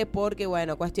podés porque,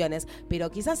 bueno, cuestiones, pero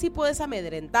quizás sí podés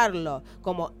amedrentarlo,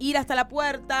 como ir hasta la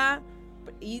puerta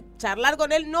y charlar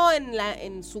con él, no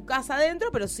en su casa adentro,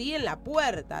 pero sí en la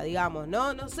puerta, digamos,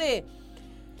 ¿no? No sé...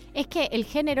 Es que el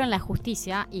género en la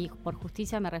justicia, y por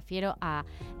justicia me refiero a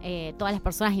todas las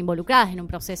personas involucradas en un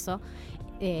proceso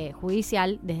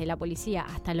judicial, desde la policía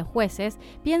hasta los jueces,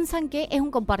 piensan que es un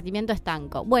compartimiento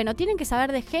estanco. Bueno, tienen que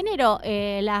saber de género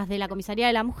las de la comisaría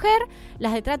de la mujer,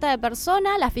 las de trata de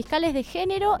personas, las fiscales de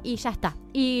género y ya está.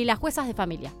 Y las juezas de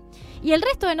familia. Y el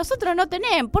resto de nosotros no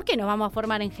tenemos. ¿Por qué nos vamos a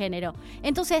formar en género?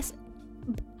 Entonces,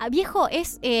 viejo,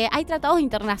 hay tratados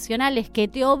internacionales que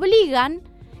te obligan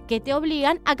que te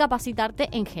obligan a capacitarte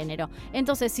en género.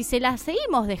 Entonces, si se las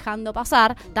seguimos dejando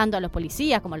pasar, tanto a los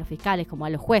policías como a los fiscales, como a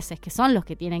los jueces, que son los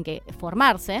que tienen que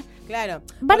formarse, claro,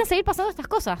 van a seguir pasando estas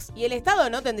cosas. Y el Estado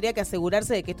no tendría que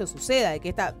asegurarse de que esto suceda, de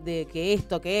que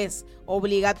esto que es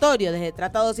obligatorio desde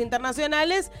tratados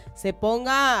internacionales se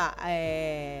ponga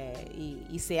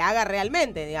y se haga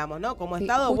realmente, digamos, ¿no? Como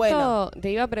Estado, justo bueno.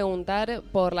 Te iba a preguntar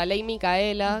por la ley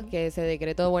Micaela, que se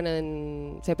decretó,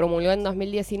 se promulgó en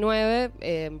 2019,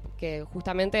 que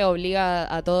justamente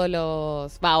obliga a todos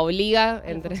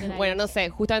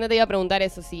justamente te iba a preguntar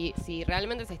eso, si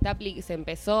realmente se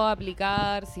empezó a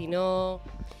aplicar, si no,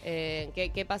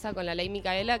 ¿qué pasa con la ley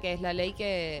Micaela, que es la ley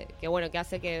que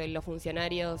hace que los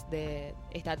funcionarios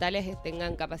estatales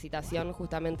tengan capacitación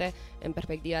justamente en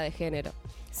perspectiva de género?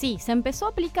 Sí, se empezó a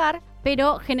aplicar,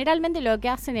 pero generalmente lo que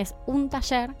hacen es un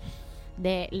taller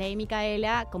de ley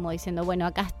Micaela, como diciendo, bueno,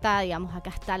 acá está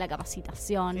la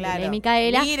capacitación de ley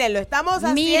Micaela. Miren, lo estamos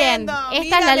haciendo. Miren,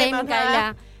 esta es la ley mamá.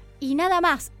 Micaela. Y nada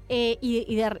más.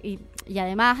 Y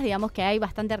además, digamos que hay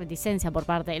bastante reticencia por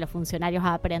parte de los funcionarios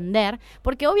a aprender,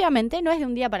 porque obviamente no es de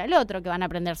un día para el otro que van a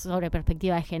aprender sobre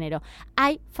perspectiva de género.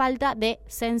 Hay falta de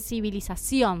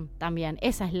sensibilización también.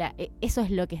 Eso es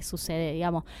lo que sucede,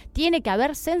 digamos. Tiene que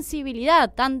haber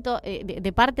sensibilidad, tanto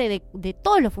de parte de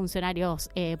todos los funcionarios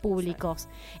públicos.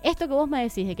 Esto que vos me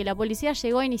decís, de que la policía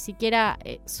llegó y ni siquiera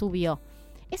subió.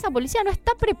 Esa policía no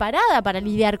está preparada para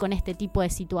lidiar con este tipo de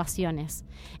situaciones.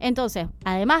 Entonces,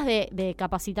 además de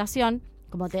capacitación,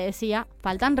 como te decía,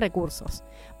 faltan recursos.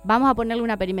 Vamos a ponerle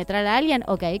una perimetral a alguien,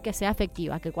 que sea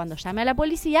efectiva, que cuando llame a la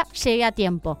policía llegue a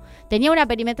tiempo. Tenía una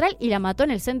perimetral y la mató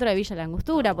en el centro de Villa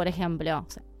Langostura, por ejemplo. O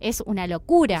sea, es una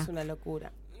locura. Es una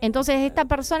locura. Entonces esta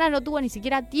persona no tuvo ni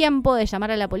siquiera tiempo de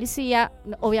llamar a la policía,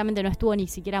 obviamente no estuvo ni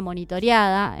siquiera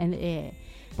monitoreada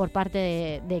por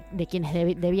parte de quienes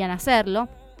debían hacerlo.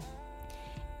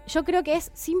 Yo creo que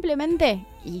es simplemente,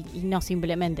 y no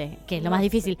simplemente, que es lo más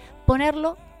difícil,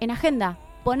 ponerlo en agenda,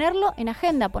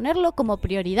 ponerlo como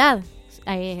prioridad.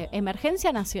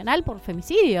 Emergencia nacional por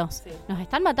femicidios. Sí. Nos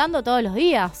están matando todos los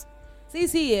días. Sí,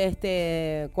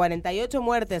 48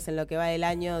 muertes en lo que va del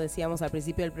año, decíamos al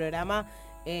principio del programa,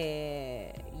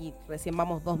 y recién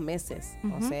vamos 2 meses,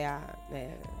 o sea,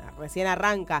 recién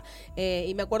arranca.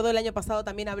 Y me acuerdo el año pasado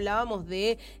también hablábamos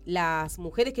de las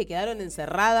mujeres que quedaron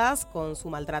encerradas con su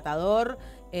maltratador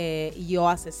y o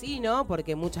asesino,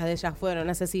 porque muchas de ellas fueron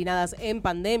asesinadas en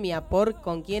pandemia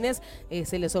con quienes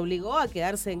se les obligó a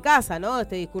quedarse en casa, ¿no?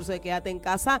 Este discurso de quédate en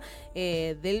casa,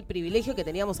 del privilegio que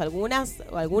teníamos algunas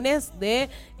de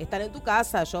estar en tu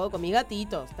casa, yo con mis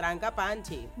gatitos, tranca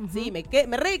panchi, sí,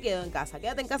 me re quedo en casa,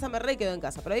 quédate en casa, me re quedo en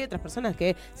casa, pero hay otras personas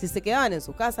que si se quedaban en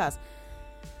sus casas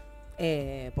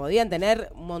podían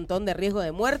tener un montón de riesgo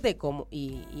de muerte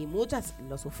y muchas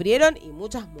lo sufrieron y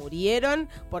muchas murieron,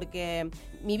 porque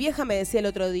mi vieja me decía el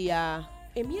otro día,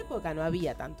 en mi época no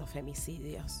había tantos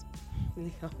femicidios.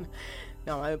 Digo,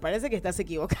 no, me parece que estás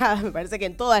equivocada, me parece que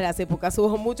en todas las épocas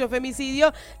hubo mucho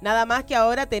femicidio, nada más que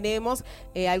ahora tenemos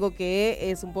algo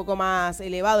que es un poco más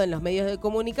elevado en los medios de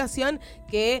comunicación,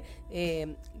 que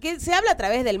se habla a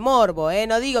través del morbo,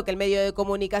 no digo que el medio de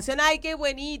comunicación, ay, qué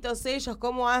bonitos ellos,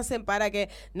 cómo hacen para que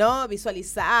no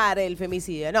visualizar el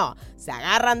femicidio, no, se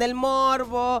agarran del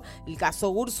morbo, el caso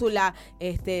Úrsula,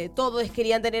 todos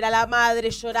querían tener a la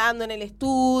madre llorando en el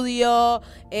estudio,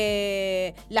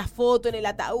 la foto en el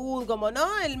ataúd, como no,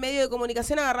 el medio de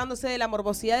comunicación agarrándose de la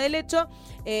morbosidad del hecho,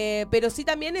 pero sí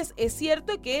también es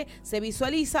cierto que se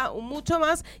visualiza mucho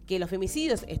más que los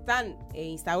femicidios están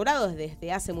instaurados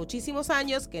desde hace muchísimos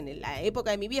años, que en la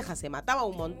época de mi vieja se mataba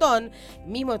un montón,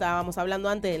 mismo estábamos hablando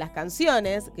antes de las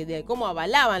canciones, de cómo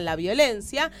avalaban la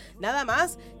violencia, nada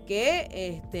más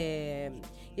que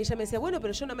y ella me decía, bueno,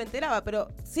 pero yo no me enteraba, pero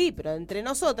sí, pero entre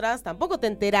nosotras tampoco te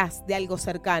enterás de algo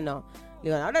cercano.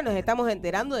 Digo, ahora nos estamos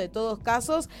enterando de todos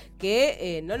casos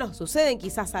que no nos suceden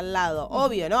quizás al lado,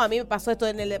 obvio, ¿no? A mí me pasó esto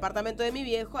en el departamento de mi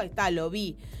viejo, ahí está, lo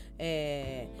vi.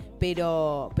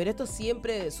 Pero esto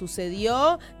siempre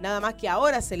sucedió, nada más que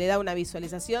ahora se le da una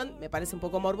visualización, me parece un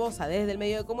poco morbosa desde el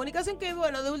medio de comunicación, que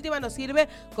bueno, de última nos sirve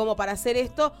como para hacer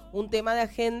esto un tema de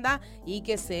agenda y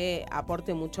que se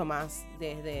aporte mucho más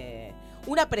desde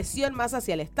una presión más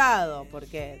hacia el Estado,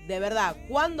 porque de verdad,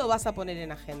 ¿cuándo vas a poner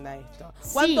en agenda esto?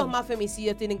 ¿Cuántos más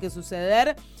femicidios tienen que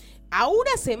suceder? A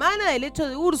una semana del hecho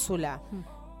de Úrsula.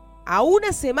 A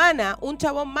una semana un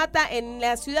chabón mata en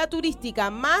la ciudad turística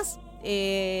más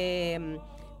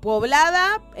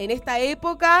poblada en esta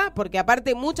época, porque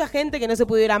aparte mucha gente que no se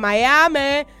pudo ir a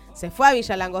Miami se fue a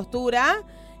Villa Langostura,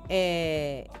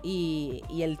 y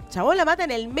el chabón la mata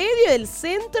en el medio del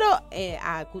centro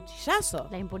a cuchillazo.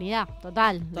 La impunidad,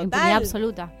 total, la impunidad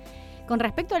absoluta. con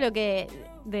respecto a lo que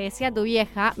decía tu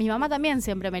vieja, mi mamá también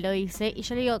siempre me lo dice, y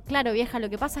yo le digo, claro, vieja, lo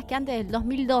que pasa es que antes del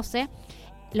 2012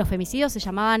 los femicidios se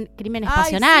llamaban crímenes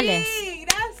pasionales. Sí,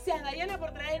 gracias, Diana,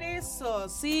 por traer eso,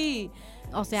 sí.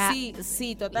 O sea,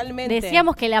 sí, totalmente.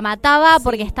 Decíamos que la mataba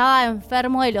porque estaba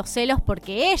enfermo de los celos,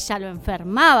 porque ella lo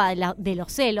enfermaba de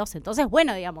los celos. Entonces,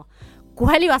 bueno, digamos,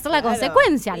 ¿cuál iba a ser la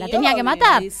consecuencia? La tenía que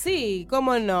matar. Sí,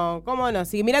 cómo no.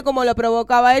 Sí, mira cómo lo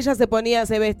provocaba ella,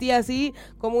 se vestía así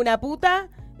como una puta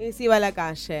y se iba a la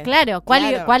calle. Claro,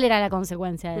 ¿cuál era la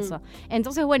consecuencia de eso?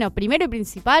 Entonces, bueno, primero y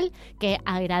principal, que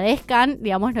agradezcan,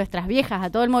 digamos, nuestras viejas a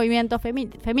todo el movimiento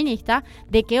feminista,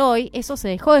 de que hoy eso se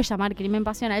dejó de llamar crimen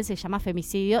pasional, se llama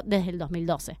femicidio desde el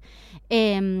 2012.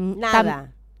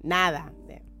 Nada.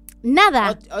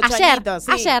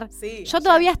 Ayer. Sí, yo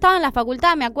todavía estaba en la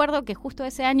facultad, me acuerdo que justo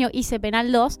ese año hice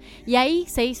Penal 2 y ahí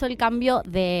se hizo el cambio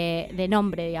de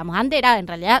nombre, digamos. Antes era, en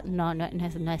realidad, no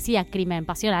decía crimen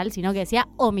pasional, sino que decía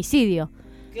homicidio.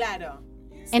 Claro.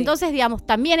 Sí. Entonces, digamos,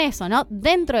 también eso, ¿no?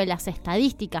 Dentro de las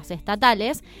estadísticas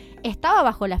estatales estaba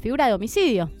bajo la figura de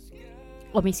homicidio.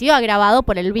 Homicidio agravado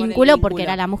por el vínculo porque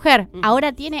era la mujer.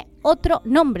 Ahora tiene otro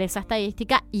nombre esa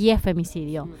estadística y es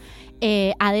femicidio.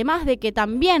 Además de que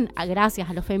también, gracias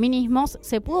a los feminismos,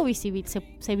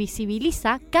 se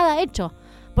visibiliza cada hecho.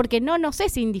 Porque no nos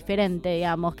es indiferente,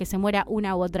 digamos, que se muera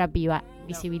una u otra piba.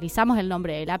 Visibilizamos el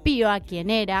nombre de la piba, quién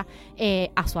era,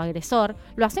 a su agresor.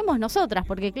 Lo hacemos nosotras,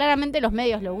 porque claramente los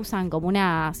medios lo usan como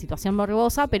una situación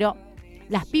morbosa, pero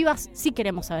las pibas sí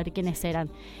queremos saber quiénes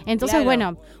eran. Entonces,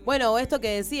 claro. Bueno, esto que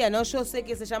decía, ¿no? Yo sé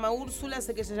que se llama Úrsula,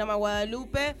 sé que se llama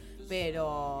Guadalupe,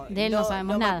 pero de él no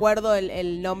sabemos nada. Me acuerdo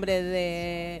el nombre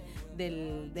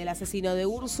del asesino de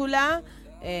Úrsula,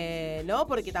 ¿no?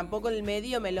 Porque tampoco el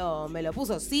medio me lo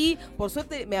puso. Sí, por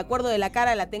suerte me acuerdo de la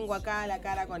cara, la tengo acá, la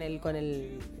cara con el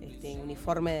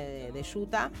uniforme de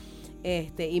yuta,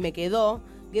 y me quedó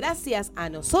gracias a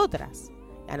nosotras.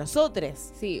 A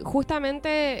nosotros. Sí,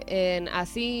 justamente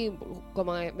así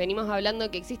como venimos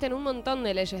hablando, que existen un montón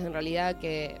de leyes en realidad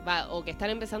que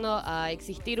están empezando a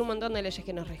existir un montón de leyes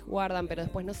que nos resguardan, pero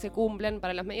después no se cumplen.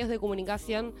 Para los medios de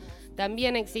comunicación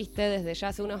también existe desde ya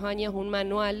hace unos años un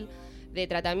manual de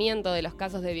tratamiento de los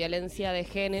casos de violencia de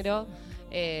género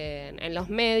en los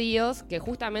medios que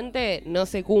justamente no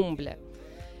se cumple.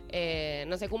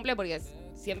 No se cumple porque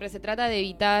siempre se trata de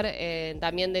evitar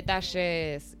también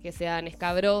detalles que sean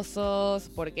escabrosos,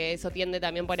 porque eso tiende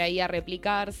también por ahí a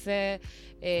replicarse.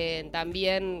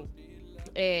 También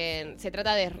se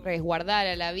trata de resguardar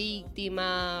a la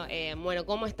víctima.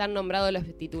 Cómo están nombrados los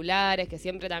titulares, que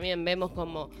siempre también vemos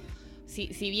como,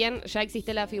 si bien ya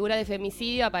existe la figura de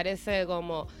femicidio, aparece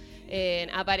como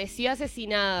apareció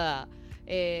asesinada.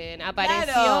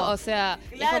 Apareció, claro, o sea,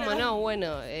 claro. Es como, no,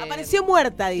 bueno. Apareció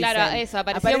muerta, dicen. Claro, eso,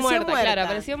 apareció muerta, claro,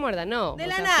 apareció muerta, no. De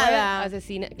la nada.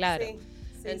 Claro. Sí.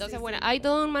 Entonces, hay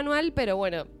todo un manual, pero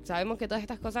bueno, sabemos que todas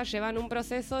estas cosas llevan un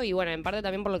proceso y bueno, en parte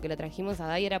también por lo que le trajimos a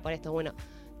Dai era por esto. Bueno,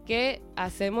 ¿qué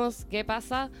hacemos? ¿Qué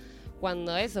pasa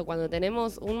cuando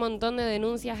tenemos un montón de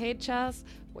denuncias hechas,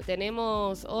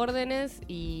 tenemos órdenes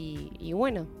y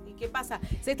bueno? ¿Qué pasa?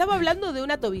 Se estaba hablando de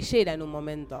una tobillera en un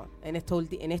momento, en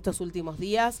estos últimos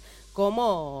días,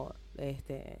 como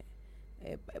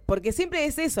porque siempre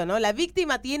es eso, ¿no? La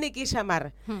víctima tiene que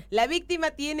llamar, la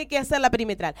víctima tiene que hacer la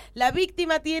perimetral, la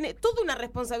víctima tiene toda una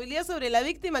responsabilidad sobre la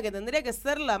víctima que tendría que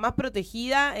ser la más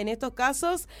protegida en estos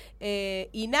casos,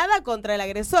 y nada contra el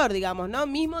agresor, digamos, ¿no?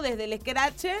 Mismo desde el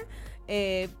escrache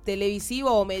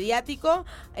televisivo o mediático,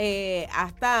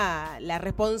 hasta la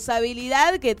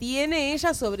responsabilidad que tiene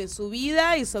ella sobre su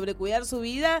vida y sobre cuidar su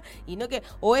vida, y no que,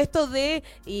 o esto de,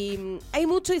 y hay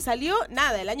mucho y salió,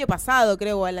 nada, el año pasado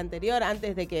creo, o el anterior,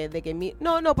 antes de que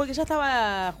no, porque ya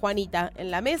estaba Juanita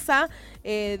en la mesa,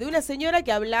 de una señora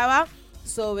que hablaba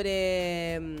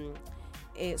sobre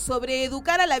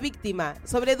educar a la víctima,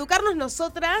 sobre educarnos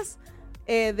nosotras,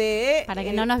 para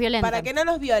que no nos violenten. Para que no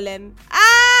nos violen.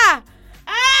 ¡Ah!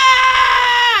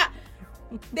 ¡Ah!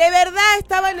 De verdad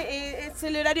estaban, es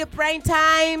el horario prime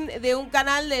time de un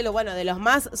canal de los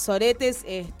más soretes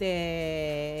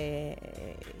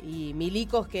y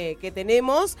milicos que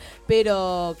tenemos,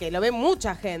 pero que lo ve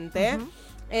mucha gente.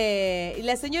 Y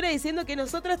la señora diciendo que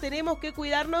nosotros tenemos que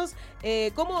cuidarnos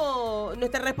como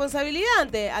nuestra responsabilidad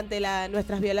ante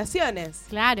nuestras violaciones.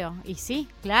 Claro, y sí,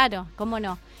 claro, cómo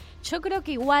no. Yo creo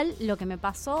que igual lo que me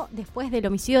pasó después del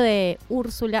homicidio de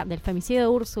Úrsula, del femicidio de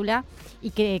Úrsula,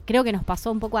 y que creo que nos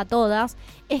pasó un poco a todas,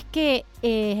 es que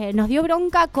nos dio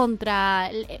bronca contra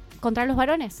los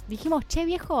varones. Dijimos, che,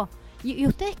 viejo, ¿y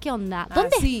ustedes qué onda?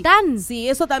 ¿Dónde están? Sí,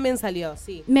 eso también salió,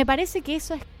 sí. Me parece que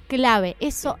eso es clave,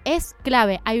 eso es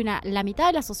clave. La mitad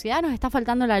de la sociedad nos está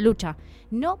faltando la lucha.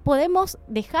 No podemos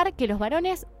dejar que los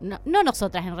varones, no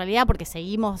nosotras en realidad, porque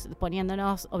seguimos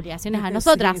poniéndonos obligaciones a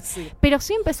nosotras, Sí. pero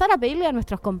sí empezar a pedirle a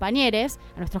nuestros compañeros,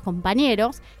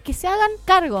 que se hagan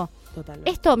cargo.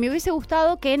 Totalmente. Esto me hubiese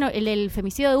gustado que en el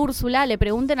femicidio de Úrsula le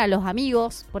pregunten a los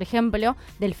amigos, por ejemplo,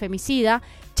 del femicida,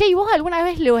 che, ¿y vos alguna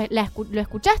vez lo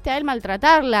escuchaste a él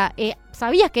maltratarla?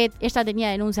 ¿Sabías que ella tenía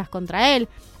denuncias contra él?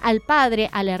 Al padre,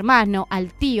 al hermano,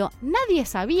 al tío. Nadie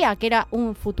sabía que era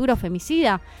un futuro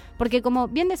femicida. Porque como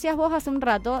bien decías vos hace un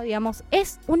rato, digamos,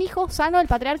 es un hijo sano del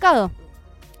patriarcado.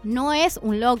 No es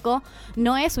un loco,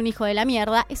 no es un hijo de la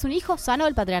mierda, es un hijo sano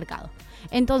del patriarcado.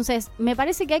 Entonces, me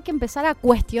parece que hay que empezar a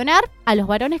cuestionar a los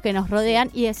varones que nos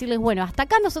rodean y decirles, bueno, hasta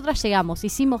acá nosotras llegamos,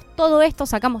 hicimos todo esto,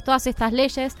 sacamos todas estas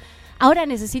leyes, ahora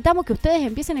necesitamos que ustedes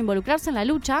empiecen a involucrarse en la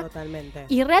lucha. Totalmente.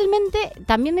 Y realmente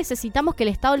también necesitamos que el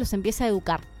Estado los empiece a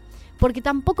educar. Porque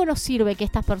tampoco nos sirve que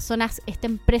estas personas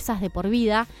estén presas de por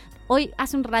vida. Hoy,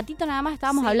 hace un ratito nada más,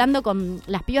 estábamos hablando con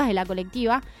las pibas de la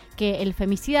colectiva que el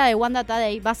femicida de Wanda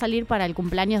Tadei va a salir para el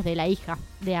cumpleaños de la hija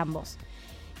de ambos.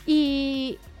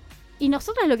 Y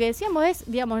nosotras lo que decíamos es,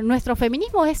 digamos, nuestro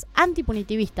feminismo es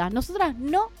antipunitivista. Nosotras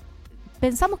no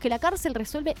pensamos que la cárcel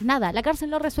resuelve nada. La cárcel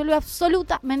no resuelve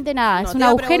absolutamente nada. Es un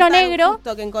agujero negro.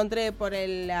 Justo que encontré por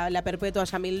la perpetua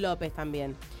Yamil López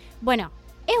también. Bueno,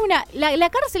 la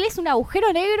cárcel es un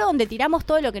agujero negro donde tiramos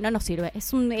todo lo que no nos sirve.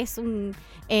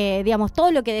 Digamos,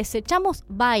 todo lo que desechamos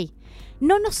va ahí.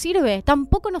 No nos sirve,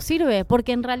 tampoco nos sirve,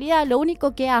 porque en realidad lo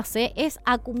único que hace es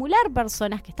acumular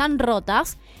personas que están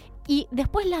rotas y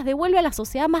después las devuelve a la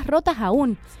sociedad más rotas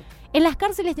aún. En las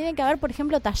cárceles tienen que haber, por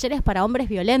ejemplo, talleres para hombres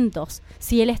violentos.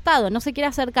 Si el Estado no se quiere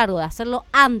hacer cargo de hacerlo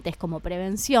antes como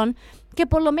prevención, que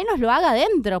por lo menos lo haga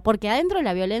adentro, porque adentro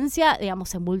la violencia, digamos,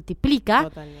 se multiplica.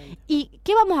 Totalmente. ¿Y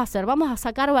qué vamos a hacer? Vamos a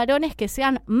sacar varones que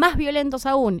sean más violentos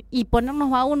aún y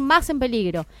ponernos aún más en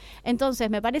peligro. Entonces,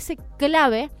 me parece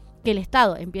clave que el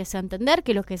Estado empiece a entender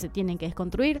que los que se tienen que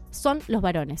desconstruir son los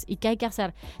varones y que hay que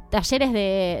hacer talleres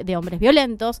de hombres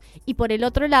violentos y por el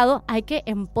otro lado hay que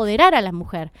empoderar a la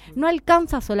mujer. No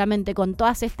alcanza solamente con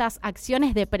todas estas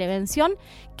acciones de prevención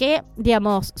que,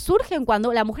 digamos, surgen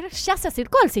cuando la mujer ya se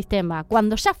acercó al sistema,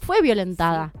 cuando ya fue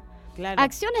violentada. Sí, claro.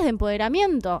 Acciones de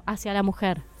empoderamiento hacia la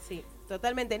mujer. Sí.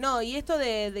 Totalmente, no, y esto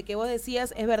de que vos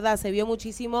decías es verdad, se vio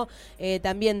muchísimo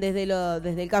también desde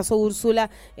el caso Úrsula,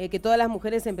 que todas las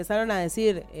mujeres empezaron a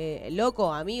decir,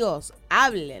 loco, amigos,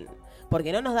 hablen,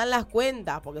 porque no nos dan las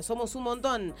cuentas, porque somos un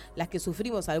montón las que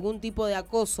sufrimos algún tipo de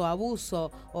acoso, abuso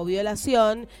o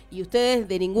violación, y ustedes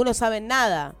de ninguno saben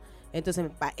nada. Entonces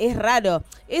es raro.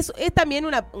 Es también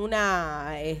una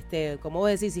como vos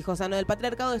decís, hijo sano del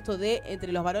patriarcado, esto de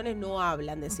entre los varones no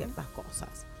hablan de ciertas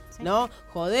cosas. ¿No?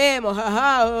 Jodemos,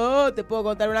 ajá, te puedo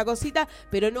contar una cosita,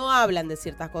 pero no hablan de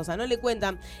ciertas cosas, no le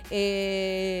cuentan.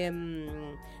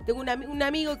 Tengo un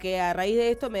amigo que a raíz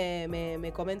de esto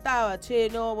me comentaba,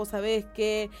 che, no, vos sabés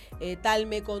que tal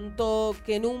me contó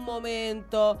que en un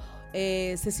momento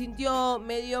se sintió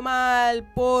medio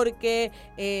mal porque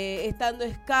estando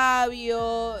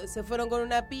escabio se fueron con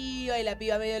una piba y la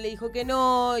piba medio le dijo que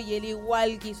no y él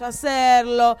igual quiso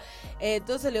hacerlo.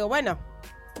 Entonces le digo, bueno,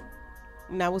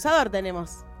 un abusador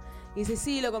tenemos. Y dice,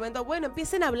 sí, lo comentó. Bueno,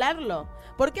 empiecen a hablarlo.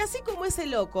 Porque así como ese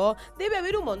loco, debe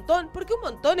haber un montón. Porque un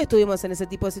montón estuvimos en ese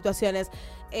tipo de situaciones.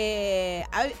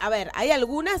 A ver, hay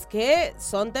algunas que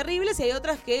son terribles y hay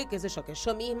otras que, qué sé yo, que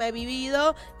yo misma he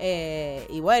vivido.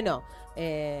 Y bueno,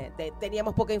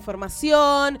 teníamos poca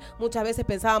información. Muchas veces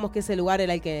pensábamos que ese lugar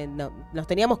era el que nos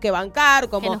teníamos que bancar.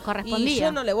 Como, que nos correspondía. Y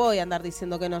yo no le voy a andar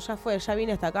diciendo que no. Ya fue, ya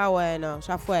vine hasta acá, bueno,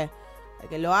 ya fue.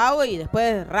 Que lo hago y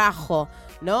después rajo,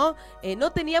 ¿no?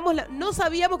 No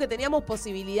sabíamos que teníamos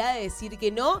posibilidad de decir que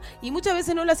no y muchas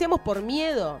veces no lo hacíamos por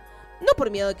miedo. No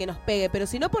por miedo de que nos pegue, pero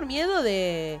sino por miedo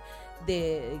de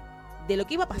lo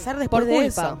que iba a pasar después de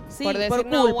eso. Sí, por decir, por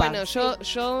no, culpa. bueno,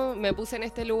 yo me puse en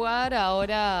este lugar,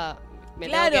 ahora me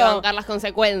Claro. tengo que bancar las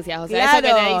consecuencias. O sea, Claro,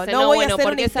 eso que te dicen, no voy bueno, a ser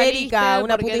 ¿por una qué histérica, saliste?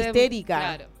 una ¿Por qué puta histérica.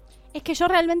 Claro. Es que yo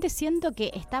realmente siento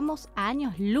que estamos a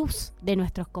años luz de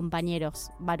nuestros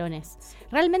compañeros varones.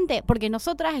 Realmente, porque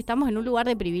nosotras estamos en un lugar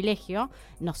de privilegio,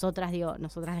 nosotras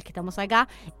las que estamos acá,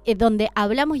 donde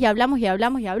hablamos y hablamos y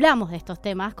hablamos y hablamos de estos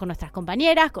temas con nuestras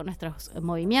compañeras, con nuestros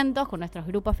movimientos, con nuestros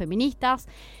grupos feministas.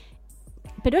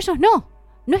 Pero ellos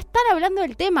no están hablando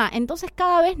del tema, entonces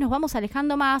cada vez nos vamos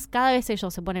alejando más, cada vez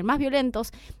ellos se ponen más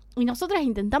violentos y nosotras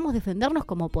intentamos defendernos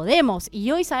como podemos y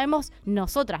hoy sabemos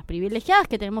nosotras privilegiadas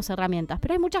que tenemos herramientas,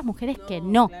 pero hay muchas mujeres que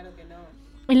no. Claro que no.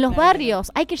 En los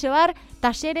barrios hay que llevar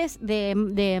talleres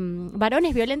de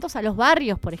varones violentos a los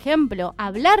barrios, por ejemplo,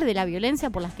 hablar de la violencia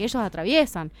por las que ellos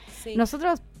atraviesan. Sí.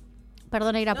 Nosotros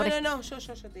Perdona, Ira, No, yo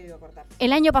te iba a cortar.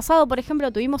 El año pasado, por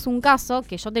ejemplo, tuvimos un caso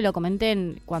que yo te lo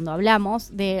comenté cuando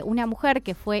hablamos, de una mujer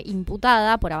que fue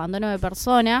imputada por abandono de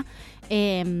persona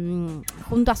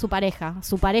junto a su pareja.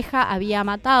 Su pareja había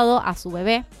matado a su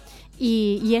bebé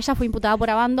y ella fue imputada por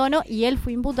abandono y él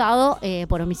fue imputado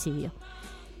por homicidio.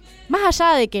 Más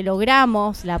allá de que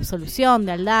logramos la absolución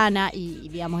de Aldana y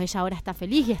digamos, ella ahora está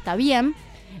feliz y está bien,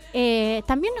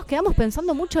 también nos quedamos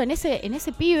pensando mucho en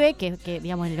ese pibe que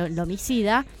digamos, el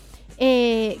homicida,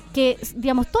 que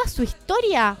digamos, toda su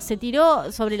historia se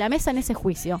tiró sobre la mesa en ese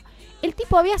juicio. El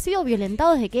tipo había sido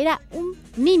violentado desde que era un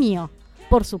niño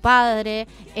por su padre,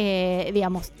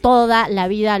 digamos, toda la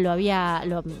vida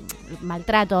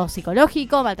maltrato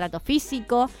psicológico, maltrato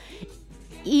físico,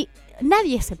 y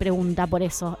nadie se pregunta por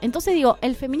eso. Entonces digo,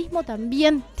 el feminismo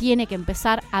también tiene que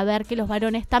empezar a ver que los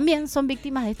varones también son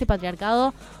víctimas de este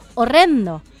patriarcado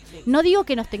horrendo. No digo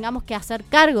que nos tengamos que hacer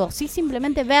cargo, sí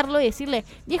simplemente verlo y decirle,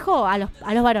 viejo, a los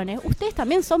varones, ustedes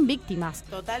también son víctimas.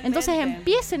 Totalmente. Entonces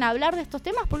empiecen a hablar de estos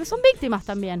temas porque son víctimas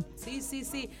también.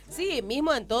 Sí,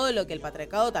 mismo en todo lo que el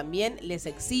patriarcado también les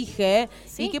exige,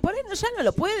 ¿sí? Y que por ahí ya no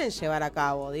lo pueden llevar a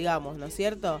cabo, digamos, ¿no es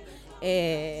cierto?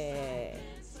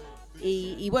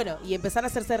 Y bueno, y empezar a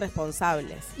hacerse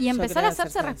responsables. Y empezar a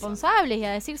hacerse responsables y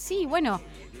a decir, sí, bueno,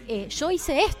 yo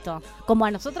hice esto. Como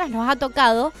a nosotras nos ha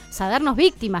tocado sabernos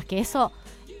víctimas, que eso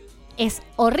es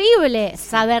horrible,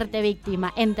 saberte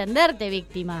víctima, entenderte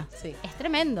víctima. Sí. Es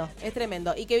tremendo. Es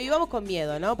tremendo. Y que vivamos con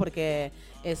miedo, ¿no? Porque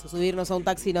eso, subirnos a un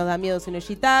taxi nos da miedo si no es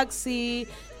G-Taxi,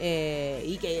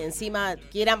 y que encima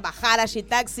quieran bajar a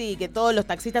G-Taxi y que todos los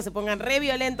taxistas se pongan re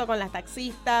violentos con las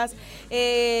taxistas.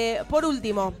 Por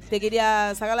último, te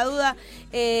quería sacar la duda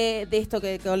de esto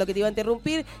con lo que te iba a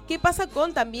interrumpir. ¿Qué pasa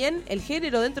con también el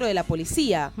género dentro de la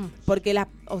policía? Porque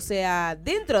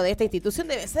dentro de esta institución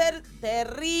debe ser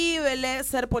terrible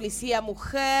ser policía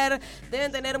mujer,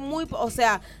 deben tener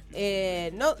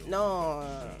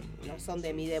no son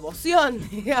de mi devoción,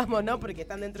 digamos, ¿no? Porque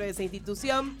están dentro de esa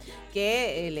institución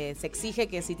que les exige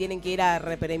que si tienen que ir a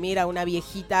reprimir a una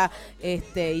viejita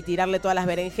y tirarle todas las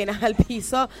berenjenas al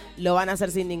piso, lo van a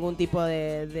hacer sin ningún tipo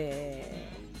de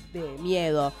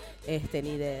miedo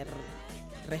ni de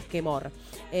resquemor.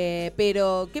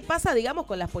 Pero, ¿qué pasa, digamos,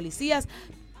 con las policías?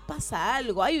 ¿Pasa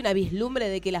algo? ¿Hay una vislumbre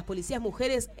de que las policías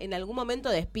mujeres en algún momento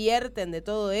despierten de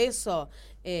todo eso?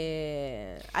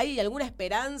 ¿Hay alguna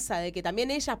esperanza de que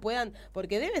también ellas puedan?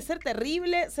 Porque debe ser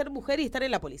terrible ser mujer y estar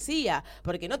en la policía,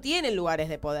 porque no tienen lugares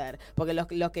de poder, porque los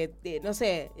que, no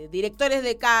sé, directores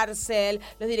de cárcel,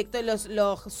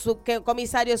 los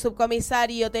comisarios,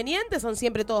 subcomisarios, tenientes son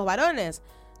siempre todos varones.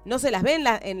 No se las ve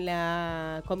en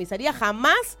la comisaría,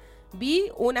 jamás vi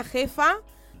una jefa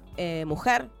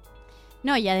mujer.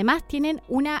 No, y además tienen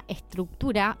una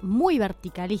estructura muy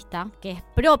verticalista, que es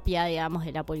propia, digamos,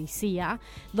 de la policía,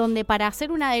 donde para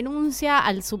hacer una denuncia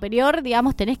al superior,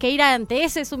 digamos, tenés que ir ante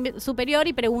ese superior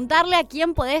y preguntarle a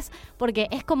quién podés, porque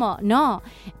es como,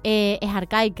 es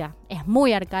arcaica, es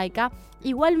muy arcaica.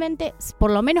 Igualmente, por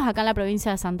lo menos acá en la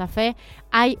provincia de Santa Fe,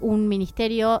 hay un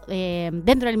ministerio,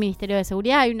 dentro del Ministerio de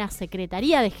Seguridad, hay una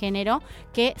Secretaría de Género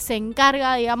que se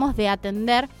encarga, digamos, de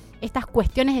atender estas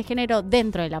cuestiones de género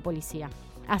dentro de la policía.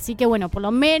 Así que bueno, por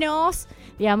lo menos,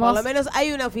 digamos, por lo menos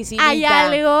hay una oficinita. Hay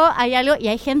algo y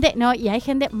hay gente,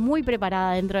 muy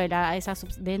preparada dentro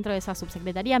de esa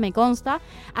subsecretaría, me consta.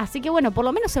 Así que bueno, por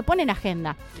lo menos se pone en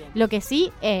agenda. Bien. Lo que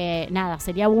sí,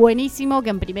 sería buenísimo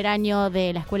que en primer año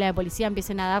de la escuela de policía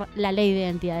empiecen a dar la ley de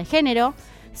identidad de género.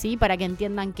 Sí, para que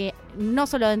entiendan que no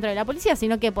solo dentro de la policía,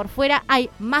 sino que por fuera hay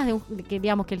más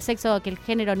que el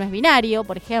género no es binario,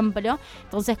 por ejemplo.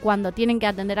 Entonces, cuando tienen que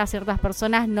atender a ciertas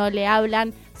personas, no le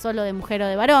hablan solo de mujer o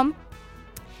de varón.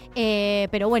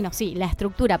 Pero bueno, sí, la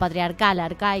estructura patriarcal,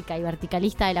 arcaica y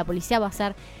verticalista de la policía va a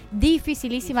ser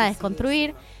dificilísima de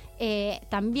desconstruir.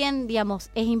 También,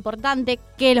 digamos, es importante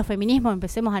que los feminismos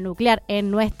empecemos a nuclear en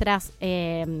nuestros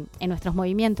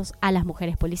movimientos a las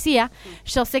mujeres policía.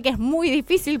 Yo sé que es muy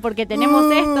difícil porque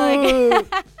tenemos esto de que...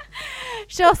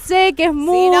 Yo sé que es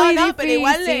muy difícil. Pero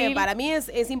igual para mí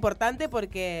es importante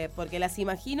porque las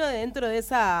imagino dentro de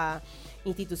esa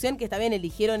institución que está bien,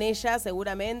 eligieron ellas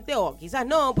seguramente, o quizás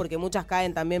no, porque muchas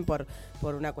caen también por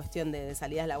una cuestión de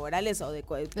salidas laborales o de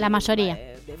la mayoría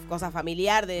de cosas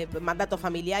familiar, de mandato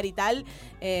familiar y tal,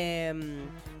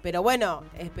 pero bueno,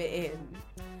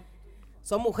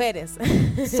 son mujeres.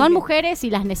 Son mujeres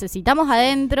y las necesitamos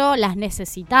adentro,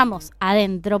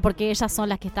 porque ellas son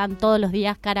las que están todos los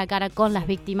días cara a cara con las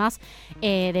víctimas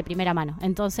de primera mano.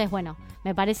 Entonces, bueno,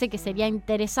 me parece que sería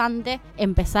interesante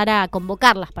empezar a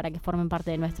convocarlas para que formen parte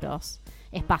de nuestros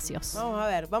espacios.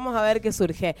 Vamos a ver qué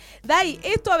surge. Dai,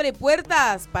 esto abre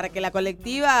puertas para que la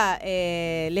colectiva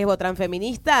lesbo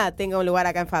transfeminista tenga un lugar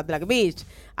acá en Fat Black Beach.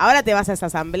 Ahora te vas a esa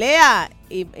asamblea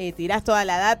y tirás toda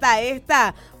la data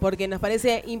esta, porque nos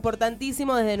parece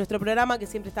importantísimo desde nuestro programa, que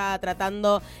siempre está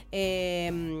tratando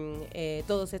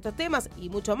todos estos temas y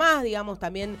mucho más, digamos,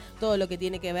 también todo lo que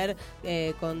tiene que ver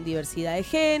con diversidad de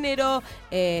género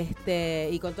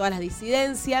y con todas las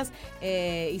disidencias,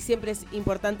 y siempre es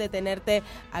importante tenerte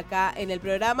acá en el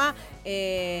programa.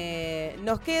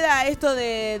 Nos queda esto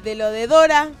de lo de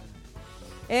Dora,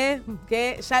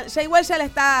 que ya igual ya la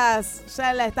estás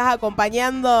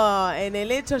acompañando en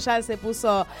el hecho, ya se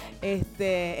puso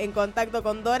en contacto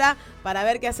con Dora para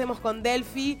ver qué hacemos con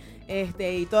Delphi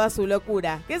y toda su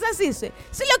locura. Que es así, es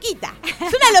loquita,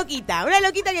 es una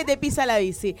loquita que te pisa la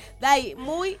bici. Dai,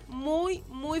 muy, muy,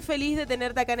 muy feliz de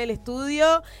tenerte acá en el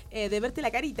estudio, de verte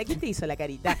la carita. ¿Quién te hizo la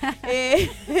carita?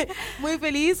 Muy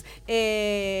feliz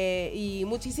y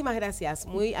muchísimas gracias,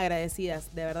 muy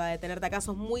agradecidas, de verdad, de tenerte acá.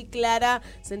 Sos muy clara,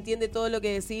 se entiende todo lo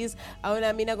que decís. A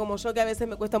una mina como yo, que a veces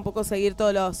me cuesta un poco seguir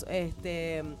todos los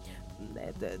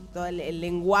todo el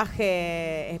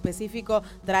lenguaje específico,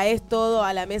 traes todo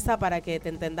a la mesa para que te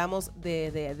entendamos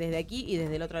desde aquí y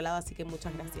desde el otro lado, así que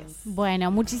muchas gracias. Bueno,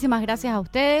 muchísimas gracias a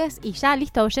ustedes y ya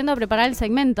listo, yendo a preparar el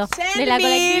segmento de la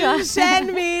colectiva.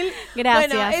 Gracias.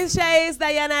 Bueno, ella es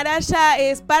Dai Araya,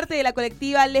 es parte de la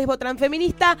colectiva lesbo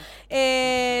transfeminista.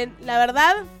 La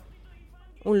verdad,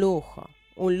 un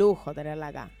lujo tenerla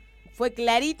acá. Fue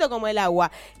clarito como el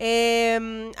agua.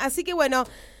 Así que bueno,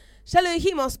 ya lo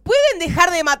dijimos, ¿pueden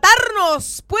dejar de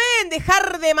matarnos? ¿Pueden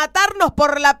dejar de matarnos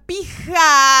por la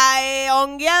pija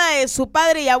hongueada de su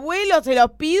padre y abuelo? Se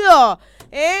los pido.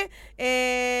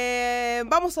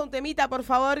 Vamos a un temita, por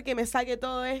favor, que me saque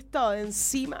todo esto de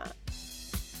encima.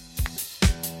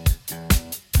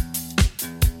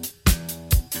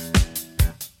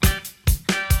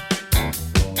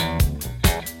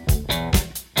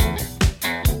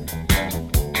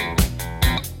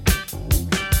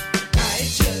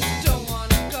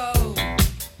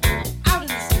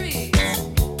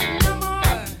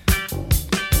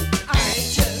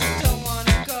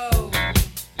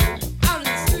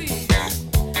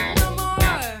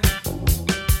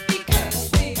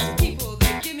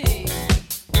 Give me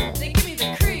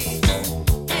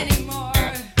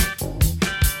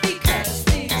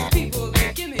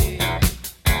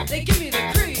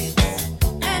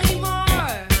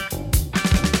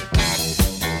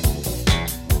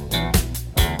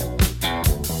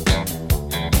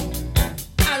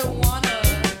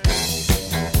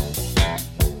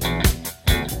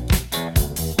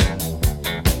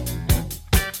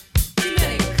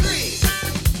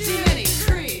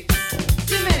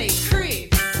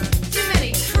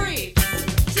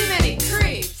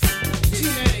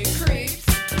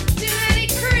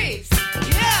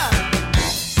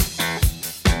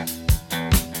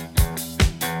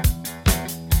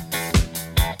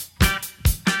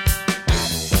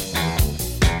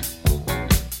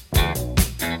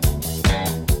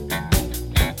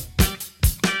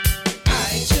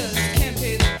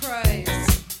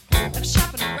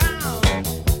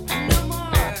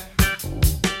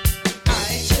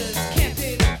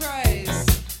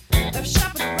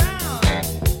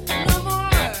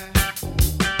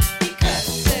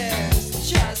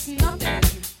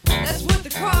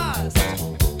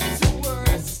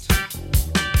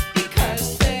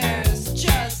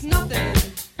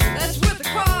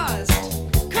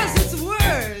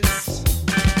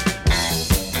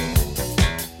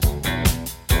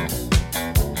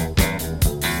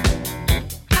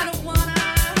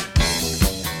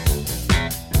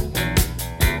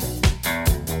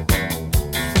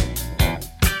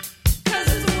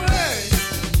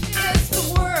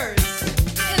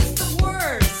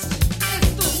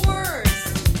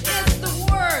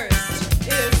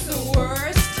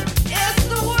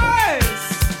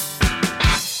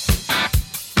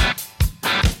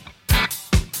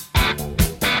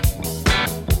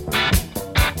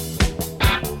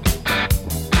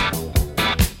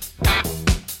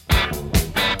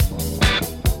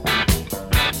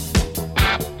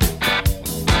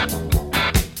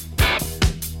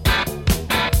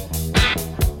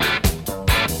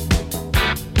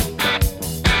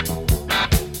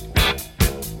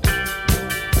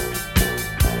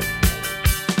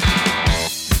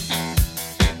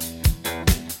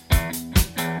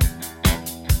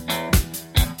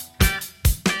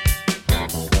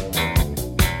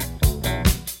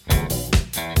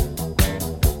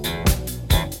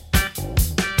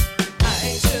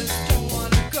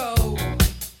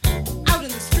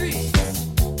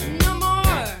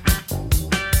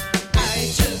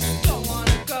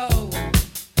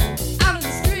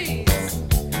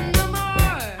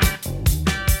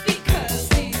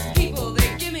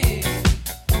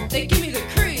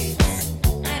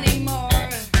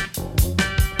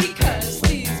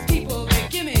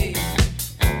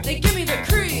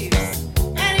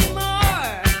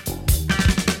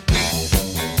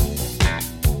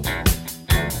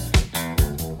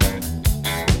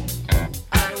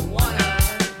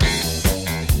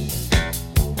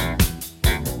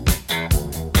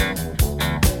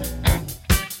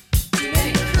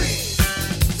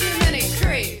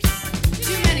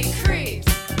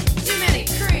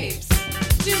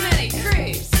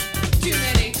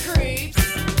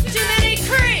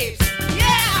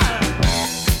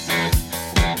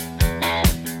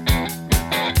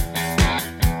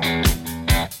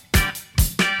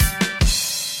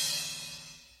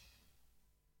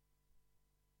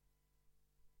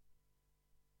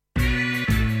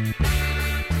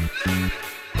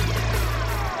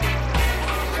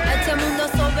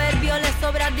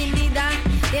sobra dignidad.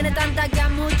 Tiene tanta que a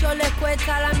muchos les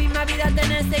cuesta la misma vida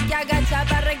tenerse que agachar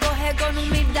para recoger con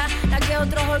humildad la que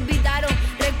otros olvidaron.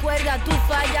 Recuerda, tú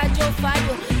fallas, yo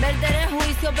fallo. Perder el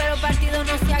juicio, pero el partido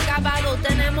no se ha acabado.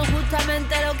 Tenemos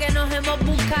justamente lo que nos hemos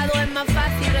buscado. Es más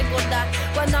fácil recordar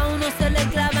cuando a uno se le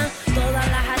clavan todas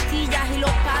las astillas y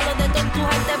los palos de todos tus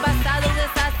antepasados.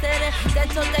 Deshaceres de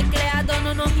estos tecleados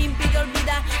no nos impide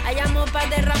olvidar. Hay amor para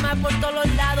derramar por todos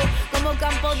los lados, como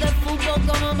campos de fútbol,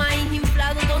 como maíz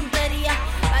inflado, tonterías.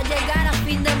 A llegar a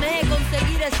fin de mes,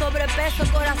 conseguir el sobrepeso,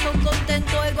 corazón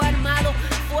contento, ego armado,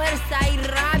 fuerza y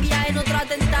rabia en otro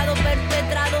atentado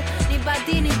perpetrado. Ni pa'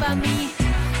 ti ni pa' mí,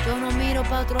 yo no miro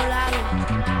pa' otro lado.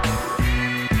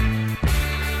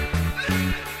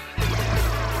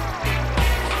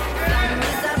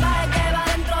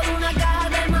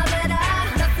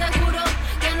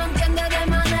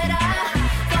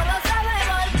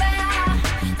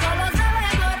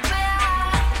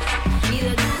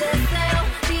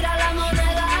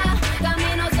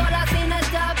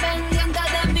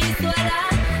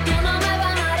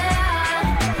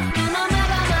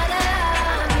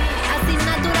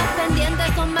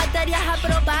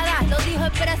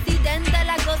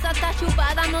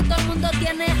 Chupada, no todo el mundo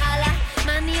tiene alas,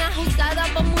 manías usadas,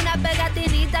 ponme una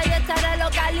pegatinita y estaré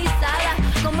localizada.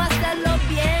 ¿Cómo hacerlo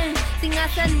bien, sin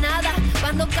hacer nada?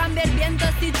 Cuando cambia el viento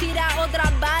existirá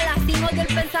otras balas. Sin odio el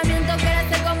pensamiento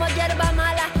crece como hierba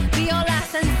mala. Viola,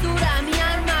 censura, mi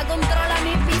alma controla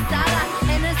mis pisadas.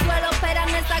 En el suelo esperan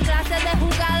esa clase de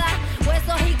jugadas.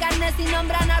 Huesos y carne sin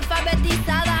nombre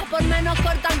analfabetizadas. Por menos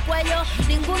cortan cuello,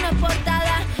 ninguno es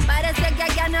portada. Parece que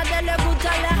aquí a nadie le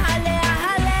gusta la jalea.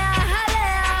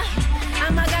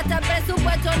 Amagaste el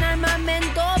presupuesto en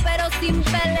armamento, pero sin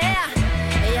pelea.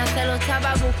 Ella se lo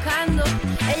estaba buscando,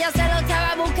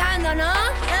 ¿no?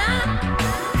 ¿Ah?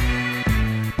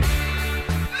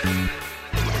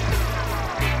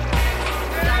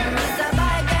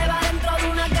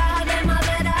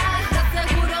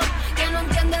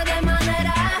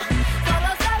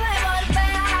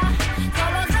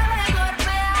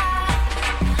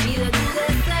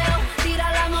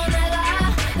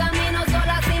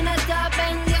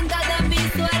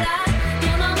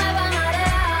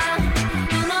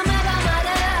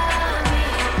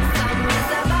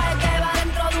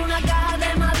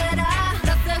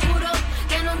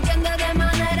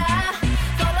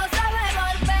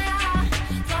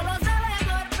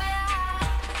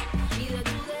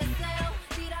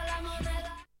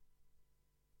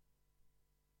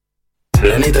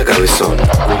 Planeta Cabezón.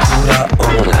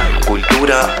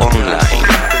 Cultura online.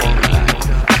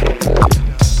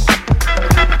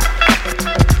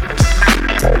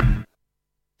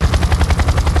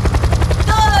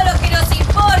 Todo lo que nos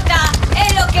importa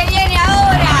es lo que viene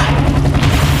ahora.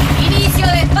 Inicio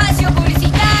de espacio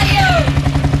publicitario.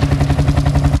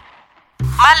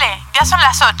 Vale, ya son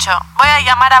las 8. Voy a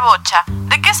llamar a Bocha.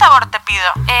 ¿De qué sabor te pido?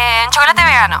 Chocolate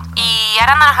vegano y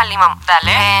arándanos al limón.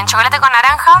 Dale. Chocolate con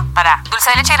naranja. Pará. Dulce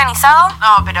de leche granizado.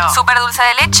 No, pero... Super dulce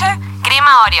de leche.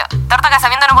 Crema Oreo. Torta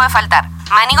casamiento no puede faltar.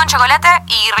 Maní con chocolate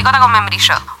y ricota con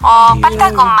membrillo. O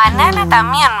palta con banana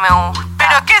también me gusta.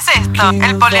 ¿Pero qué es esto?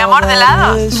 ¿El poliamor de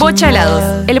helados? Bocha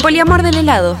helados. El poliamor del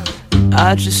helado.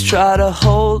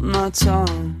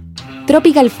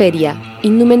 Tropical Feria.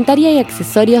 Indumentaria y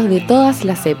accesorios de todas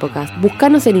las épocas.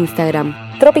 Búscanos en Instagram.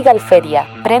 Tropical Feria.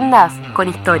 Prendas con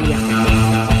historia.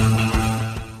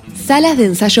 Salas de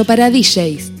ensayo para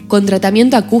DJs, con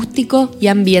tratamiento acústico y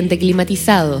ambiente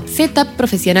climatizado. Setup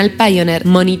profesional Pioneer,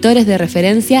 monitores de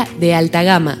referencia de alta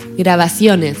gama,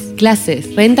 grabaciones,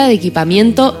 clases, renta de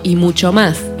equipamiento y mucho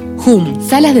más. HUM,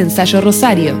 Salas de ensayo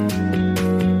Rosario.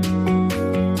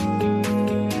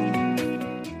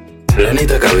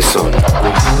 Planeta Cabezón.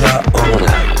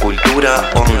 Cultura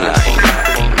online.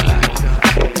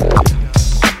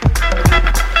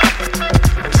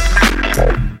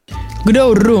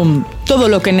 Grow Room, todo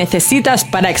lo que necesitas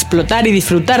para explotar y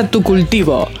disfrutar tu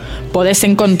cultivo. Podés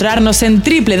encontrarnos en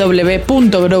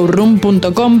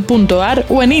www.growroom.com.ar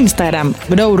o en Instagram,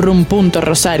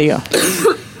 growroom.rosario.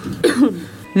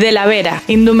 De la Vera,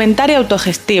 indumentaria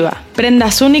autogestiva,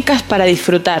 prendas únicas para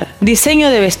disfrutar,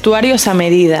 diseño de vestuarios a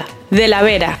medida. De la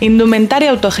Vera, indumentaria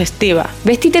autogestiva.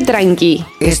 Vestite tranqui.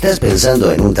 ¿Estás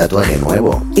pensando en un tatuaje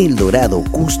nuevo? El Dorado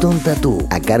Custom Tattoo,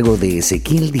 a cargo de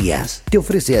Ezequiel Díaz, te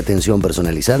ofrece atención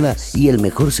personalizada y el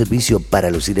mejor servicio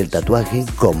para lucir el tatuaje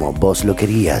como vos lo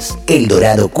querías. El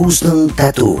Dorado Custom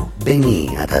Tattoo.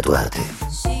 Vení a tatuarte.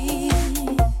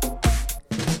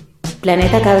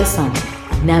 Planeta Cabezón,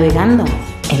 navegando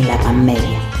en la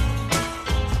Panmedia.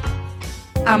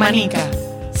 Amanica.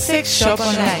 Sex Shop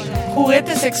Online.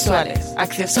 Juguetes sexuales,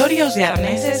 accesorios y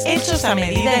arneses hechos a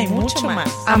medida y mucho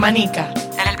más. Amanica.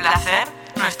 En el placer,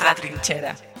 nuestra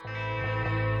trinchera.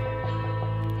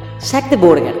 Jack the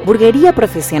Burger, burguería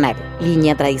profesional,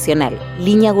 línea tradicional,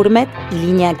 línea gourmet y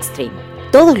línea extreme.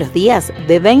 Todos los días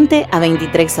de 20 a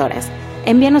 23 horas.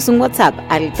 Envíanos un WhatsApp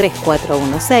al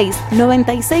 3416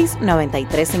 96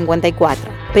 93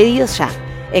 54. Pedidos ya.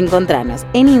 Encontranos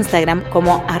en Instagram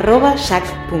como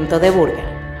 @jack.theburger.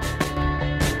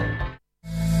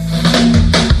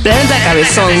 Planeta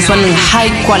Cabezón suena en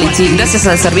high quality gracias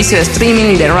al servicio de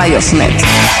streaming de Radiosnet.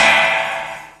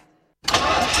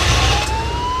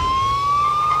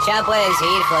 Ya pueden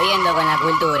seguir jodiendo con la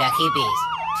cultura, hippies.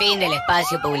 Fin del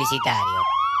espacio publicitario.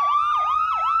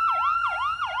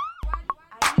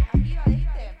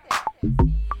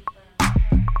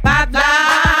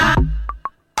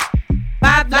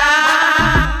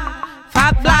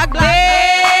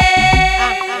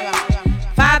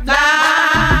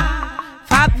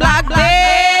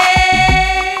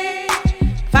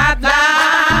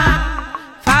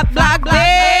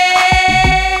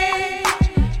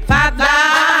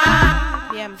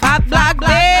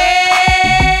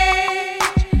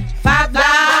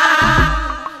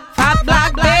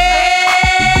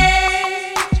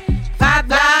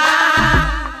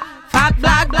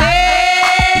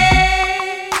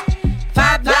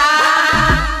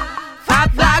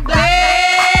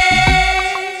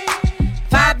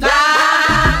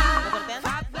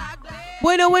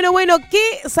 Bueno,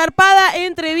 qué zarpada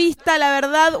entrevista, la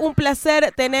verdad, un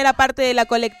placer tener aparte de la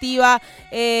colectiva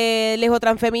lesbo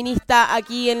transfeminista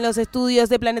aquí en los estudios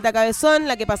de Planeta Cabezón.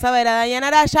 La que pasaba era Dai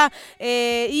Araya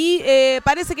y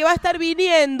parece que va a estar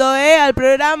viniendo al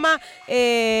programa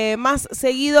más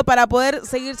seguido para poder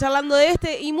seguir charlando de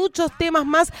este y muchos temas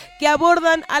más que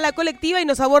abordan a la colectiva y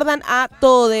nos abordan a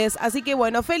todes. Así que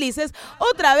bueno, felices.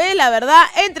 Otra vez, la verdad,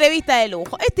 entrevista de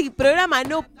lujo. Este programa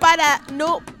no para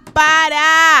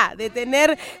de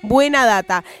tener buena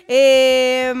data.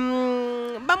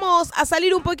 Vamos a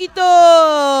salir un poquito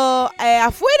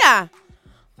afuera.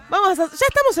 ¿Ya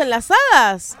estamos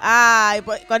enlazadas? Ay,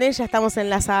 con ella estamos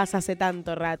enlazadas hace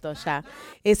tanto rato ya.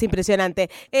 Es impresionante.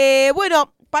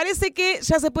 Bueno, parece que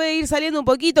ya se puede ir saliendo un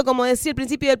poquito, como decía al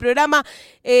principio del programa,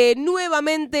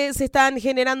 nuevamente se están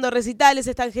generando recitales,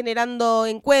 se están generando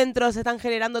encuentros, se están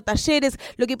generando talleres,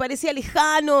 lo que parecía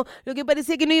lejano, lo que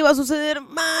parecía que no iba a suceder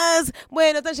más.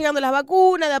 Bueno, están llegando las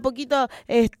vacunas, de a poquito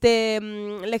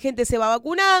la gente se va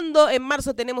vacunando. En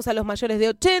marzo tenemos a los mayores de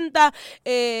 80,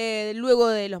 luego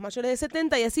de los mayores de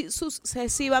 70 y así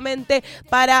sucesivamente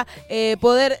para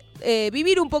poder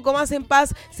vivir un poco más en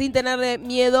paz sin tenerle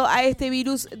miedo a este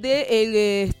virus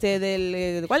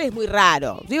del cual es muy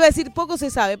raro. Yo iba a decir poco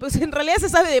se sabe, pero en realidad se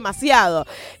sabe demasiado.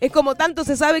 Es como tanto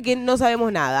se sabe que no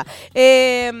sabemos nada.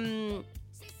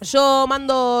 Yo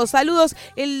mando saludos.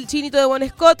 El chinito de Bon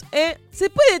Scott,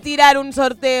 ¿se puede tirar un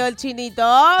sorteo el chinito?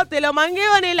 Te lo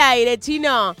mangueo en el aire,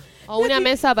 chino. O una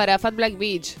mesa para Fat Black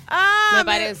Beach. Me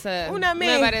parece.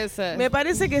 Me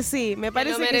parece que sí. Me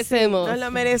parece que merecemos. Sí. Nos lo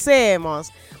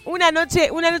merecemos. Una noche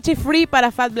free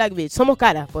para Fat Black Beach. Somos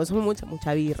caras, porque somos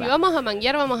mucha birra. Si vamos a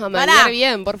manguear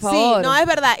bien, por favor. Sí, no, es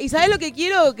verdad. ¿Y sabes lo que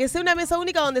quiero? Que sea una mesa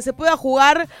única donde se pueda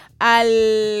jugar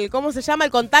al... ¿Cómo se llama?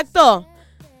 ¿El contacto?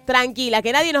 Tranquila,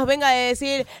 que nadie nos venga a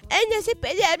decir no se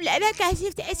puede hablar acá si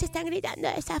ustedes se están gritando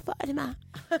de esa forma.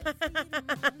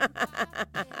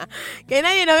 Que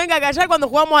nadie nos venga a callar cuando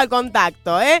jugamos al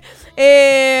contacto,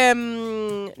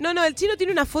 No, el chino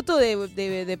tiene una foto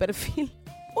de perfil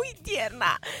muy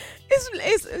tierna.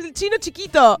 Es el chino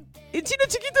chiquito. El chino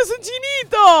chiquito es un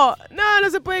chinito. No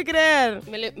se puede creer.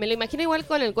 Me lo imagino igual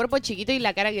con el cuerpo chiquito y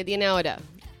la cara que tiene ahora.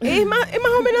 Es más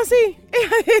o menos así.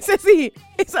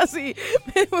 Es así.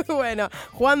 Muy bueno.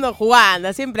 Jugando.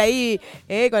 Siempre ahí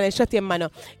con el joystick en mano.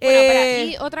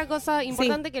 Y otra cosa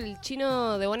importante que el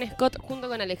chino de Bon Scott junto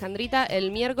con Alejandrita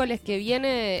el miércoles que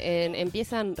viene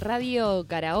empiezan radio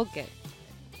karaoke.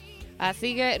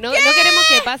 Así que no queremos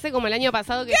que pase como el año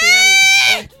pasado que estuvieron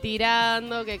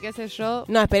estirando, que qué sé yo.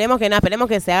 No, esperemos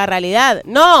que se haga realidad.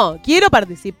 No, quiero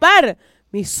participar.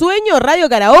 Mi sueño, radio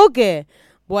karaoke.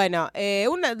 Bueno,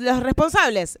 les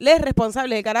responsables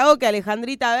de karaoke,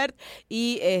 Alejandrita Bert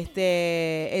y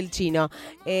el chino.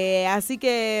 Así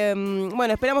que,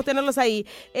 bueno, esperamos tenerlos ahí.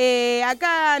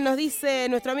 Acá nos dice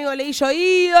nuestro amigo Leillo,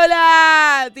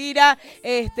 ídola, tira,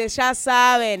 ya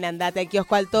saben, andate al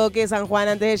kiosco al toque, San Juan,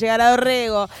 antes de llegar a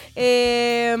Dorrego.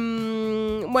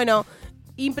 Bueno,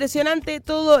 impresionante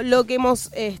todo lo que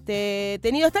hemos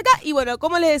tenido hasta acá. Y bueno,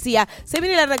 como les decía, se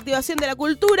viene la reactivación de la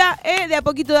cultura, de a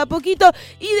poquito,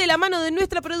 y de la mano de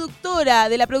nuestra productora,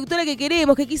 de la productora que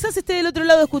queremos, que quizás esté del otro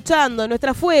lado escuchando,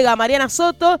 nuestra fuega, Mariana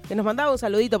Soto, que nos mandaba un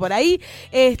saludito por ahí.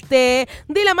 De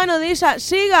la mano de ella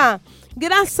llega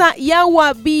Grasa y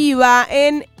Agua Viva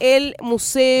en el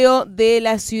Museo de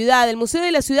la Ciudad. El Museo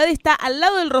de la Ciudad está al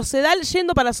lado del Rosedal,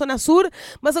 yendo para zona sur.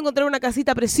 Vas a encontrar una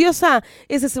casita preciosa.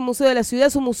 Ese es el Museo de la Ciudad.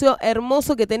 Es un museo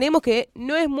hermoso que tenemos, que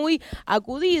no es muy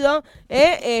acudido,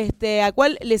 a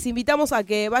cual les invitamos a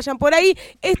que vayan por ahí.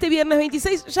 Este viernes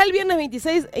 26, ya el viernes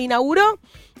 26 inauguró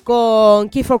con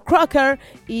Kiefer Crocker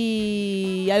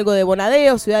y algo de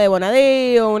Bonadeo, Ciudad de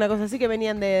Bonadeo, una cosa así que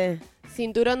venían de...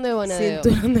 Cinturón de Bonadeo.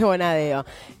 Cinturón de Bonadeo.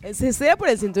 ¿Se da por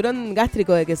el cinturón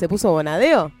gástrico de que se puso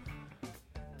Bonadeo?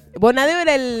 Bonadeo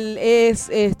era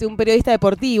un periodista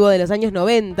deportivo de los años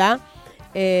 90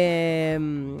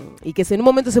 y que en un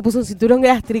momento se puso un cinturón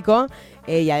gástrico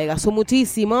y adelgazó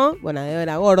muchísimo. Bonadeo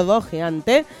era gordo,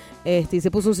 gigante. Y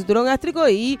se puso un cinturón gástrico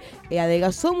y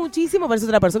adelgazó muchísimo, parece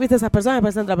otra persona. ¿Viste? Esas personas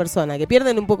parecen otra persona, que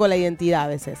pierden un poco la identidad a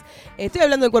veces. Estoy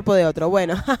hablando del cuerpo de otro.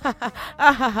 Bueno,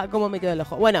 cómo me quedó el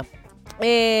ojo. Bueno,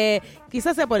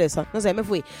 quizás sea por eso, no sé, me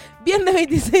fui. Viernes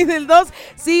 26 del 2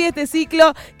 sigue este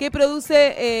ciclo que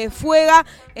produce Fuega.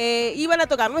 Y van a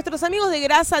tocar nuestros amigos de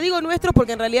Grasa. Digo nuestros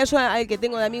porque en realidad yo el que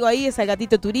tengo de amigo ahí es al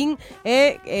Gatito Turín,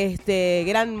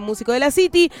 gran músico de la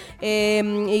City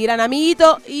y gran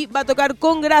amiguito. Y va a tocar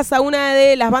con Grasa, una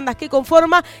de las bandas que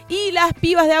conforma, y las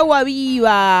pibas de Agua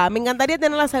Viva. Me encantaría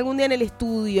tenerlas algún día en el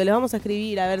estudio. Les vamos a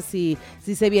escribir a ver si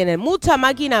se vienen. Mucha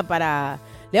máquina para...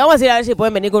 Le vamos a decir a ver si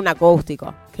pueden venir con un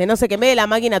acústico. Que no se queme la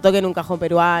máquina, toquen un cajón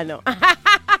peruano.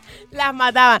 Las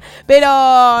mataban. Pero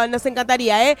nos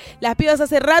encantaría, ¿eh? Las pibas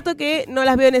hace rato que no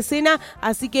las veo en escena.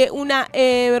 Así que una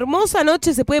hermosa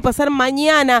noche se puede pasar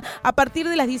mañana a partir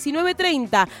de las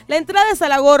 19:30. La entrada es a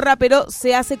la gorra, pero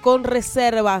se hace con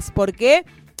reservas. ¿Por qué?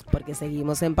 Porque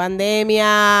seguimos en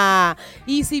pandemia.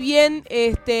 Y si bien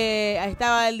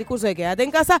estaba el discurso de quédate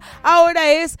en casa,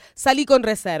 ahora es salí con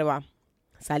reserva.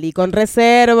 Salí con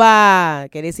reserva.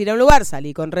 ¿Querés ir a un lugar?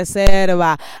 Salí con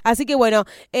reserva. Así que bueno,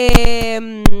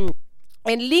 el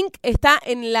link está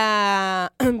en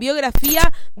la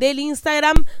biografía del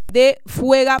Instagram de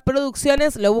Fuega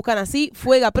Producciones. Lo buscan así,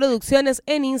 Fuega Producciones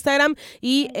en Instagram,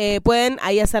 y pueden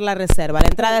ahí hacer la reserva. La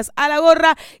entrada es a la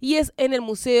gorra y es en el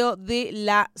Museo de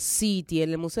la City,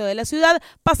 en el Museo de la Ciudad,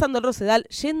 pasando el Rosedal,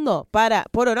 yendo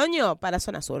por Oroño, para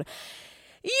zona sur.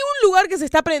 Y un lugar que se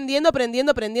está aprendiendo,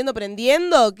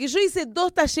 que yo hice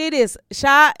 2 talleres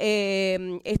ya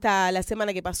la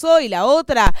semana que pasó y la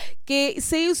otra, que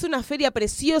se hizo una feria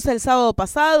preciosa el sábado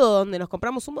pasado, donde nos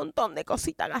compramos un montón de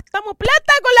cositas. Gastamos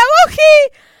plata con la Goji,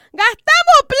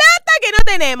 gastamos plata que no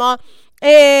tenemos.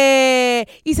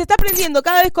 Y se está aprendiendo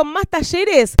cada vez con más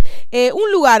talleres.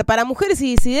 Un lugar para mujeres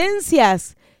y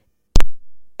disidencias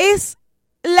es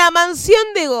la mansión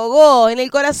de Gogó, en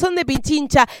el corazón de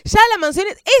Pichincha. Ya la mansión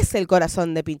es el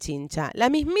corazón de Pichincha.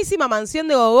 La mismísima mansión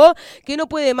de Gogó, que no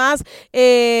puede más,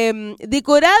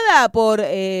 decorada por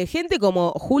gente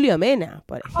como Julio Mena,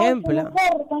 por ejemplo. Ay,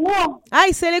 se le corta, ¿no?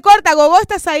 ¡Ay, se le corta! Gogó,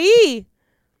 ¿estás ahí?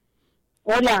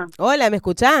 Hola. Hola, ¿me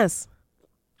escuchás?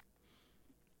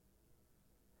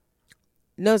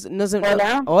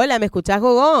 Hola. Hola, ¿me escuchás,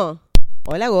 Gogó?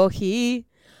 Hola, Goji.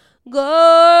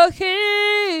 Goji.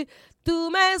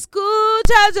 Tú me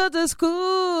escuchas, yo te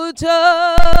escucho.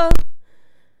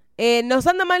 Nos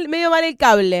anda medio mal el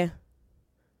cable.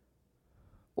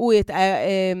 Uy,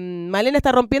 Malena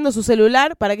está rompiendo su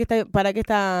celular. ¿Para qué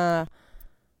está?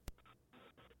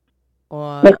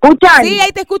 ¿Me escuchan? Sí,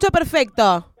 ahí te escucho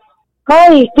perfecto.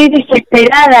 Ay, estoy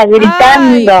desesperada,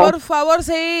 gritando. Ay, por favor,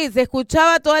 sí, se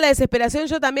escuchaba toda la desesperación.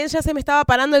 Yo también ya se me estaba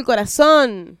parando el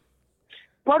corazón.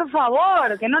 Por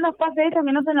favor, que no nos pase eso,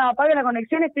 que no se nos apague la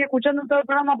conexión. Estoy escuchando todo el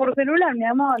programa por celular, mi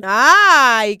amor.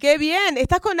 ¡Ay, qué bien!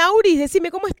 ¿Estás con Auris?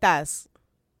 Decime, ¿cómo estás?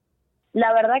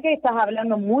 La verdad que estás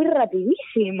hablando muy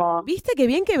rapidísimo. ¿Viste qué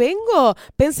bien que vengo?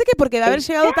 Pensé que porque de haber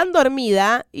llegado tan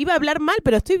dormida iba a hablar mal,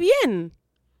 pero estoy bien.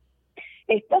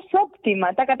 Estás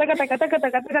óptima. Taca.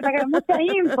 Mucha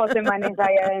info se maneja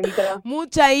ahí adentro.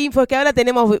 Mucha info. Es que ahora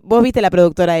tenemos... Vos viste la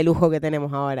productora de lujo que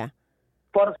tenemos ahora.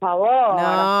 Por favor.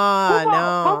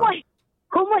 No.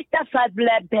 ¿Cómo está Fat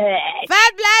Black Bitch?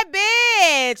 ¡Fat Black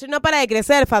Bitch! No para de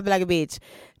crecer, Fat Black Bitch.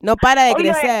 No para de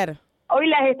crecer. Hoy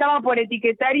las estaba por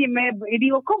etiquetar y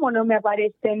digo, ¿cómo no me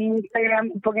aparece en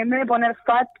Instagram? Porque en vez de poner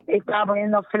fat, estaba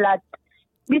poniendo flat.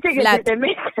 ¿Viste que flat. Se te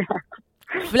mete?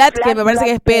 Flat, que me parece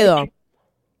que es pedo.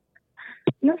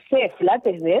 No sé, flat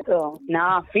es dedo.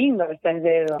 No, finger es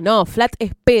dedo. No, flat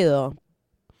es pedo.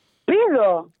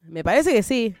 ¿Pedo? Me parece que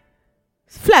sí.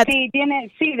 Flat. Sí,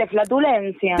 de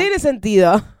flatulencia. Tiene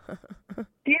sentido.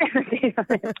 Tiene sentido.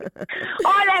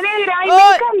 Hola, negra, me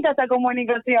encanta esta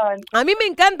comunicación. A mí me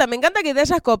encanta que te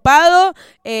hayas copado.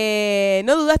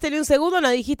 No dudaste ni un segundo, no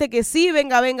dijiste que sí,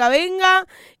 venga.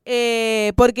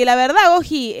 Porque la verdad,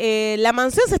 Goji, la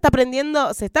mansión se está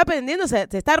aprendiendo, se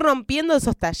está rompiendo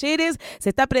esos talleres, se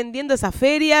está aprendiendo esas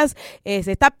ferias,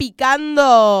 se está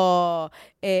picando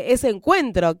ese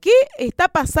encuentro. ¿Qué está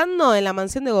pasando en la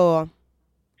mansión de Gogo?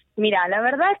 Mira, la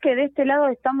verdad es que de este lado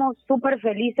estamos súper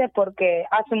felices porque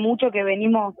hace mucho que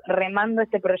venimos remando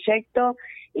este proyecto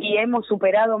y hemos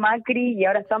superado Macri y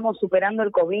ahora estamos superando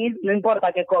el COVID. No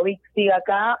importa que COVID siga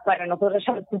acá, para nosotros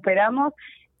ya lo superamos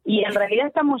y en realidad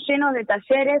estamos llenos de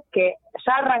talleres que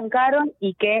ya arrancaron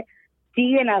y que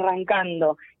siguen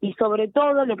arrancando. Y sobre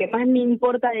todo, lo que más me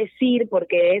importa decir,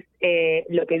 porque es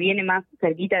lo que viene más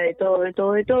cerquita de todo,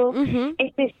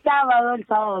 este sábado, el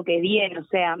sábado que viene, o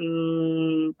sea...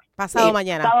 pasado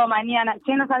mañana. Pasado mañana.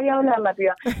 Yo no sabía hablar la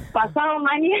piba. Pasado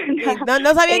mañana.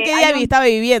 No sabía en qué día estaba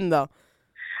viviendo.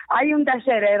 Hay un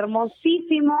taller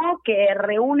hermosísimo que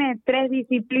reúne 3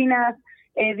 disciplinas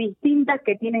distintas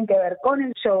que tienen que ver con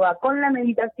el yoga, con la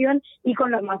meditación y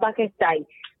con los masajes Thai.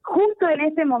 Justo en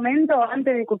ese momento,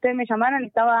 antes de que ustedes me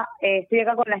llamaran, estoy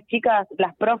acá con las chicas,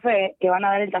 las profes que van a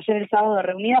dar el taller el sábado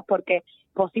reunidas, porque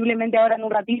posiblemente ahora en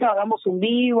un ratito hagamos un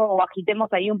vivo o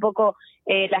agitemos ahí un poco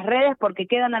las redes, porque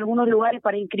quedan algunos lugares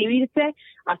para inscribirse,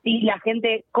 así la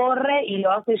gente corre y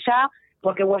lo hace ya,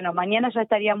 porque bueno, mañana ya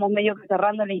estaríamos medio que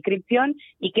cerrando la inscripción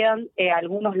y quedan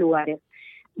algunos lugares.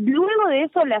 Luego de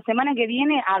eso, la semana que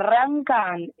viene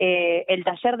arrancan el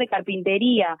taller de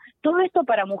carpintería. Todo esto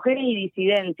para mujeres y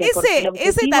disidencias.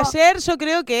 Ese taller yo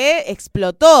creo que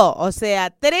explotó. O sea,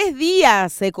 3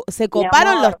 días, se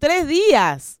coparon los 3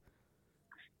 días.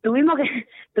 Tuvimos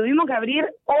que abrir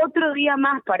otro día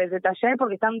más para ese taller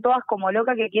porque están todas como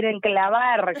locas que quieren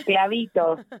clavar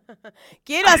clavitos.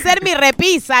 Quiero hacer mi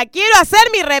repisa.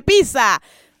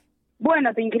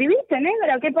 Bueno, ¿te inscribiste,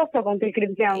 negra? ¿Qué pasó con tu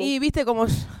inscripción? Y viste cómo...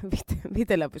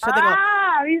 Viste la... ¿viste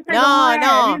cómo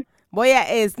No.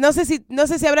 No sé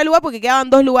si habrá lugar porque quedaban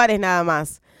 2 lugares nada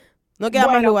más. No quedan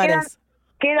más lugares.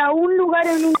 Queda un lugar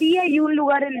en un día y un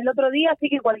lugar en el otro día, así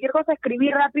que cualquier cosa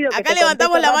escribí rápido. Acá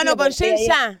levantamos la mano con Jen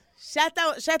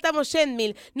ya estamos Jen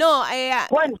Mil. No,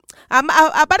 bueno.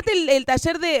 Aparte el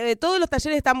taller de todos los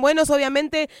talleres están buenos,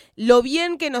 obviamente lo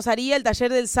bien que nos haría el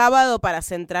taller del sábado para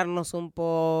centrarnos un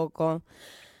poco.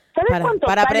 ¿Sabes cuánto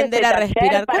para aprender a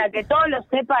respirar? Para que todos lo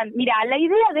sepan. Mira, la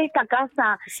idea de esta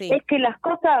casa es que las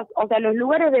cosas, o sea, los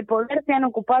lugares de poder sean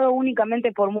ocupados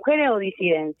únicamente por mujeres o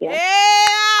disidencias.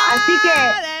 Así que...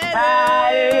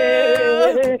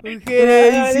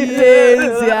 Mujeres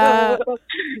disidencias.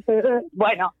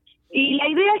 Bueno, y la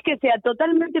idea es que sea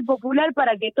totalmente popular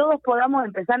para que todos podamos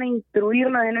empezar a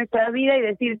instruirnos de nuestra vida y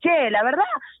decir, che, la verdad,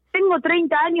 tengo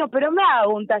 30 años, pero me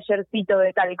hago un tallercito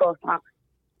de tal cosa.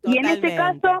 Totalmente.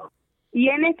 Y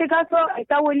en este caso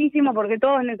está buenísimo porque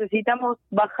todos necesitamos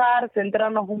bajar,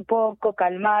 centrarnos un poco,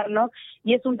 calmarnos.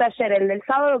 Y es un taller, el del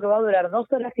sábado, que va a durar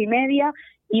 2 horas y media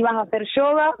y vas a hacer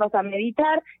yoga, vas a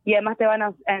meditar y además te van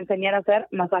a enseñar a hacer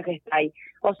masajes Thai.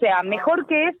 O sea, mejor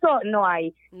que eso no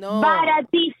hay. No.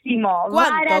 Baratísimo.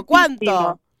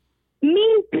 ¿Cuánto?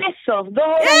 1.000 pesos, 2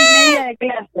 horas y media de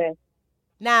clase.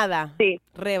 Nada. Sí.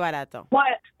 Re barato.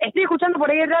 Bueno, estoy escuchando por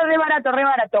ahí re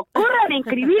barato. Corran a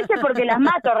inscribirse porque las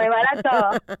mato, re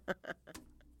barato.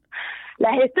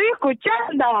 Las estoy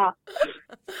escuchando.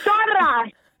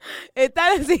 ¡Zorras!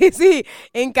 Están, sí,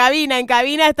 en cabina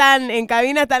están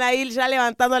ahí ya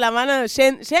levantando la mano.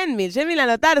 Jenmil,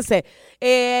 anotarse.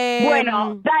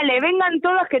 Bueno, dale, vengan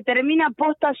todos que termina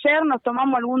post ayer, nos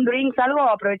tomamos algún drink, algo,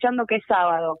 aprovechando que es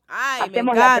sábado. Ay,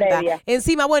 hacemos me encanta. La previa.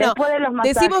 Encima, bueno,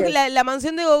 decimos que la la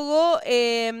mansión de Gogó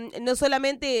no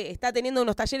solamente está teniendo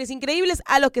unos talleres increíbles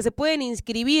a los que se pueden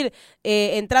inscribir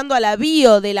entrando a la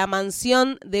bio de la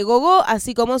mansión de Gogó,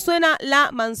 así como suena, la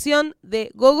mansión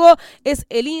de Gogó es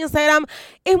el Instagram.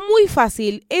 Es muy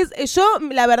fácil. Yo,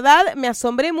 la verdad, me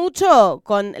asombré mucho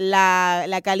con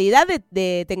la calidad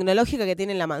de tecnológica que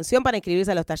tiene en la mansión para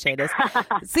inscribirse a los talleres.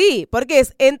 Sí, porque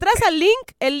entras al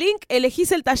el link,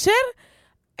 elegís el taller,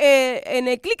 en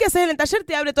el clic que haces en el taller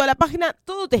te abre toda la página,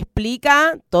 todo te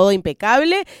explica, todo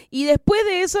impecable, y después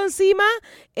de eso encima,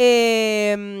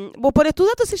 vos pones tus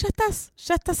datos y ya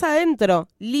estás adentro,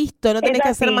 listo, no tenés que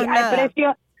hacer más nada.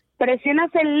 Presionás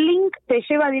el link, te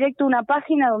lleva directo a una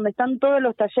página donde están todos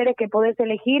los talleres que podés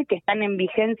elegir, que están en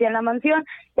vigencia en la mansión,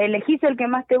 elegís el que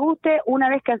más te guste, una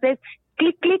vez que haces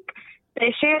clic,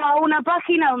 te lleva a una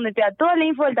página donde te da toda la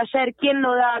info del taller, quién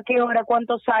lo da, qué hora,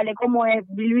 cuánto sale, cómo es,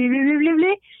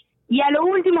 Y a lo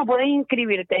último podés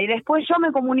inscribirte y después yo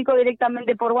me comunico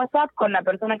directamente por WhatsApp con la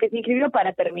persona que se inscribió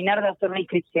para terminar de hacer la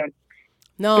inscripción.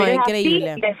 No, pero increíble.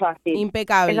 Es así de fácil.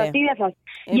 Impecable. Es así de fácil.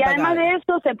 Impecable. Y además de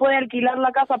eso se puede alquilar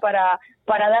la casa para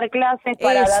dar clases,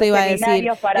 para eso dar iba a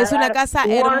seminarios, decir. para Es una dar casa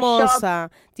workshops, hermosa.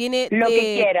 Tiene lo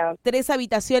que quiera. 3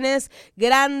 habitaciones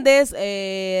grandes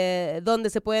donde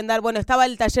se pueden dar. Bueno, estaba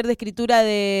el taller de escritura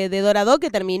de Dorado que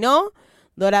terminó.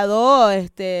 Dorado,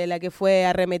 la que fue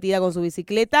arremetida con su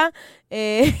bicicleta,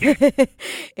 que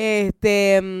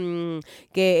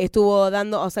estuvo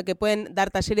dando, o sea, que pueden dar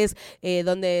talleres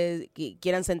donde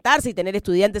quieran sentarse y tener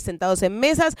estudiantes sentados en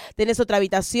mesas. Tenés otra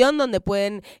habitación donde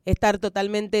pueden estar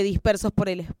totalmente dispersos por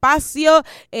el espacio.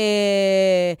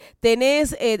 Está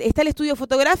el estudio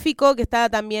fotográfico, que está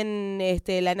también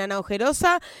la nana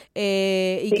ojerosa,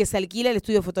 y que se alquila el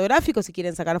estudio fotográfico si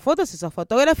quieren sacar fotos, si sos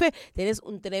fotógrafo. Tenés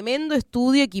un tremendo estudio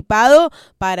equipado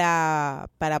para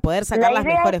poder sacar las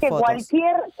mejores fotos.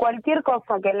 Cualquier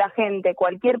cosa que la gente,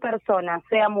 cualquier persona,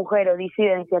 sea mujer o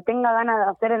disidencia, tenga ganas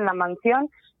de hacer en la mansión,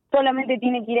 solamente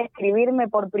tiene que ir a escribirme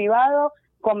por privado,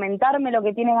 comentarme lo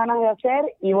que tiene ganas de hacer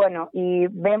y bueno, y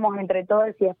vemos entre todos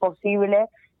si es posible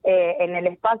en el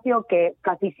espacio, que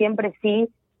casi siempre sí,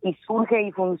 y surge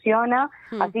y funciona.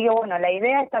 Así que bueno, la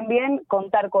idea es también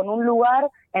contar con un lugar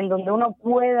en donde uno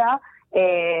pueda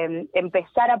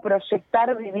empezar a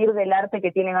proyectar vivir del arte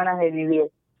que tiene ganas de vivir.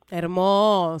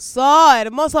 Hermoso,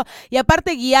 hermoso. Y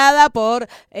aparte guiada por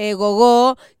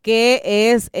Gogó, que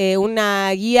es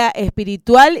una guía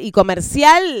espiritual y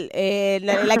comercial,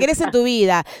 la querés en tu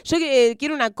vida. Yo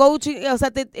quiero una coach, o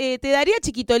sea, te daría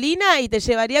chiquitolina y te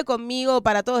llevaría conmigo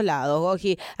para todos lados,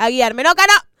 Goji, a guiarme. No, acá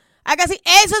no. Acá sí,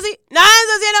 eso sí, no,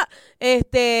 eso sí, no.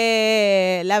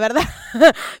 La verdad,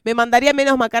 me mandaría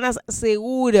menos macanas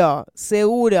seguro.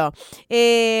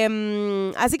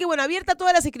 Así que bueno, abierta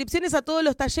todas las inscripciones a todos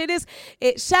los talleres.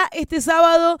 Ya este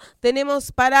sábado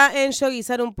tenemos para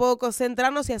enyoguizar un poco,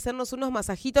 centrarnos y hacernos unos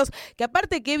masajitos, que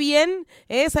aparte qué bien,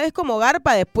 ¿sabes cómo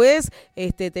garpa? Después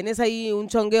tenés ahí un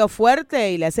chongueo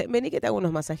fuerte y le haces, vení que te hago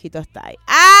unos masajitos, Tai.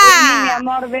 Vení, mi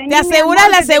amor, vení, te asegurás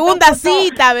mi amor, la segunda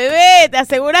cita, bebé, te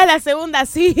asegurás la segunda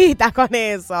cita con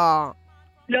eso.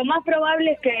 Lo más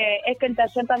probable es que el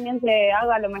taller también se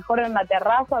haga a lo mejor en la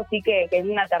terraza, así que es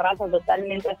una terraza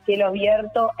totalmente a cielo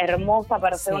abierto, hermosa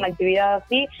para hacer una actividad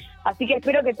así. Así que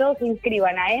espero que todos se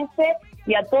inscriban a ese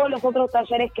y a todos los otros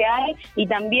talleres que hay, y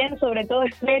también sobre todo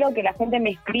espero que la gente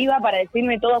me escriba para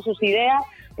decirme todas sus ideas,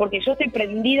 porque yo estoy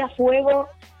prendida a fuego,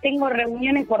 tengo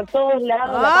reuniones por todos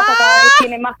lados, la casa cada vez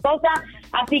tiene más cosas,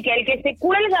 así que el que se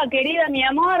cuelga, querida mi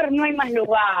amor, no hay más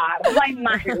lugar.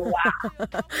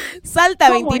 Salta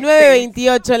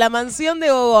 2928, la mansión de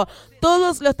Gogó.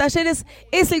 Todos los talleres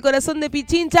es el corazón de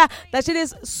Pichincha,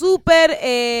 talleres súper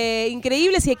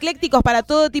increíbles y eclécticos para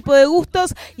todo tipo de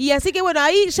gustos. Y así que bueno,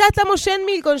 ahí ya estamos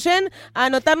con Jen a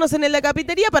anotarnos en el de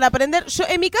Capitería para aprender. Yo,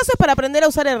 en mi caso es para aprender a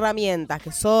usar herramientas,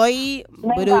 que soy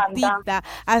brutita.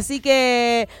 Así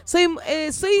que soy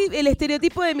el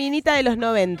estereotipo de minita de los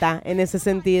 90 en ese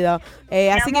sentido.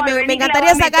 Así que me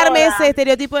encantaría sacarme ese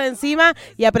estereotipo de encima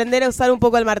y aprender a usar un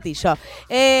poco el martillo.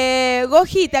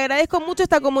 Goji, te agradezco mucho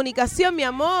esta comunicación, mi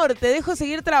amor. Te dejo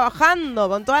seguir trabajando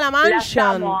con toda la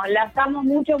mansión. Las amo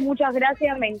mucho, muchas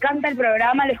gracias. Me encanta el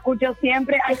programa, lo escucho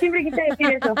siempre. Ay, siempre quise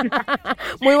decir eso.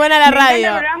 Muy buena la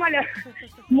radio.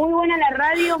 Muy buena la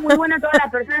radio, muy buena todas las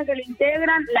personas que lo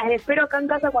integran. Las espero acá en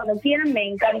casa cuando quieran. Me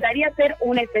encantaría hacer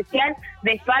un especial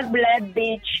de Fat Black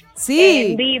Beach. Sí,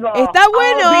 en vivo. Está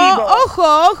bueno.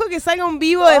 Ojo que salga un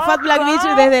vivo de Fat Black Beach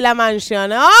desde la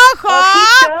mansión. Ojo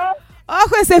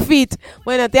ese fit.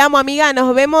 Bueno, te amo, amiga.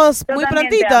 Nos vemos muy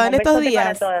prontito en estos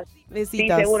días.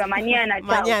 Besitos. Sí, seguro.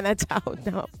 Mañana, chao.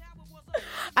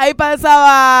 Ahí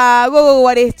pasaba Gogo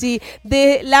Guareschi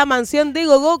de la mansión de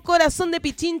Gogó, corazón de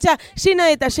Pichincha, llena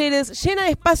de talleres, llena de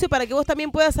espacio para que vos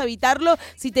también puedas habitarlo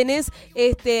si tenés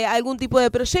algún tipo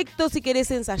de proyecto, si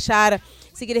querés ensayar,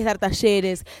 si querés dar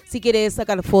talleres, si querés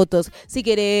sacar fotos, si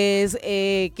querés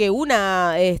que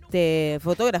una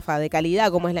fotógrafa de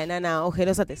calidad como es la nana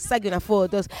ojerosa te saque unas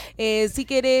fotos, si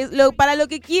querés, para lo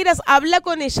que quieras, habla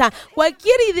con ella,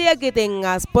 cualquier idea que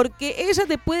tengas, porque ella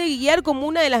te puede guiar como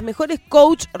una de las mejores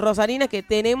coach rosarinas que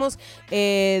tenemos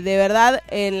de verdad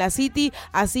en la City,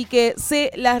 así que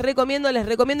les recomiendo el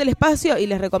espacio y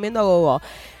les recomiendo a Gogó.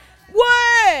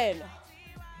 Bueno,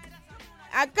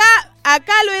 acá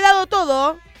lo he dado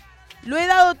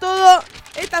todo,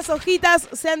 estas hojitas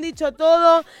se han dicho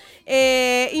todo,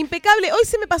 impecable. Hoy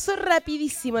se me pasó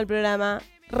rapidísimo el programa,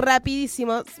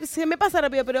 se me pasa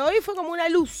rápido, pero hoy fue como una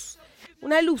luz.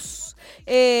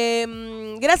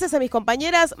 Gracias a mis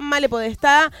compañeras Male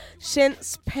Podestá, Jen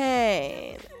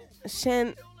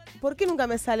 ¿Por qué nunca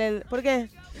me sale el...? ¿Por qué?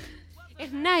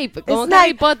 Snipe, como Snipe.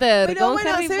 Harry Potter. Pero como bueno,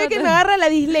 Harry se ve Potter. que me agarra la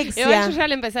dislexia. Igual yo ya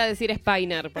le empecé a decir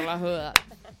Spiner, por las dudas.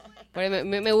 Porque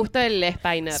me gusta el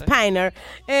Spiner. Spiner.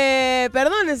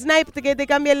 Perdón, Snipe, que te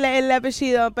cambie el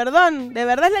apellido. Perdón, de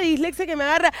verdad es la dislexia que me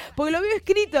agarra. Porque lo veo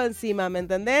escrito encima, ¿me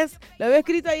entendés? Lo veo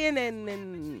escrito ahí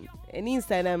en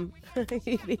Instagram.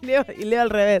 y leo al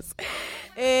revés.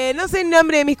 No sé el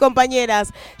nombre de mis compañeras.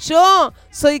 Yo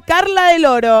soy Carla del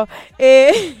Oro.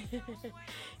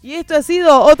 Y esto ha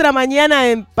sido otra mañana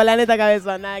en Planeta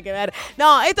Cabezón. Nada que ver.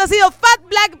 No, esto ha sido Fat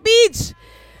Black Beach.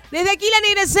 Desde aquí la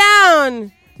Negra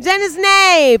Sound. Jan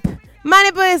Snape,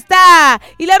 Mane Podestá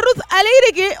y la Ruth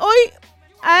Alegre que hoy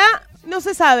no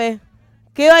se sabe.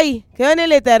 Quedó ahí, quedó en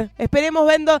el éter. Esperemos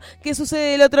viendo qué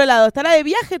sucede del otro lado. ¿Estará de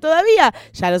viaje todavía?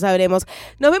 Ya lo sabremos.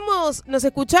 Nos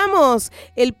escuchamos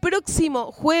el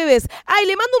próximo jueves. Y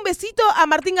le mando un besito a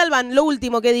Martín Galván, lo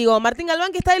último que digo. Martín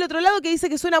Galván que está del otro lado que dice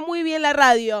que suena muy bien la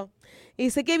radio. Y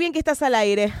dice, qué bien que estás al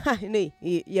aire.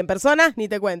 Y en persona, ni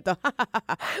te cuento.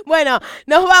 Bueno,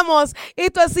 nos vamos.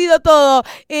 Esto ha sido todo.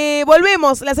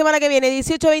 Volvemos la semana que viene,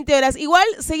 18-20 horas. Igual,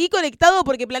 seguí conectado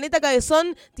porque Planeta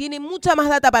Cabezón tiene mucha más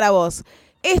data para vos.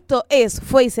 Esto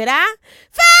fue y será...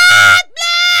 ¡Fat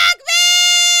Black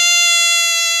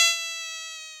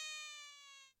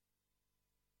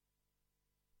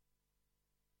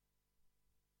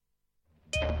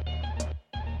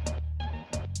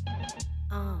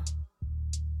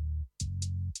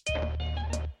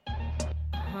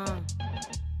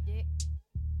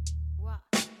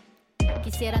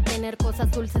Quisiera tener cosas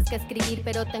dulces que escribir,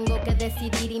 pero tengo que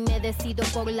decidir y me decido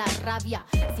por la rabia.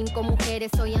 5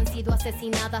 mujeres hoy han sido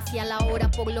asesinadas y a la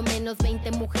hora por lo menos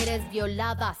 20 mujeres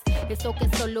violadas. Eso que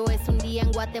solo es un día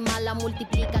en Guatemala,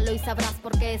 multiplícalo y sabrás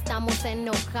por qué estamos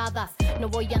enojadas. No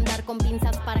voy a andar con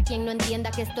pinzas para quien no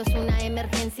entienda que esto es una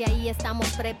emergencia y estamos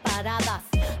preparadas.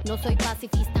 No soy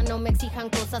pacifista, no me exijan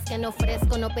cosas que no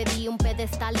ofrezco. No pedí un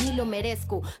pedestal ni lo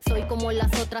merezco. Soy como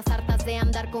las otras, hartas de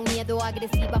andar con miedo,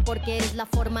 agresiva porque es la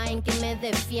forma en que me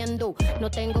defiendo.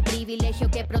 No tengo privilegio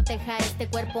que proteja este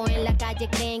cuerpo. En la calle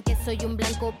creen que soy un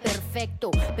blanco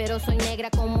perfecto, pero soy negra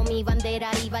como mi bandera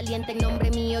y valiente en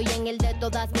nombre mío y en el de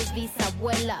todas mis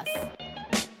bisabuelas.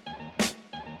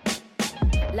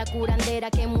 La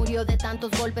curandera que murió de tantos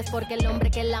golpes porque el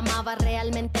hombre que la amaba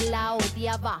realmente la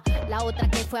odiaba. La otra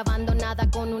que fue abandonada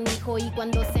con un hijo y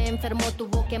cuando se enfermó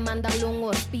tuvo que mandarle un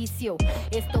hospicio.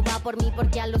 Esto va por mí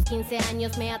porque a los 15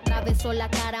 años me atravesó la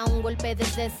cara un golpe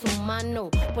desde su mano.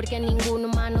 Porque ningún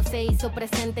humano se hizo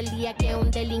presente el día que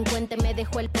un delincuente me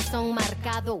dejó el pezón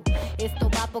marcado. Esto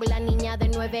va por la niña de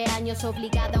 9 años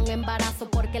obligada a un embarazo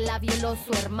porque la violó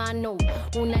su hermano.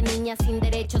 Una niña sin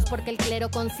derechos porque el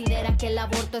clero considera que el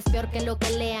aborto es peor que lo que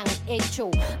le han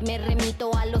hecho. Me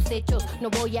remito a los hechos,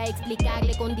 no voy a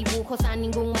explicarle con dibujos a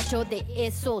ningún macho de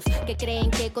esos que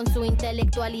creen que con su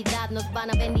intelectualidad nos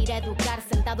van a venir a educar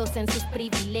sentados en sus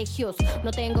privilegios. No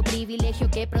tengo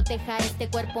privilegio que proteja este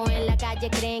cuerpo. En la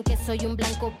calle creen que soy un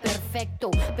blanco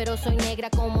perfecto, pero soy negra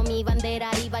como mi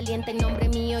bandera y valiente en nombre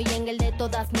mío y en el de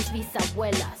todas mis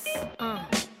bisabuelas.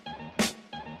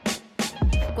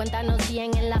 Cuéntanos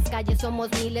bien, en las calles somos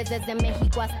miles, desde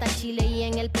México hasta Chile y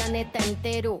en el planeta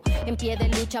entero. En pie de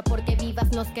lucha porque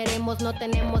vivas nos queremos, no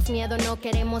tenemos miedo, no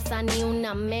queremos a ni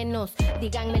una menos.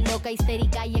 Díganme loca,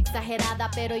 histérica y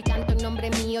exagerada, pero hoy canto en nombre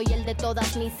mío y el de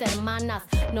todas mis hermanas.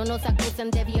 No nos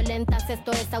acusen de violentas,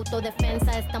 esto es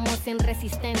autodefensa. Estamos en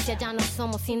resistencia, ya no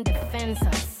somos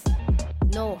indefensas.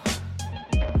 No,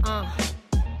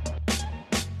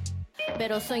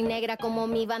 pero soy negra como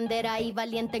mi bandera y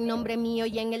valiente en nombre mío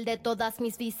y en el de todas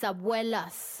mis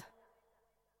bisabuelas.